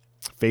lap,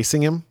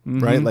 facing him, Mm-hmm.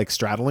 right? Like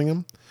straddling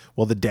him,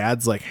 while the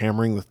dad's like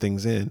hammering the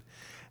things in.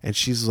 And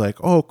she's like,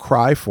 "Oh,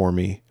 cry for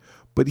me."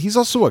 But he's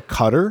also a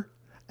cutter,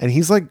 and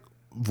he's like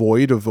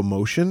void of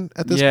emotion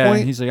at this Yeah,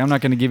 point. he's like, I'm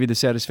not going to give you the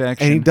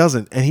satisfaction. And he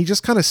doesn't. And he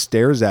just kind of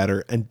stares at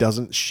her and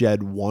doesn't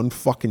shed one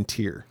fucking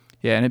tear.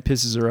 Yeah, and it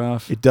pisses her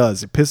off. It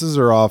does. It pisses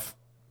her off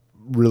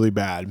really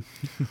bad.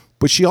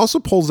 But she also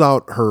pulls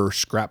out her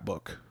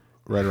scrapbook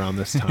right around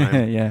this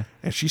time. Yeah.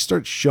 And she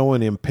starts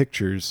showing him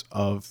pictures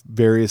of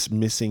various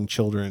missing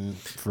children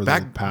for the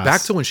past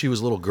Back to when she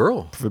was a little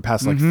girl. for the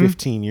past like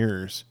 15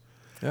 years.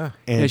 Yeah.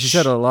 And Yeah, she's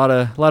had a lot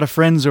of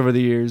friends over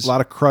the years. a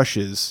lot of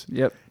crushes.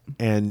 Yep.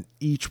 And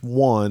each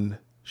one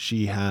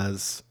she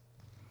has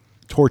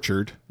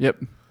tortured,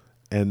 Yep.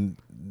 and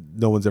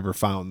no one's ever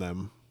found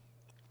them.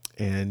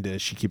 And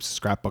she keeps a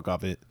scrapbook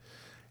of it.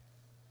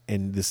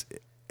 And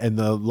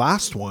the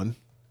last one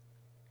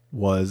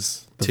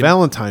was the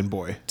Valentine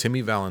boy, Timmy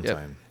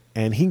Valentine.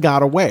 and he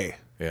got away.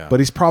 Yeah. But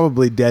he's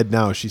probably dead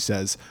now, she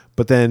says.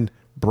 But then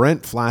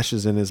Brent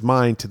flashes in his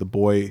mind to the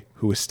boy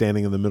who was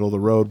standing in the middle of the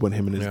road when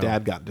him and his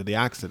dad got into the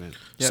accident.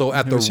 Yep. So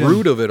at It the was him.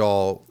 root of it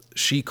all,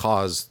 she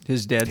caused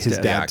His dad's His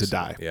death. dad to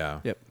accident. die. Yeah.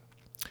 Yep.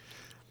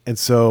 And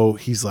so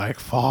he's like,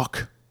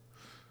 fuck.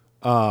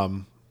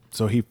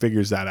 So he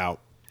figures that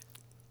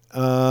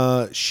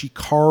out. She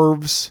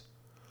carves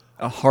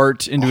A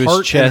heart into a his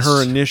heart chest. and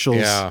her initials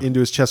Yeah. into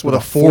his chest with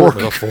a fork.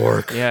 With a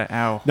fork. Yeah,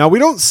 ow. Now we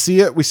don't see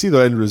it. We see the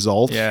end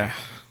result. Yeah.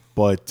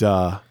 But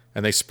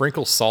And they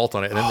sprinkle salt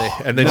on it,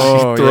 and then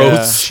Oh, she throws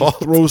yeah. salt.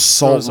 throws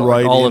salt Throws all-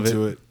 right all of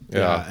into it.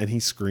 Yeah. And he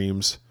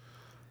screams.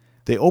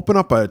 They open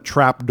up a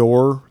trap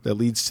door that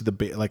leads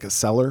to like a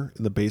cellar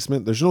in the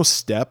basement. There's no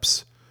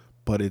steps,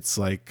 but it's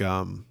like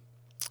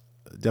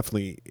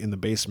definitely in the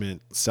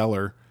basement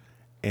cellar,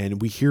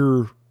 and we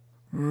hear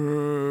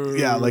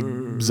like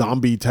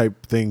zombie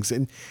type things,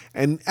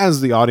 and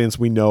as the audience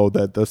we know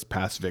that that's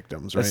past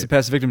victims, right? That's the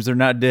past victims. They're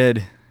not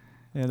dead.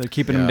 Yeah, they're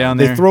keeping them down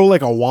They there. throw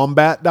like a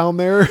wombat down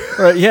there.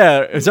 Right,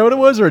 yeah, is that what it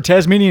was, or a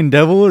Tasmanian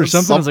devil, or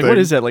something? I was like, what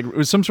Something. is that? Like, it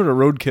was some sort of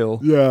roadkill.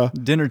 Yeah.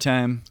 Dinner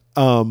time.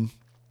 And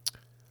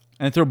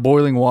they throw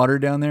boiling water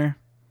down there.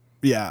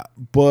 Yeah,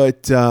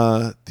 but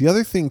the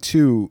other thing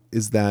too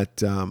is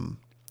that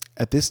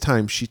at this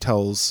time she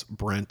tells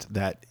Brent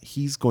that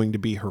he's going to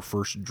be her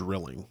first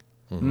drilling.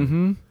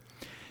 That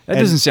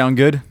doesn't sound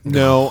good.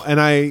 No,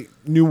 and I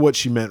knew what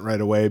she meant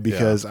right away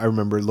because I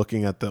remember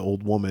looking at the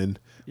old woman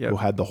who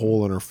had the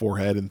hole in her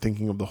forehead and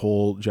thinking of the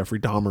whole Jeffrey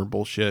Dahmer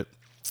bullshit.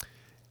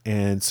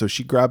 And so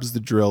she grabs the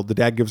drill. The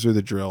dad gives her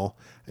the drill,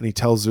 and he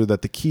tells her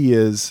that the key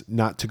is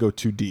not to go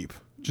too deep.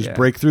 Just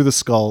break through the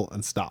skull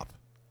and stop.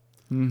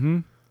 Mm-hmm.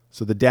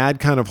 So the dad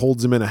kind of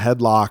holds him in a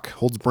headlock,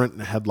 holds Brent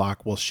in a headlock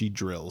while she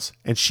drills.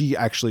 And she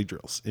actually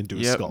drills into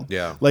his skull.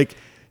 Yeah. Like,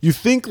 you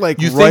think right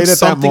think at that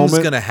something's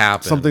moment, gonna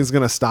happen. something's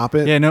going to stop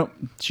it. Yeah, no,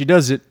 she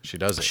does it. She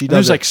does it. She And does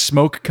there's it. like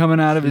smoke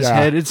coming out of his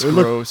head. It's it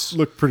gross.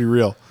 Looked pretty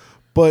real.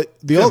 But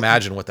You can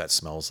imagine what that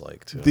smells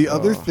like, too. the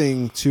other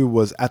thing too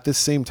was at the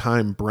same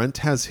time Brent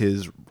has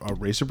his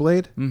razor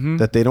blade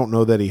that they don't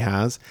know that he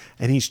has,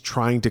 and he's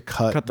trying to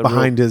cut the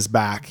behind his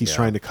back. He's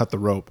trying to cut the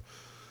rope.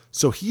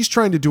 So he's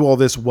trying to do all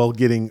this while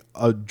getting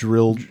a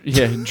drill,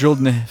 Yeah, drilled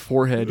in the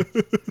forehead.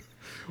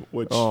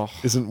 which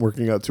isn't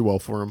working out too well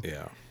for him.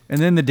 Yeah.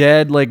 And then the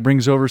dad like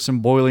brings over some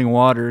boiling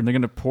water, and they're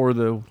gonna pour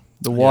the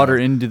water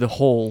into the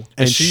hole.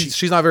 And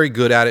she's not very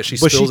good at it. She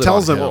But she spills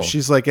tells it on him, him.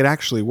 she's like, it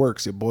actually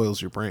works. It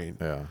boils your brain.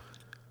 Yeah.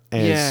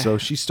 And so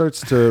she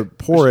starts to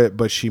pour it,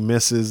 but she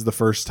misses the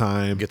first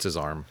time. Gets his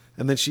arm.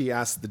 And then she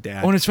asks the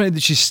dad. Oh, and it's funny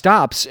that she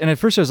stops. And at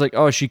first I was like,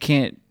 oh, she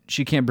can't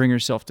bring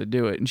herself to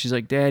do it. And she's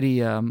like, Daddy,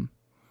 can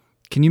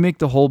you make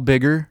the hole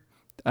bigger?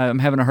 I'm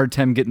having a hard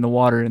time getting the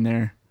water in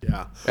there.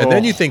 Yeah. And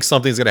then you think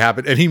something's going to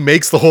happen, and he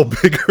makes the hole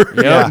bigger.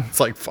 Yeah. It's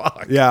like,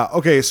 fuck. Yeah.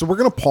 Okay. So we're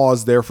going to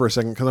pause there for a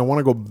second because I want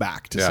to go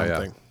back to Yeah,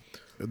 something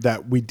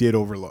that we did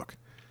overlook.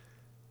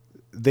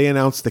 They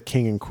announced the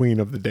king and queen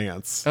of the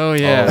dance. Oh,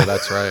 yeah. Oh,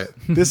 that's right.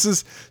 This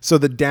is so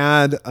the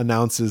dad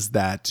announces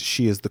that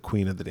she is the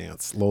queen of the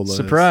dance. Lola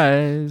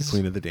Surprise. is the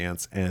queen of the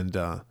dance, and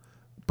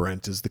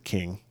Brent is the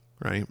king,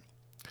 right?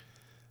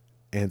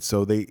 And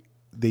so they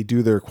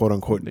do their quote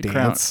unquote The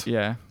dance. crown.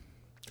 Yeah.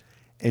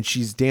 And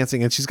she's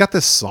dancing, and she's got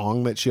this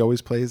song that she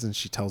always plays, and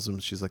she tells him,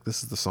 she's like,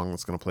 this is the song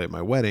that's going to play at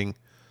my wedding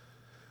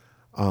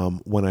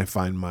when I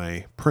find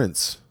my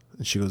prince.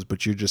 And she goes,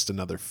 but you're just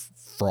another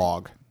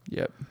frog.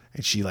 Yep.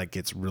 And she like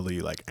gets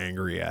really like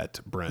angry at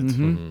Brent.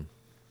 Mm-hmm.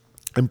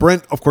 And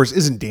Brent, of course,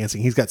 isn't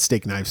dancing. He's got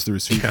steak knives through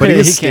his feet, but he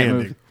is He can't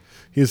standing. move.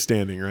 He is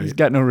standing, right? He's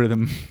got no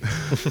rhythm.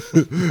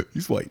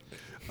 He's white.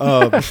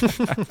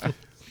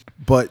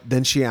 But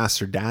then she asks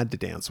her dad to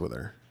dance with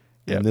her.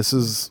 Yep. And this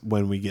is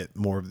when we get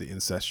more of the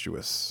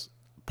incestuous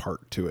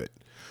part to it.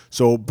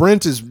 So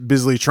Brent is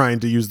busily trying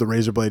to use the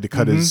razor blade to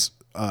cut his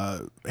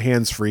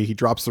hands free. He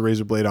drops the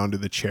razor blade onto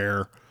the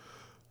chair.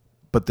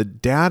 But the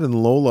dad and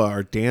Lola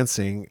are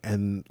dancing,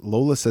 and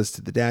Lola says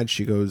to the dad,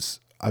 she goes,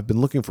 I've been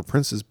looking for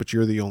princes, but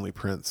you're the only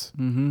prince.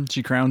 Mm-hmm.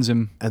 She crowns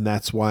him. And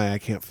that's why I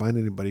can't find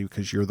anybody,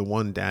 because you're the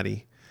one,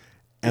 Daddy.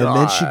 And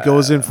then she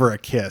goes in for a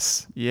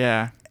kiss.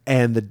 Yeah.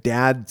 And the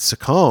dad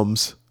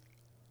succumbs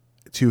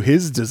to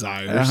his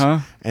desires,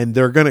 and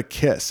they're going to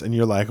kiss. And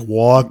you're like,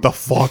 what the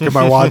fuck am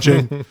I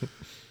watching?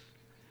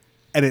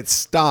 And it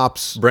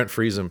stops. Brent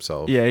frees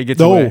himself. Yeah, he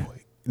gets away.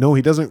 No,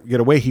 he doesn't get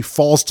away. He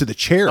falls to the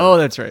chair. Oh,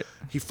 that's right.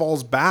 He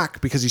falls back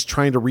because he's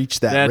trying to reach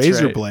that That's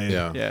razor right. blade.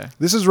 Yeah.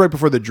 This is right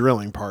before the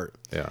drilling part.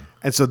 Yeah.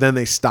 And so then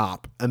they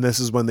stop, and this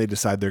is when they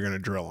decide they're going to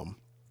drill him,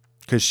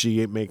 because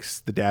she makes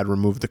the dad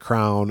remove the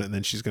crown, and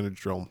then she's going to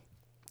drill him.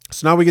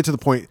 So now we get to the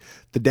point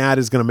the dad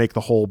is going to make the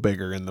hole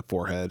bigger in the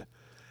forehead,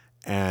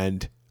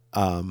 and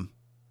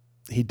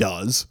he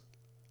does.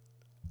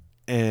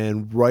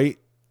 And right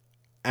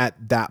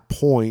at that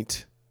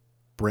point,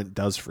 Brent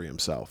does free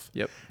himself.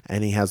 Yep.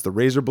 And he has the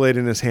razor blade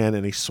in his hand,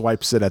 and he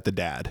swipes it at the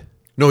dad.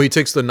 No, he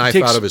takes the knife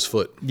out of his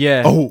foot.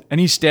 Yeah. Oh. And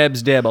he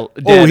stabs Dad. Oh,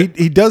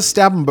 he does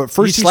stab him, but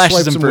first he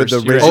slashes swipes him him with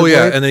first. the You're razor right. Oh, yeah,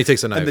 blade, and then he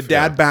takes the knife. and the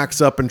dad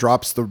backs up and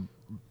drops the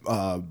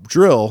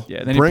drill.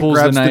 Yeah, then he Brent pulls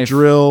the grabs the knife.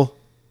 drill,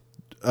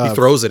 he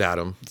throws it at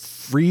him.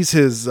 frees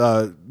his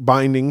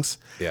bindings,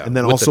 Yeah, and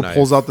then with also the knife.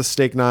 pulls out the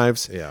steak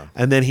knives. Yeah.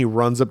 And then he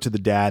runs up to the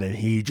dad, and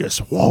he just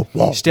whoa,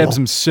 Stabs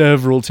him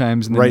several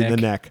times in the right neck. in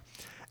the neck.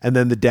 And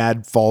then the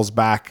dad falls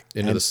back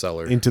Into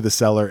the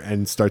cellar.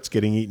 and starts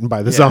getting eaten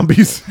by the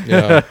zombies.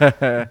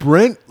 Yeah.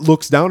 Brent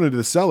looks down into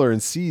the cellar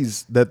and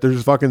sees that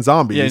there's fucking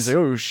zombies. Yeah, he's like,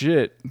 oh,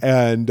 shit.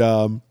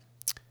 And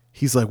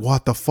he's like,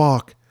 what the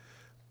fuck?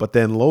 But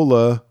then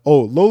Lola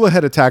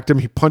had attacked him.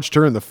 He punched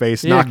her in the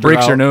face, Yeah, knocked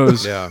breaks her her out.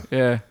 nose. Yeah.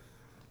 Yeah.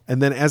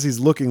 And then as he's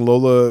looking,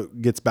 Lola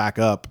gets back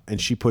up, and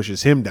she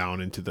pushes him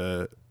down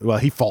into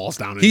he falls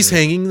down. He's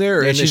hanging there,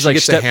 Yeah, and then she's she like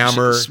gets a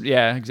hammer.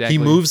 Yeah, exactly.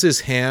 He moves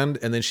his hand,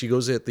 and then she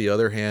goes at the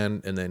other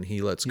hand, and then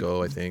he lets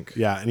go, I think.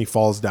 Yeah, and he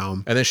falls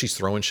down. And then she's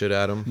throwing shit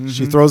at him.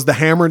 She throws the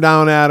hammer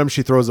down at him.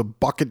 She throws a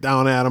bucket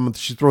down at him.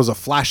 She throws a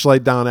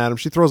flashlight down at him.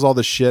 She throws all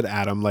this shit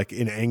at him, like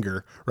in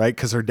anger, right?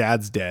 Because her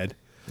dad's dead.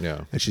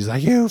 Yeah. And she's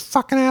like, you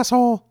fucking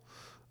asshole.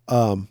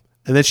 And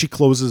then she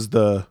closes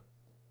the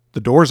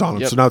doors on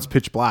him. Yep. So now it's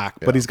pitch black,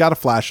 but he's got a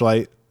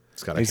flashlight.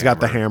 He's Got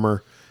the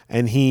hammer,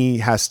 and he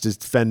has to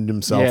fend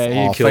himself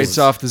Yeah, off. he fights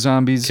off the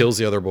zombies. Kills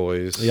the other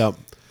boys. Yep.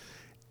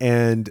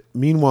 And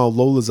meanwhile,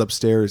 Lola's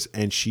upstairs,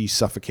 and she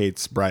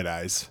suffocates Bright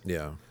Eyes,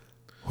 Yeah.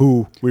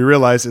 who we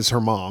realize is her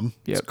mom,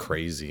 Yep. It's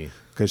crazy.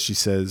 because she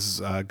says,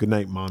 good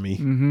night, mommy.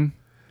 Mm-hmm.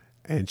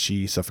 And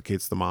she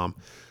suffocates the mom.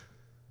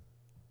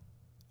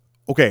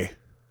 Okay.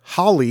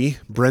 Holly,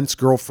 Brent's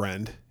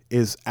girlfriend,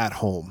 is at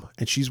home,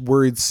 and she's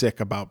worried sick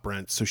about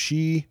Brent. So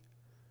she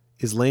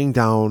is laying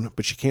down,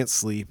 but she can't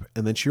sleep.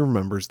 And then she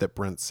remembers that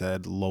Brent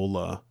said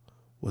Lola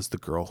was the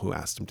girl who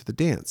asked him to the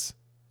dance.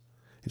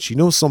 And she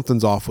knows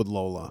something's off with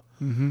Lola.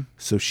 Mm-hmm.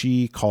 So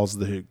she calls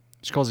the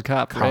She calls a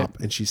cop, right?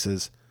 and she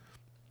says,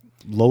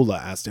 Lola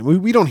asked him.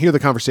 We don't hear the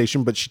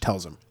conversation, but she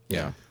tells him.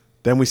 Yeah.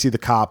 Then we see the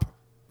cop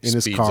in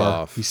his Speeds car.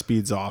 off. He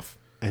speeds off,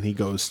 and he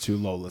goes to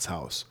Lola's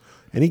house.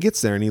 And he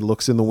gets there, and he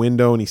looks in the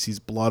window, and he sees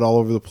blood all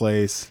over the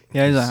place.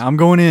 Yeah, he's like, I'm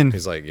going in.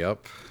 He's like,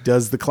 yep.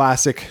 Does the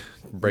classic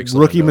Breaks the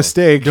rookie window.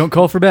 mistake. Don't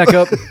call for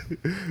backup.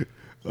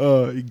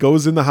 He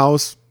goes in the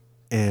house,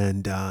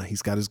 and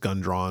he's got his gun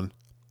drawn,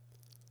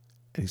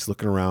 and he's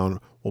looking around.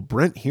 Well,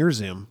 Brent hears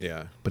him,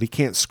 Yeah. but he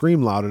can't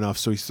scream loud enough,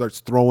 so he starts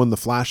throwing the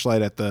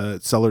flashlight at the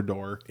cellar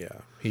door. Yeah.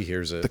 He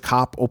hears it. The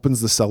cop opens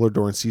the cellar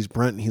door and sees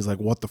Brent, and he's like,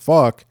 what the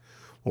fuck?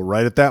 Well,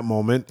 right at that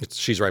moment,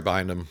 She's right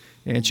behind him.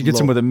 Yeah, and she gets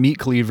him with a meat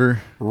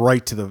cleaver.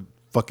 right to the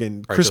fucking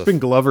Right to Crispin the-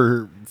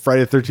 Glover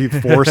Friday the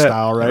 13th 4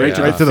 style, right? Right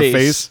to Right the to the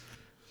face. face.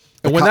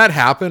 And when that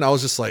happened, I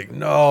was just like,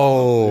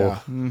 no.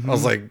 Yeah. I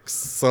was like,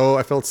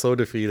 I felt so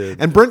defeated.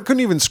 And Brent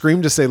couldn't even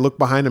scream to say, look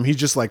behind him. He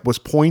just like was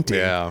pointing.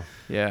 yeah.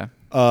 Yeah.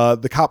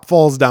 The cop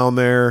falls down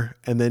there,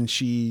 and then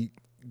she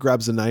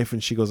grabs a knife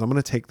and she goes, I'm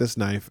going to take this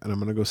knife and I'm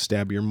going to go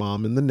stab your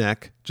mom in the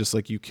neck, just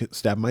like you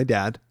stabbed my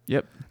dad.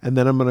 Yep. And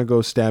then I'm going to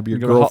go stab your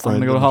I'm girlfriend.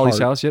 gonna go to in the Holly's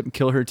heart. house. Yep, and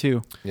kill her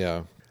too.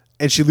 Yeah.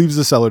 And she leaves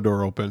the cellar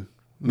door open.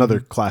 Another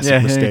classic Yeah,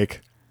 hey.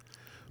 mistake,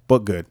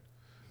 but good.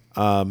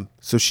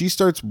 So she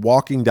starts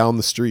walking down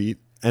the street,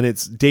 and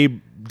it's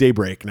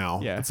daybreak now.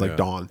 Yeah. It's like Yeah.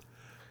 dawn.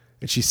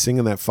 And she's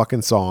singing that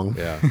fucking song.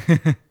 Yeah.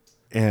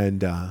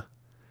 And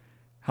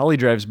Holly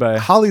drives by.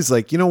 Holly's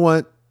like, you know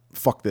what?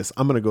 Fuck this.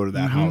 I'm going to go to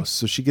that house.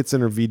 So she gets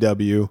in her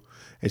VW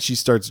and she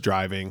starts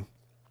driving.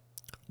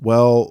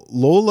 Well,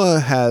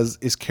 Lola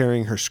is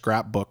carrying her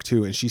scrapbook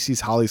too, and she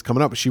sees Holly's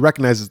coming up, but she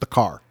recognizes the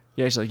car.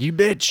 Yeah, she's like, you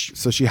bitch.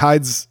 So she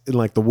hides in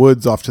like the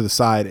woods off to the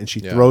side, and she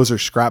throws her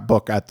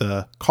scrapbook at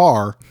the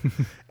car.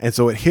 And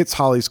so it hits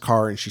Holly's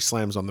car and she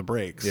slams on the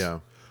brakes. Yeah.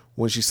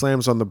 When she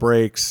slams on the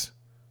brakes,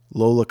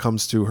 Lola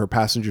comes to her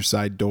passenger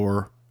side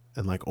door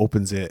and like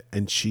opens it,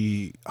 and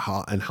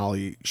and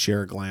Holly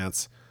share a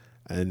glance,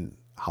 and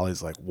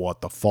Holly's like,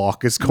 what the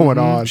fuck is going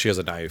on? She has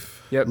a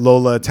knife. Yep.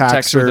 Lola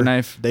attacks her her. with a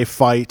knife. They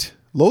fight.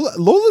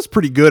 Lola's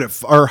pretty good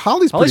or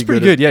Holly's Holly's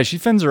pretty good. Yeah, she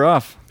fends her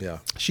off. Yeah.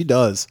 She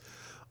does.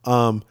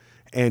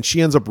 And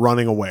she ends up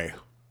running away.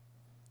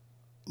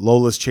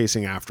 Lola's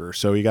chasing after her.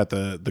 So you got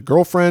the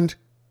girlfriend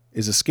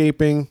is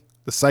escaping.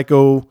 The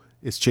psycho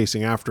is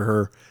chasing after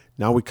her.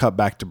 Now we cut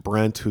back to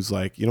Brent, who's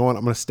like, you know what?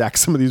 I'm going to stack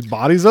some of these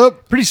bodies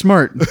up. Pretty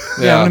smart. Yeah,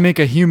 I'm Yeah. gonna make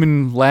a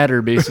human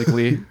ladder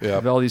basically Yep.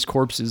 of all these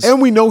corpses. And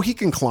we know he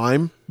can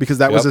climb because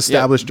that was Yep.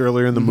 established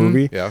earlier in the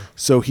movie. Yeah.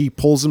 So he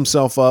pulls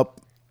himself up,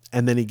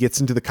 and then he gets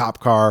into the cop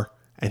car,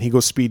 and he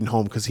goes speeding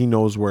home because he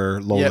knows where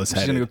Yep, Lola's she's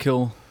headed. gonna go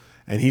kill.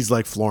 And he's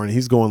like flooring.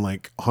 He's going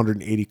like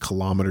 180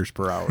 kilometers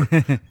per hour.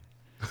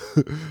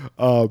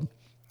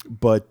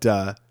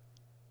 But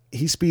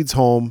he speeds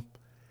home,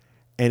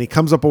 and he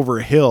comes up over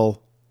a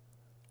hill,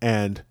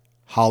 and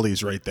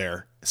Holly's right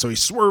there. So he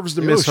swerves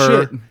to miss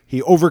her. shit.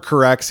 He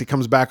overcorrects. He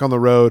comes back on the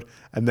road,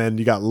 and then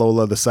you got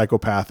Lola, the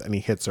psychopath, and he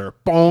hits her.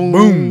 Boom.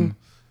 Boom.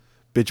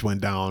 Bitch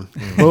went down.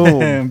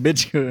 Boom.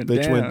 Bitch went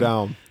Bitch down. went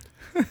down.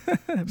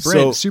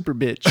 Brent, super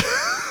bitch.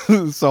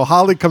 So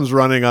Holly comes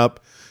running up.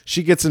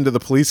 She gets into the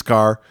police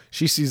car.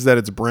 She sees that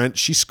it's Brent.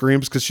 She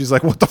screams because she's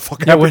like, what the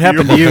fuck Yeah, what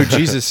happened to to you?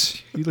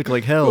 Jesus, you look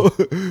like hell. I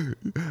think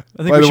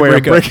By we the should way,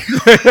 break up.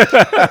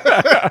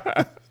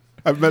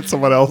 I've met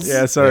someone else.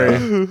 Yeah, sorry.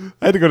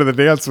 I had to go to the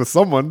dance with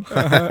someone,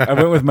 I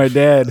went with my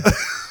dad.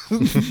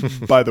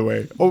 by the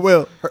way. Oh,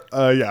 well,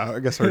 yeah, I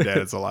guess her dad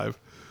is alive.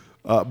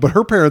 But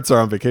her parents are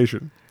on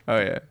vacation Oh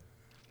yeah.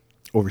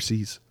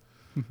 overseas.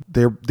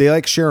 They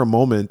like share a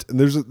moment, and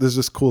there's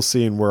this cool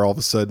scene where all of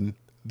a sudden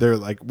they're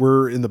like,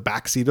 we're in the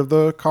back seat of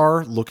the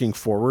car looking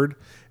forward,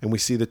 and we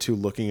see the two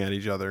looking at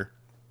each other,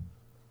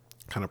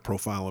 kind of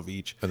profile of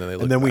each. And then they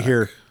and look then we back.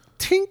 hear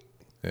tink,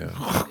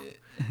 Yeah.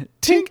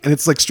 tink, and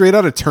it's like straight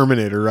out of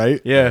Terminator, right?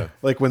 Yeah.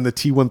 Like when the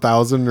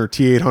T-1000 or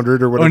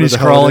T-800 or whatever When he's the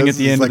hell crawling it at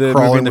the is, end is of the like movie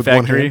crawling in the with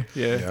one factory. hand.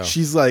 Yeah. Yeah.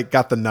 She's like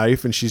got the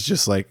knife, and she's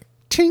just like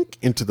tink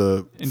into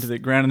the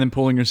Ground and then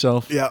pulling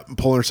herself.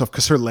 pulling herself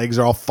because her legs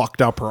are all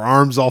fucked up, her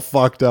arms all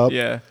fucked up.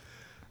 Yeah.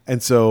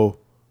 And so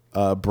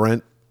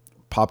Brent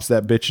pops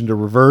that bitch into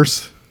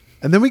reverse,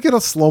 and then we get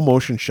a slow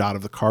motion shot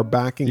of the car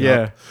backing Yeah.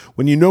 up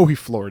when you know he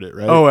floored it,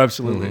 right? Oh,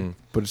 absolutely.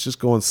 But it's just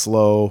going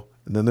slow,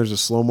 and then there's a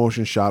slow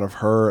motion shot of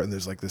her, and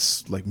there's like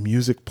this like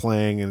music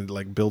playing, and it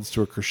like builds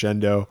to a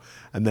crescendo,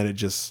 and then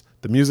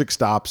the music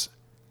stops,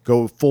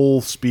 go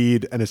full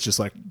speed, and it's just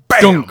like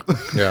bam.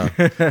 Yeah.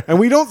 And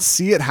we don't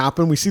see it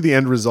happen. We see the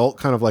end result,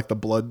 kind of like the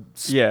blood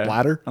Yeah.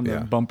 splatter. On the Yeah.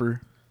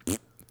 bumper.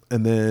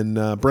 And then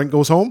Brent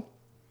goes home.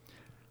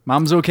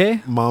 Mom's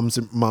okay? Mom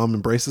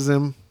embraces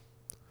him.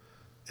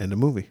 End of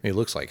movie. He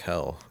looks like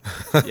hell.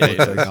 Yeah.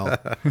 Looks like hell.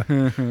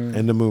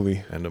 End of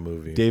movie. End of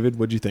movie. David,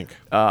 what'd you think?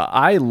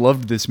 I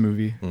loved this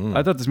movie.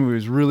 I thought this movie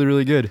was really,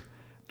 really good.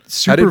 Had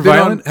Super it,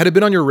 violent. had it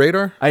been on your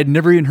radar? I had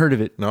never even heard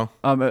of it. No.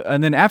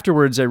 And then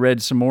afterwards, I read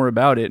some more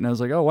about it, and I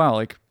was like, oh, wow,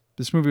 like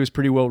this movie was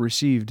pretty well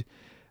received.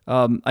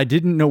 I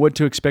didn't know what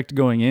to expect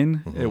going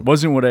in. It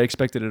wasn't what I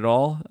expected at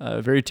all.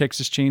 Very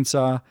Texas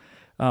Chainsaw.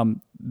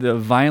 The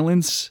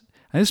violence.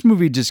 This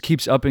movie just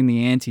keeps upping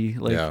the ante.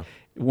 Like Yeah.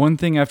 one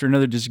thing after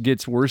another just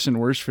gets worse and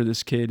worse for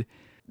this kid.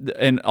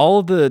 And all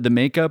of the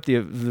makeup, the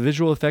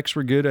visual effects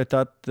were good. I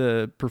thought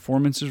the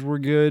performances were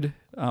good.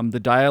 The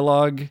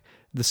dialogue,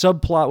 the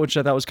subplot, which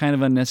I thought was kind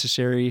of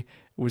unnecessary,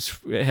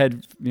 it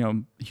had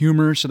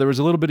humor. So there was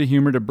a little bit of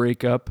humor to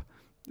break up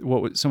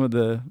what was some of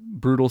the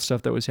brutal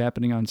stuff that was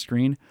happening on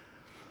screen.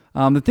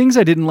 The things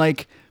I didn't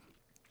like,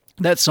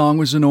 that song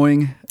was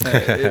annoying.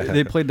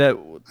 They played that.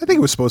 I think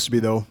it was supposed to be,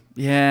 though.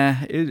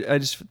 Yeah, I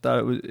just thought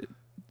it was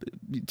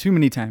too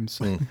many times.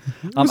 It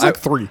was like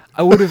 3.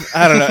 I would have.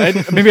 I don't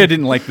know. Maybe I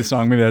didn't like the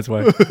song. Maybe that's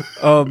why.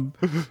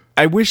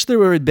 I wish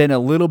there had been a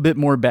little bit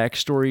more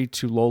backstory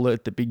to Lola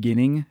at the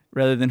beginning,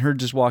 rather than her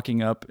just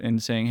walking up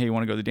and saying, "Hey, you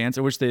want to go to the dance?"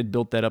 I wish they had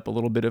built that up a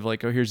little bit of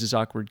like, "Oh, here's this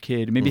awkward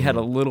kid." Maybe had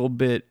a little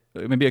bit,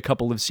 maybe a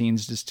couple of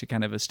scenes just to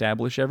kind of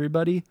establish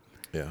everybody.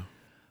 Yeah.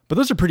 But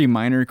those are pretty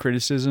minor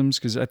criticisms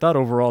because I thought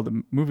overall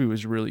the movie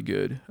was really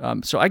good.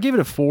 So I gave it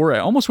a 4. I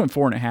almost went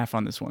 4.5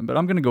 on this one, but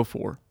I'm going to go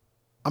 4.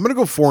 I'm going to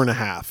go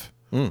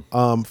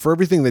 4.5. For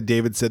everything that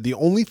David said, the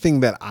only thing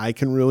that I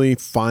can really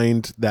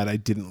find that I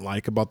didn't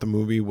like about the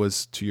movie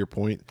was, to your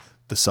point,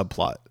 the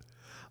subplot.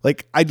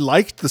 Like, I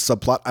liked the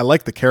subplot. I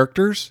liked the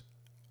characters.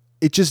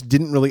 It just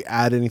didn't really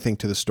add anything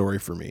to the story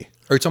for me.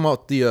 Are you talking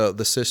about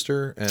the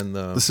sister and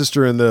the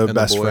sister and the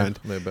best boy, friend?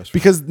 their best friend?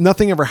 Because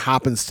nothing ever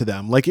happens to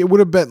them. Like, it would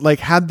have been like,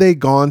 had they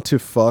gone to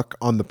fuck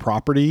on the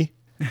property,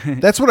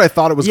 that's what I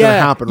thought it was going to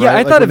happen. Yeah, right? I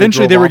Like, thought when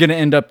eventually they drove were off going to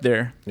end up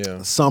there.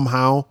 Yeah.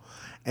 somehow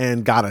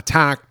and got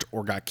attacked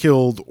or got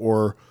killed,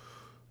 or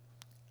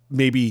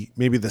maybe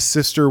the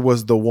sister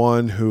was the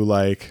one who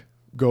like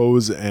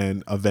goes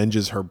and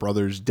avenges her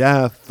brother's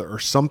death or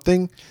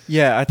something.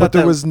 Yeah, I thought But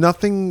there was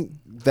nothing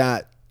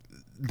that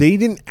they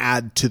didn't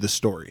add to the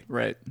story.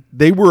 right.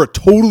 They were a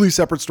totally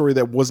separate story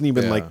that wasn't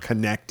even Yeah. like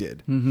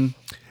connected. Mm-hmm.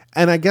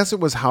 And I guess it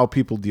was how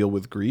people deal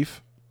with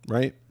grief,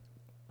 right?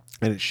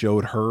 And it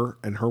showed her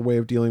and her way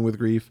of dealing with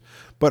grief.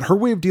 But her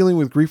way of dealing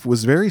with grief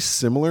was very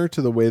similar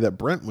to the way that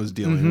Brent was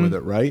dealing with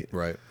it, right?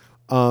 Right.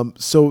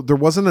 So there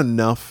wasn't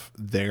enough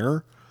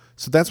there.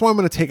 So that's why I'm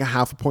going to take a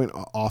 0.5 point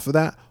off of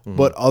that.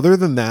 But other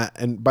than that,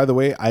 and by the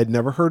way, I had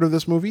never heard of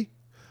this movie.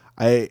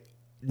 I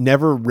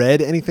never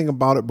read anything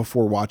about it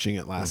before watching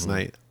it last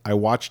night. I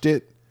watched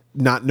it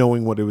not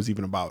knowing what it was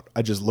even about.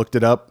 I just looked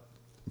it up,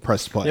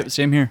 pressed play. Yep,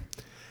 same here.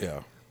 Yeah.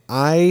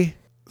 I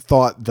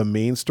thought the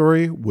main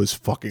story was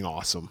fucking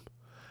awesome.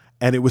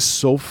 And it was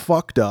so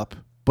fucked up,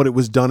 but it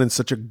was done in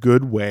such a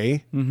good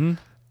way. Mm-hmm.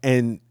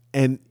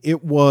 And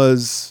it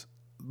was,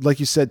 like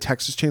you said,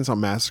 Texas Chainsaw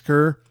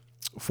Massacre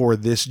for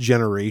this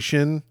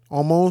generation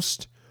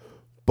almost,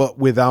 but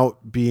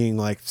without being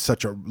like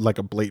such a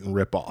blatant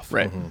ripoff.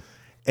 Right.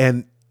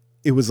 And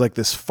it was like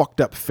this fucked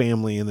up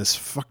family and this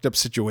fucked up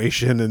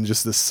situation and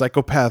just this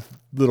psychopath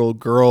little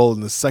girl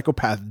and this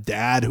psychopath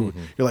dad who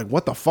you're like,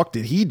 what the fuck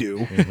did he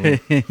do?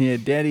 Yeah,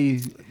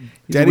 Daddy's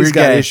Daddy's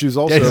got issues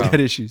also. Daddy's got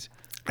issues.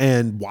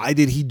 And why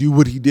did he do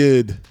what he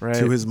did Right.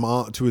 to his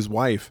mom, to his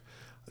wife?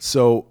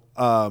 So,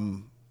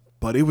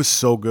 but it was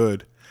so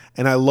good.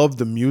 And I love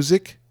the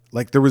music.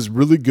 Like there was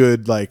really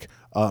good, like,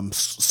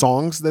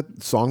 song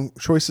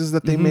choices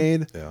that they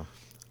made. Yeah.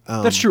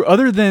 That's true.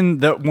 Other than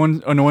that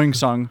one annoying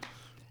song,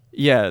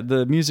 yeah,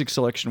 the music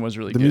selection was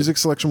really The good. music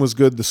selection was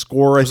good. The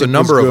score, There's a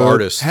number of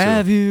artists. too.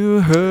 Have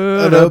you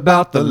heard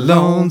about the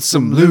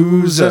lonesome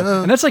loser?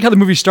 And that's like how the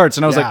movie starts.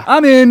 And I was Yeah. like,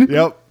 I'm in.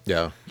 Yep.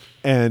 Yeah.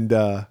 And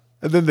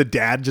then the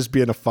dad just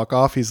being a fuck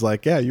off. He's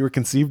like, yeah, you were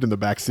conceived in the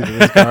backseat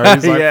of his car.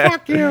 He's like, Yeah.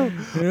 fuck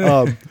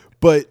you.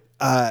 But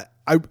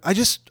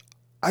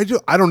I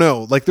don't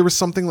know. Like there was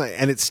something like,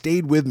 and it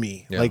stayed with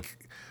me. Yeah. Like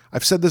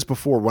I've said this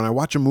before, when I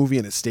watch a movie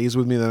and it stays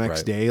with me the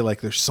next Right. day,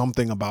 like there's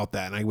something about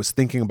that. And I was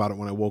thinking about it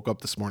when I woke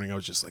up this morning. I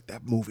was just like,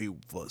 that movie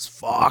was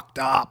fucked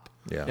up.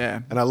 Yeah. Yeah.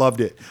 And I loved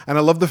it. And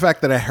I love the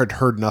fact that I had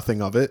heard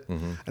nothing of it.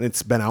 And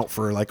it's been out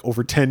for like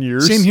over 10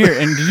 years. Same here.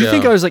 And did you Yeah.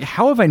 think I was like,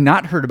 how have I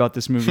not heard about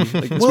this movie?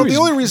 Like, this Well, movie's- the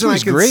only reason I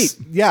this can movie's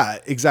great. yeah,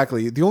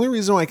 exactly. The only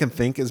reason I can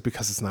think is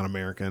because it's not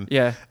American.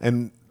 Yeah.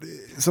 And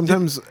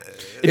sometimes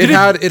It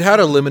had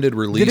a limited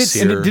release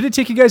here. Did it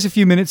take you guys a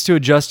few minutes to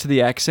adjust to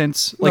the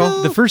accents?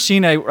 Like the first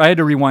scene, I had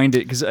to rewind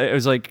it because I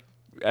was like,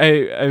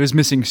 I was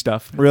missing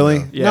stuff.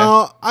 really, Yeah.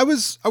 no, I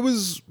was.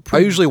 I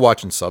usually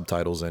watch in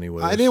subtitles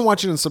anyway. I didn't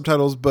watch it in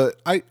subtitles,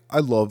 but I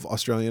love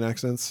Australian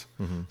accents,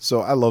 so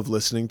I love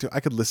listening to. I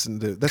could listen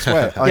to. That's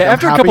why. Like, Yeah, I'm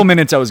after a happy- couple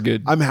minutes, I was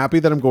good. I'm happy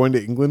that I'm going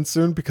to England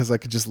soon because I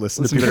could just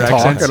listen to Listen to people their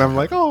talk, accents. and I'm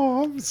like,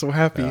 oh, I'm so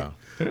happy.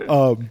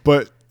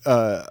 But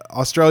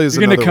Australia's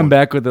You're gonna another come one.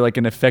 back with like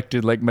an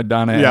affected like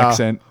Madonna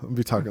accent. I'll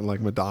be talking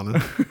like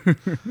Madonna.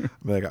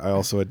 Like I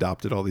also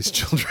adopted all these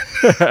children.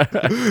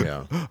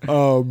 Yeah.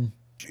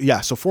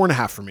 Yeah, so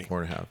 4.5 for me.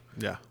 4.5.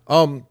 Yeah.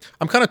 I'm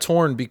kind of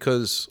torn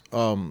because,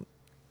 I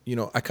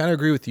kind of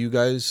agree with you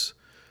guys.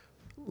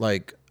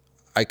 Like,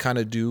 I kind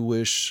of do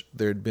wish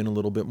there'd been a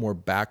little bit more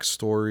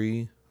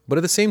backstory, but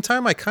at the same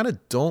time, I kind of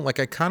don't. Like,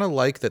 I kind of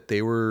like that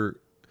they were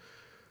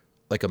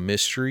like a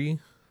mystery.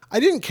 I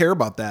didn't care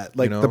about that.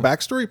 Like You know? the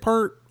backstory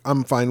part,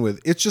 I'm fine with.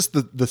 It's just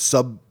the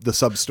sub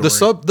story.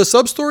 The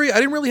sub story, I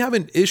didn't really have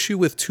an issue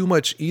with too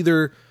much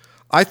either.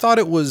 I thought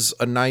it was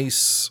a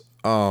nice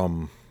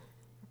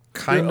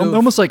kind of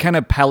Almost like kind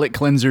of palate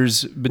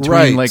cleansers between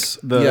Right. like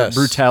the Yes.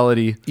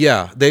 brutality.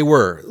 Yeah, they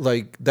were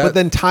like that. but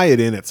then tie it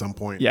in at some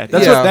point. Yeah,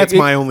 that's Yeah. that's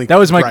my only. That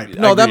was my gripe.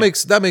 No, I that agree.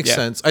 makes Yeah.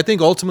 sense. I think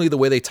ultimately the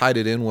way they tied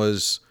it in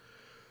was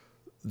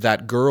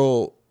that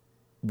girl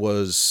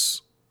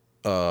was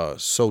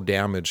so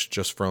damaged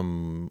just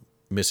from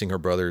missing her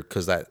brother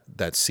because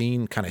that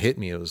scene kind of hit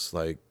me. It was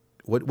like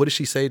what does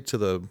she say to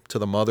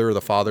the mother or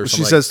the father?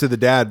 She says to the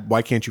dad,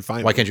 "Why can't you find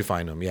him?" "Why can't you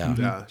find him?" Yeah,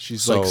 Yeah,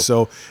 she's like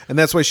and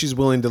that's why she's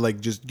willing to like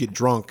just get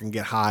drunk and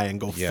get high and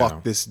go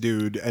fuck this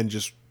dude and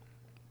just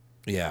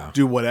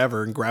do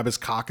whatever and grab his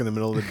cock in the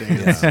middle of the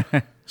dance.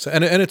 Yeah. So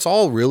and it's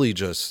all really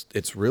just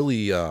it's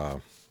really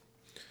kind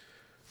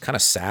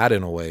of sad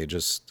in a way.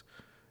 Just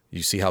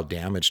you see how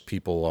damaged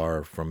people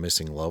are from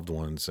missing loved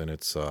ones, and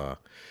it's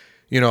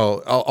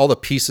all the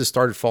pieces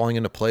started falling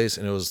into place,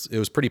 and it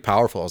was pretty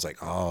powerful. I was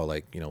like, oh,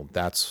 like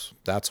that's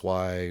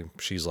why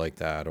she's like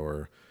that,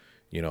 or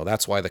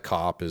that's why the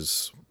cop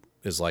is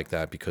like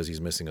that because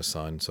he's missing a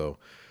son. So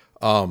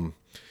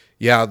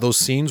those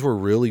scenes were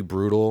really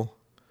brutal.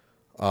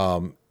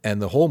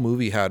 And the whole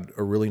movie had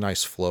a really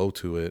nice flow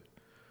to it.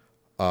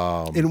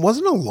 It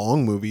wasn't a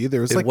long movie.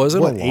 There was 80 It's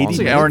like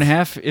an hour and a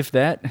half, if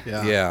that.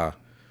 Yeah.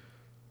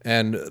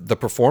 And the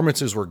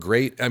performances were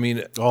great. I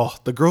mean,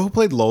 the girl who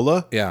played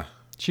Lola,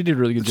 She did a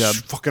really good job.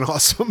 fucking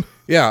awesome.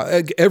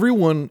 yeah,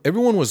 everyone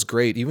was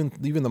great. Even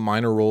the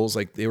minor roles,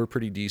 like they were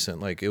pretty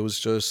decent. Like it was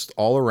just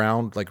all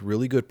around like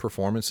really good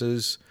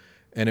performances,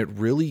 and it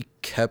really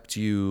kept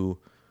you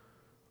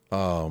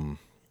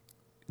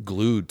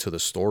glued to the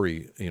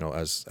story,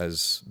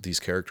 as these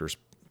characters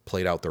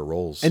played out their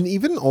roles. And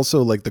even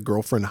also like the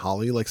girlfriend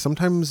Holly, like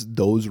sometimes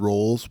those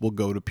roles will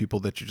go to people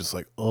that you're just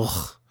like,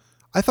 ugh.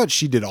 I thought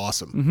she did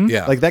awesome. Mm-hmm.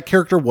 Yeah. Like that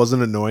character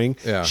wasn't annoying.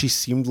 Yeah. She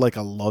seemed like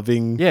a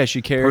loving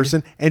she cared.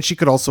 person. And she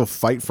could also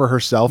fight for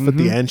herself at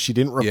the end. She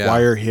didn't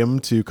require him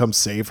to come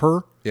save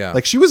her. Yeah.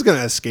 Like she was going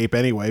to escape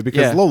anyway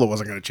because Lola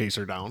wasn't going to chase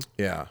her down.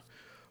 Yeah.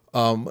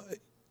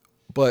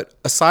 But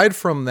aside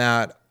from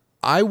that,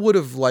 I would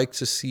have liked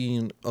to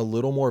seen a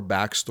little more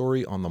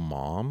backstory on the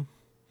mom.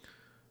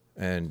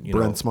 And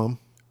Brent's mom?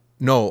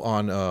 No,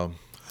 on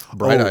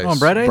Bright Eyes. On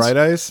Bright Eyes? Bright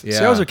Eyes? Yeah.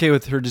 See, I was okay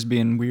with her just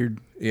being weird.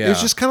 Yeah. It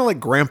was just kind of like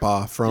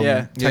Grandpa from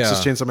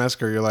Texas Chainsaw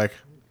Massacre. You're like,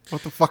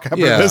 what the fuck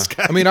happened to this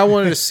guy? I mean, I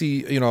wanted to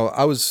see,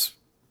 I was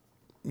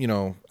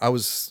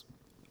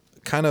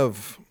kind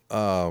of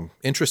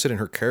interested in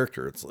her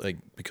character. It's like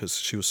because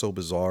she was so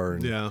bizarre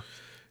and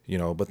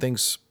but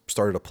things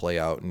started to play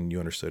out and you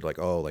understood like,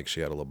 oh, like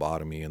she had a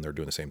lobotomy and they're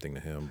doing the same thing to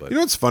him. But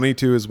what's funny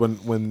too is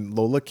when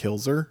Lola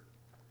kills her,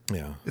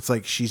 it's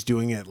like she's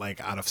doing it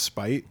like out of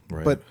spite.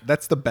 Right. But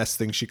that's the best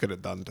thing she could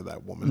have done to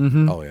that woman.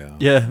 Mm-hmm. Oh yeah.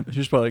 Yeah, she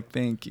was probably like,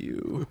 thank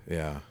you.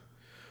 Yeah.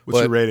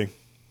 What's your rating?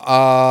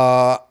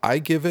 I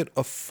give it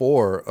a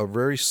 4, a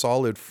very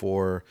solid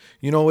 4.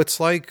 It's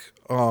like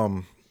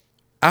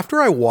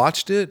after I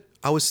watched it,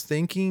 I was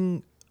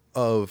thinking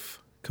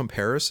of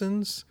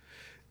comparisons.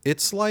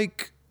 It's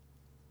like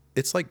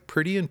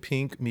Pretty in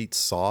Pink meets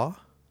Saw.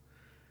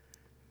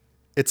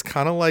 It's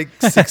kind of like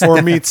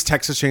or meets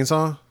Texas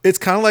Chainsaw. It's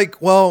kind of like,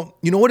 well,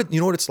 you know what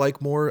it's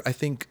like more. I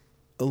think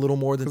a little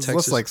more than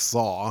Texas. Less like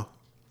Saw.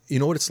 You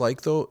know what it's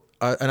like though,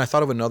 and I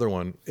thought of another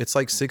one. It's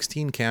like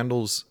 16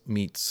 Candles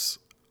meets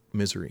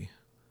Misery.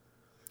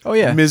 Oh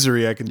yeah,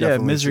 Misery. I can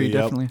definitely Misery see.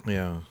 definitely.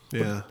 Yeah.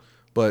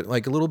 But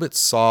like a little bit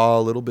Saw,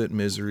 a little bit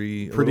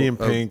Misery, Pretty in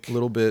Pink, a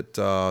little bit,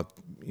 a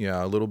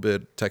little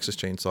bit Texas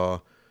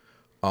Chainsaw.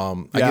 I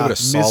give it a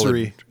solid.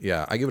 Misery.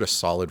 Yeah, I give it a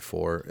solid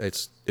 4.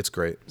 It's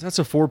great. That's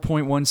a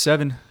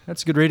 4.17.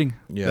 That's a good rating.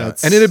 Yeah,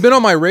 and it had been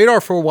on my radar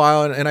for a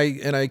while, and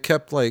I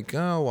kept like,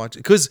 oh, watch it,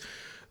 because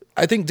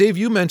I think Dave,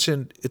 you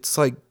mentioned it's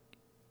like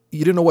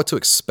you didn't know what to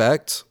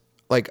expect.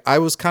 Like I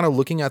was kind of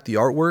looking at the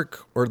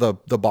artwork or the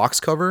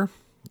box cover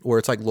where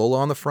it's like Lola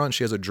on the front.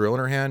 She has a drill in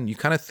her hand. You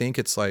kind of think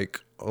it's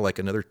like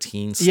another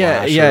teen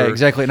slasher. Yeah,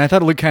 exactly. And I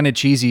thought it looked kind of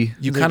cheesy.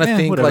 You kind of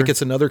think whatever. Like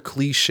it's another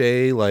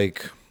cliche,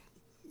 like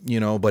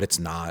but it's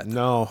not.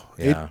 No,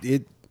 Yeah.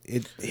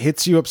 It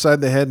hits you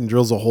upside the head and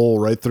drills a hole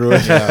right through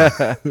it.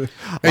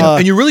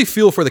 And you really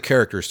feel for the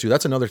characters too.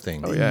 That's another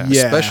thing. Oh yeah.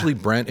 Especially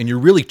Brent, and you're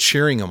really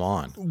cheering him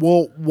on.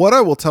 Well, what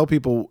I will tell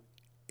people,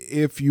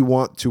 if you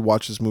want to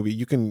watch this movie,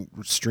 you can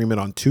stream it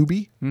on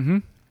Tubi.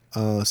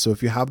 Mm-hmm. So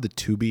if you have the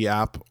Tubi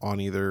app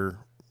on either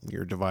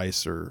your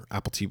device or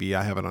Apple TV,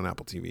 I have it on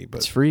Apple TV, but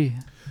It's free.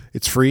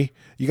 It's free.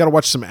 You got to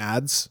watch some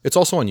ads. It's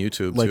also on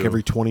YouTube, like too.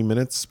 every 20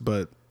 minutes,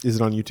 but is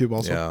it on YouTube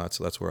also? Yeah,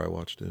 that's where I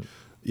watched it.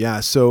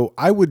 Yeah, so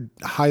I would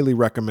highly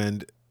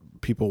recommend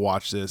people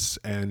watch this.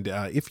 And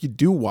if you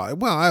do watch,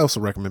 well, I also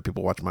recommend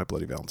people watch My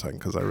Bloody Valentine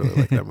because I really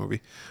like that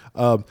movie.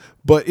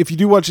 But if you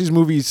do watch these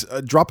movies,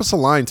 drop us a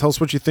line. Tell us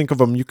what you think of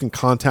them. You can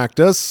contact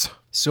us.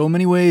 So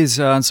many ways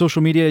on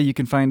social media. You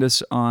can find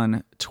us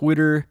on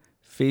Twitter,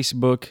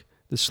 Facebook,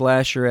 the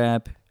Slasher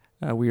app.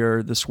 We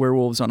are the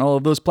Swearwolves on all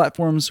of those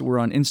platforms. We're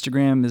on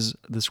Instagram as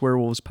the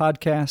Swearwolves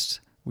Podcast.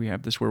 We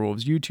have the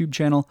Swearwolves YouTube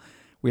channel.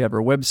 We have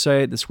our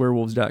website,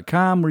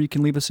 theswearwolves.com, where you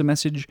can leave us a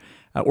message,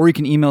 or you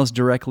can email us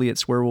directly at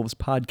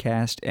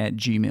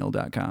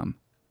swearwolvespodcast@gmail.com.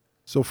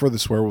 So for the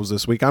Swearwolves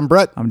this week, I'm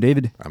Brett. I'm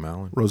David. I'm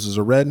Alan. Roses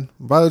are red,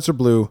 violets are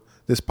blue.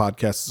 This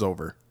podcast is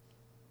over.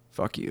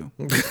 Fuck you.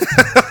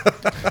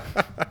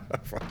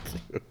 Fuck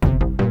you.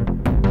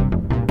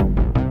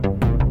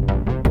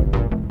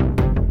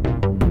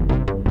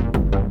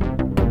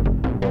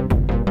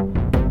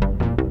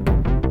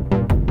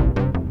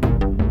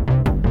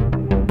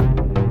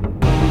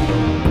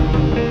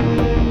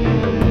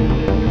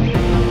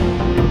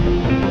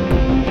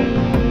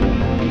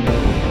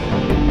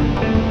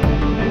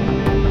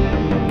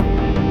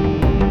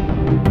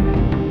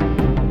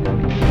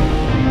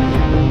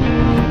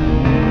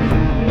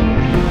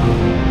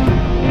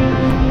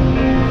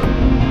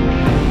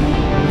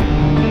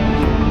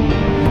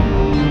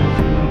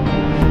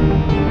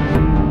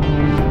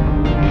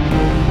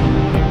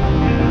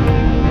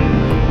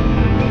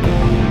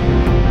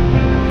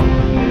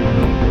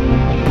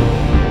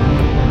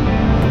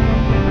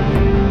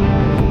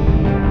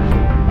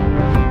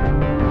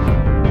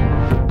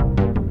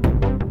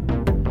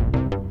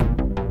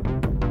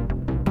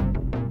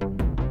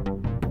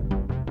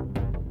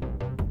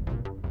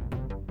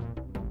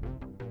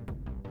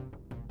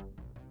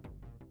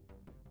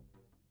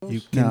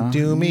 You can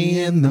do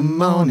me in the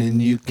morning.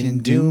 You can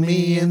do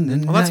me in the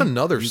night. Oh, that's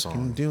another You can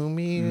song. do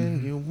me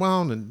and you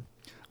want to.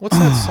 What's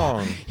that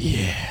song?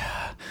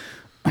 Yeah.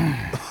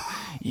 I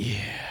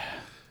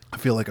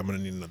feel like I'm going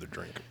to need another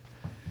drink.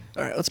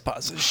 All right, let's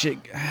pause this shit.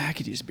 I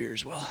could use beer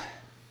as well.